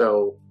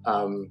 So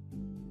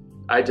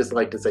I'd just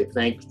like to say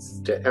thanks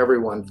to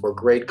everyone for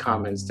great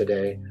comments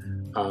today.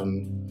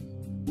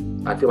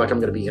 I feel like I'm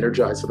going to be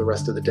energized for the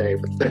rest of the day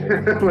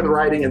with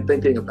writing and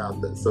thinking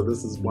about this. So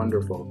this is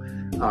wonderful.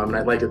 And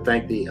I'd like to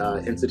thank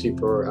the Institute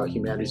for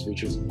Humanities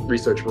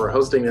Research for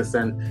hosting this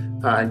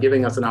and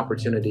giving us an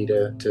opportunity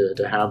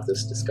to have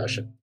this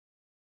discussion.